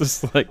 It's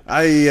just like,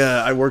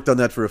 I worked on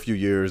that for a few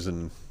years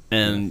and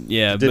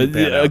yeah, Didn't but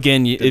pan out.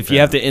 again, Didn't if you pan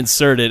have out. to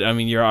insert it, I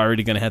mean, you're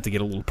already going to have to get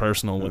a little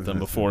personal with them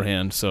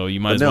beforehand. So you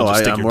might as well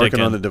just stick I'm your dick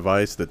working on a in.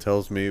 device that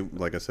tells me,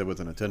 like I said,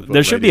 within a 10-foot.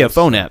 There should be a radius.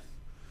 phone app.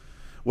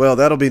 Well,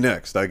 that'll be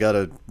next. I got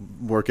to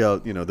work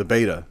out, the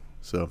beta.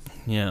 So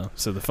Yeah,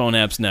 so the phone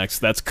app's next.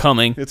 That's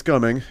coming. it's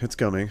coming.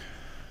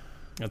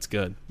 That's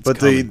good. It's But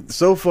coming.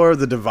 so far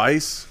the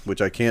device,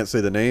 which I can't say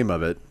the name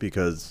of it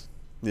because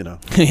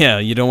Yeah,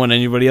 you don't want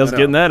anybody else I know.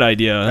 getting that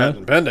idea, huh?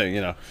 patent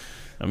pending.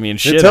 I mean,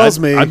 shit. tells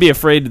me- I'd be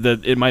afraid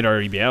that it might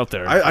already be out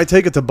there. I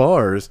take it to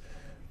bars,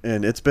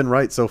 and it's been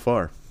right so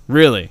far.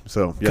 Really?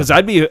 So yeah. Because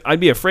I'd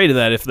be afraid of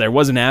that if there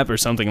was an app or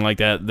something like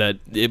that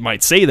it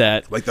might say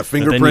that. like the but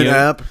then fingerprint you-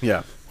 app,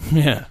 yeah.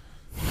 Yeah.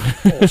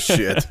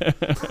 Bullshit.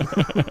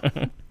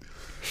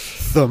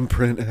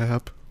 Thumbprint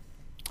app.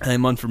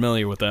 I'm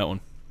unfamiliar with that one.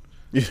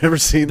 You've never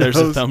seen There's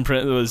those? a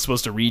thumbprint that was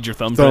supposed to read your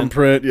thumbprint.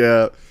 Thumbprint,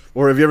 yeah.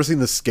 Or have you ever seen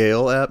the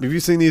Scale app? Have you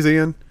seen these,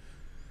 Ian?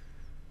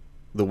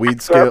 The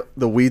weed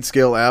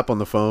scale app on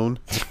the phone.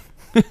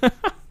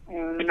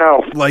 No,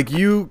 No. Like,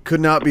 you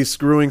could not be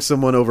screwing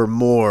someone over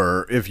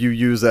more if you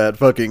use that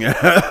fucking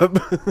app.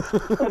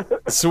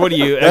 So what do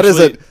you that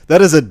actually...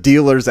 that is a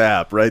dealer's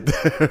app right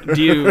there.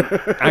 Do you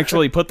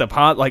actually put the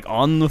pot, like,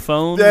 on the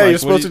phone? Yeah, like, you're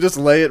supposed to just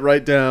lay it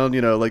right down,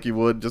 you know, like you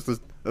would just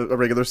a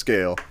regular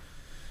scale.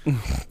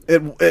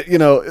 You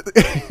know,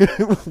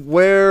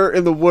 where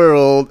in the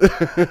world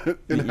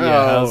and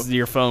how... how's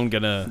your phone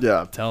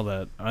gonna tell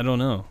that? I don't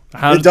know.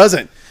 It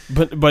doesn't.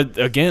 But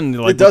again,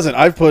 like, It doesn't.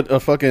 I've put a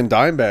fucking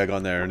dime bag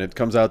on there, and it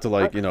comes out to,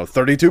 like,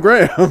 32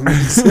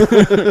 grams.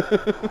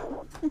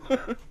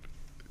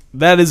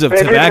 that is of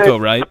tobacco,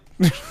 right?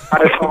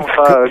 iPhone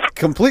 5.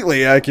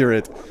 Completely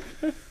accurate.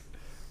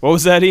 What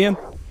was that, Ian?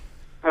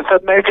 I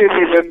said maybe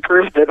they've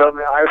improved it on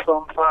the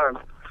iPhone 5.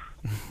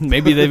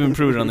 Maybe they've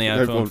improved on the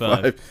iPhone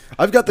 5.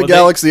 I've got the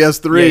Galaxy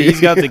S3. Yeah, he's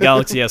got the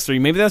Galaxy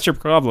S3. Maybe that's your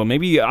problem.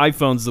 Maybe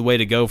iPhone's the way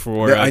to go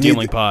for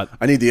dealing pot.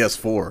 I need the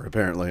S4.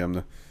 Apparently, I'm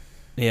not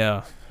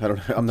You're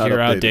updated,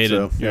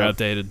 outdated. So, You're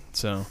outdated.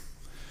 So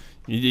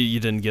you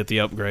didn't get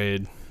the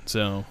upgrade.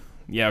 So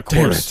yeah, of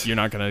course you're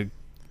not gonna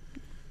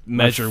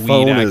measure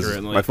weed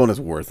accurately. My phone is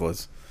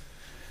worthless.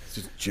 It's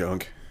just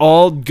junk.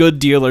 All good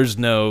dealers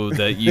know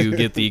that you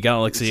get the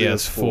Galaxy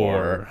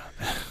S4.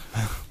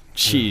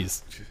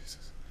 Jeez.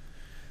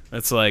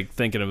 That's like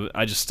thinking of.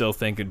 I just still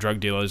think of drug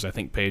dealers. I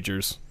think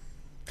pagers,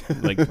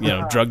 like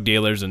drug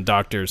dealers and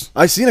doctors.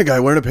 I seen a guy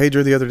wearing a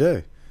pager the other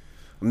day.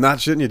 I'm not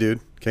shitting you,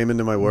 dude. Came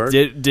into my work.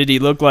 Did he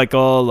look like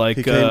all like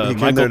he came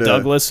Michael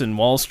Douglas in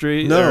Wall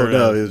Street?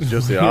 No, it was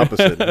just the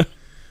opposite.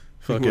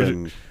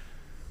 Fucking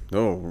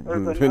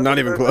not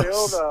even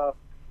close. The old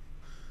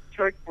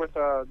trick with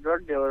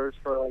drug dealers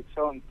for like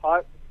selling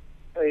pot,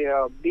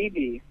 a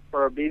BB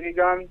for a BB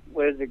gun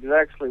weighs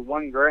exactly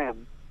 1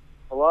 gram.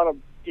 A lot of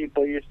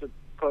people used to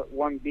put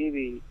 1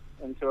 BB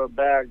into a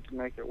bag to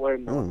make it weigh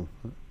more.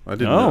 I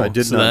did not know that.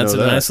 That's a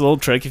nice little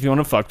trick if you want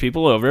to fuck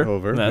people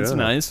over. That's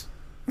nice.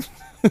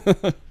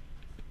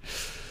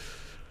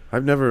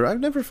 I've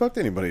never fucked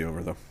anybody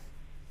over though.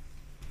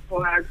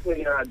 Well,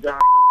 actually, John.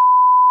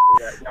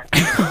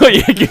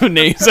 You give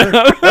names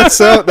out.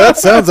 That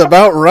sounds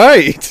about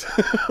right.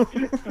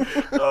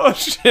 Oh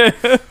shit!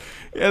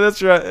 Yeah,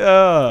 that's right.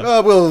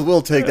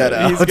 We'll take that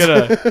out. He's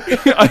gonna.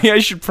 I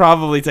should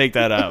probably take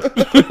that out.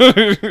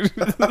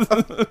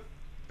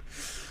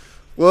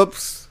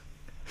 Whoops.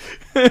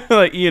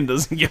 Like Ian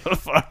doesn't give a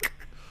fuck.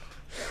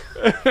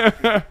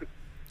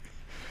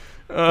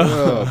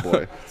 Oh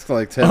boy, it's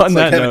like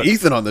having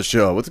Ethan on the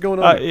show. What's going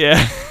on?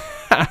 Yeah.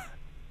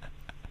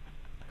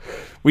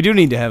 We do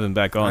need to have him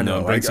back on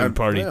though. Bring some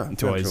party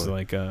toys.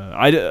 Like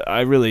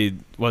I really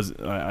was.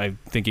 I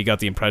think he got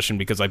the impression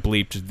because I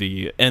bleeped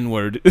the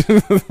N-word.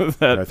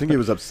 I think he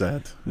was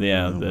upset.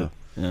 Yeah,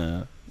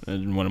 I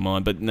didn't want him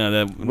on, but no,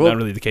 that's not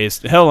really the case.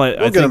 Hell,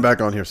 we'll get him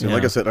back on here soon. Yeah.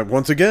 Like I said,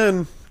 once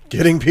again,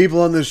 getting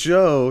people on this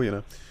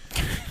show.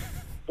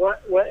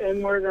 What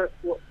N-word?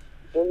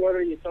 What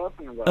are you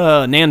talking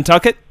about?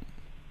 Nantucket.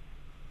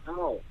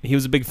 Oh. He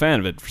was a big fan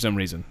of it for some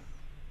reason.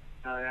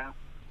 Oh yeah.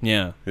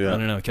 Yeah. I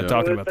don't know. Kept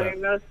talking about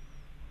that. This?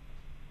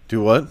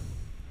 Do what?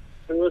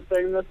 Who was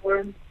saying this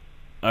word?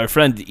 Our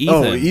friend Ethan.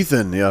 Oh,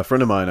 Ethan. Yeah, a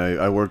friend of mine.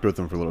 I worked with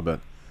him for a little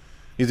bit.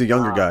 He's a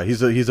younger guy.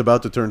 He's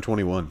about to turn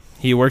 21.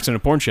 He works in a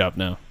porn shop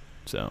now.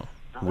 So.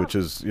 Which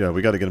is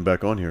we got to get him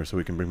back on here so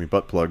he can bring me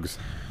butt plugs.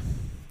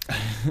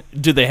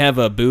 Did they have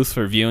a booth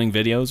for viewing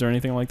videos or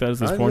anything like that at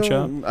this porn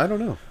shop? I don't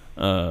know.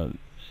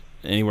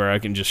 Anywhere I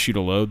can just shoot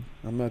a load?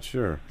 I'm not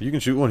sure. You can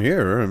shoot one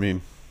here. I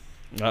mean,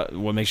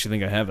 what makes you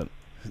think I haven't?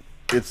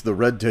 It's the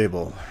red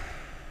table.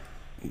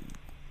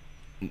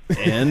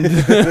 And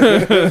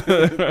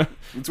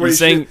it's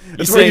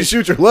where you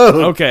shoot your load.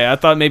 Okay, I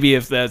thought maybe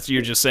if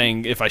you're just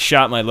saying if I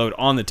shot my load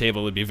on the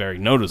table, it'd be very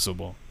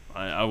noticeable.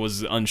 I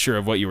was unsure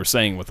of what you were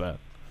saying with that.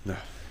 No.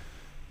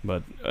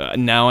 But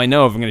now I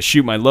know if I'm going to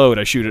shoot my load,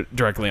 I shoot it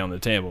directly on the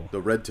table.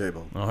 The red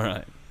table. All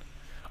right.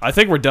 I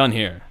think we're done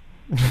here.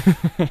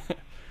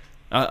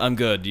 I'm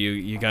good.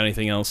 You got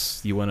anything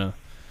else you want to?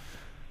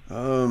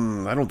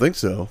 I don't think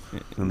so.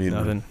 I mean,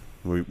 nothing.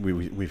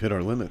 We've hit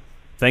our limit.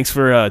 Thanks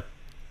for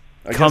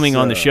coming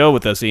on the show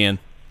with us, Ian.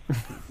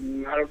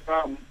 Not a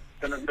problem.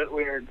 It's been a bit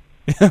weird.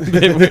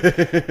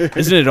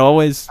 Isn't it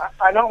always?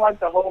 I don't like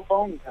the whole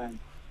phone thing.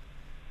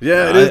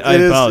 Yeah,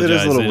 it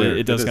apologize. is a little weird.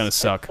 It does kind of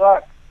suck.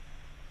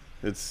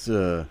 It's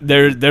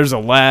there's a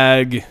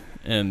lag,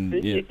 and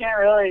you can't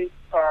really, you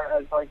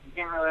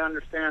can't really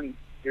understand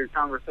your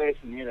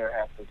conversation either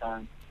half the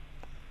time.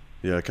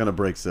 Yeah, it kind of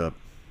breaks up.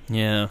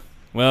 Yeah.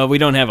 Well, we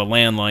don't have a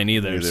landline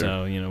either.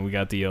 So we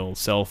got the old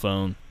cell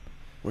phone.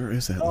 Where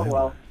is that? Oh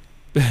well.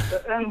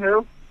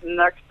 Anywho,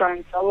 next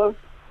time, fellas.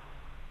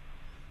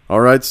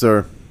 All right,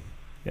 sir.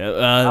 Yeah.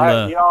 All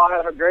right, y'all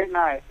have a great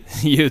night.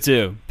 You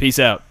too. Peace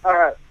out. All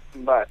right.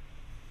 Bye.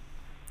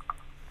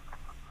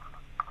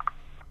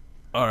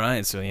 All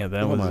right. So yeah,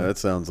 that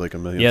sounds like a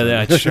million.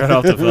 Yeah, I shut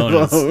off the phone.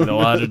 It's a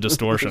lot of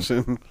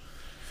distortion.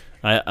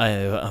 I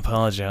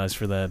apologize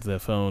for that. The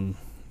phone,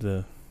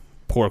 the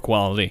poor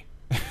quality.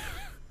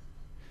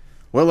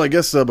 Well, I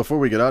guess before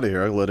we get out of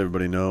here, I'll let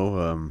everybody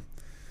know.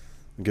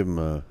 give them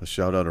a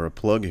shout out or a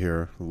plug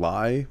here.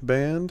 Lye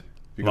Band.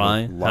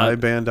 Lye?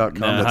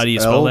 Lieband.com. How do you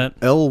spell that?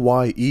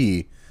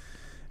 L-Y-E.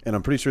 And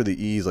I'm pretty sure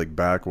the E is like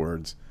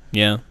backwards.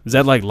 Yeah. Is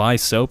that like lye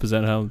soap? Is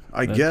that how?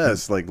 I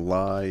guess like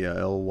lye,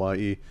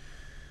 L-Y-E.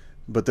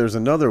 But there's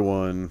another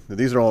one.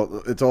 These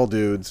are it's all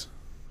dudes.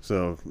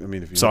 So I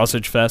mean, if you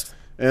Sausage Fest.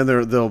 And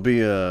they'll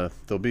be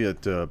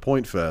at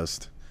Point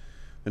Fest.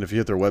 And if you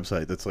hit their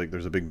website, that's like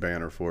there's a big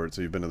banner for it,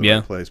 so you've been to the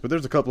right place. But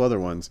there's a couple other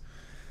ones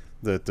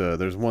that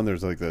there's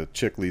like the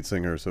chick lead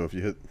singer. So if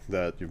you hit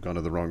that, you've gone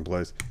to the wrong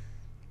place.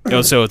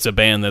 Oh, so it's a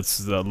band that's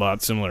a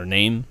lot similar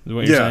name, is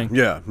what you're saying?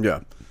 Yeah.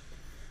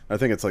 I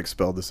think it's like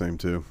spelled the same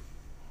too.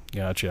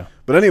 Gotcha.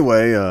 But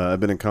anyway, I've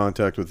been in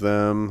contact with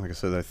them. Like I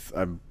said,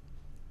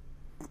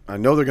 I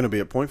know they're going to be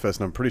at Point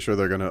Fest, and I'm pretty sure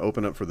they're going to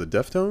open up for the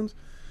Deftones.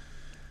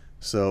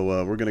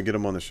 So we're going to get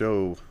them on the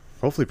show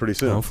hopefully pretty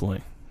soon.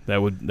 Hopefully. That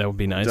would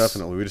be nice.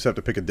 Definitely. We just have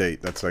to pick a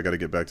date. I got to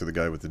get back to the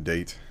guy with the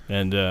date.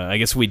 And I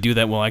guess if we do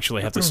that, we'll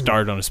actually have to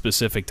start on a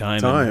specific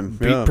time.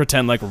 Yeah.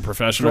 Pretend like we're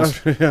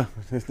professionals. Yeah.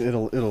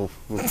 We'll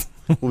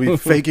be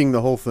faking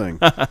the whole thing.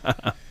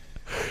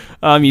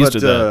 I'm used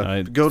to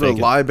that. Go to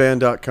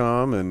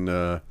lieband.com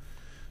and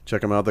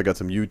check them out. They got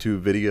some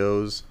YouTube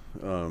videos.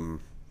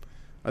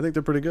 I think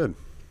they're pretty good.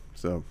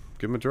 So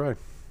give them a try.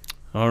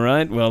 All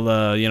right.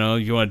 Well, you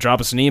want to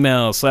drop us an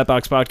email,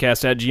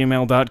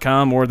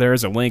 slapboxpodcast@gmail.com, or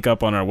there's a link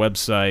up on our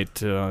website,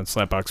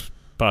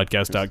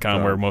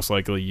 slapboxpodcast.com, where most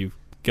likely you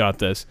got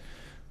this.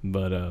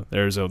 But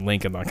there's a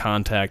link in the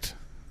contact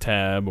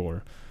tab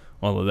or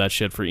all of that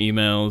shit for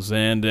emails.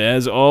 And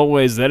as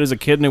always, that is a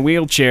kid in a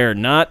wheelchair,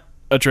 not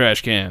a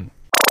trash can.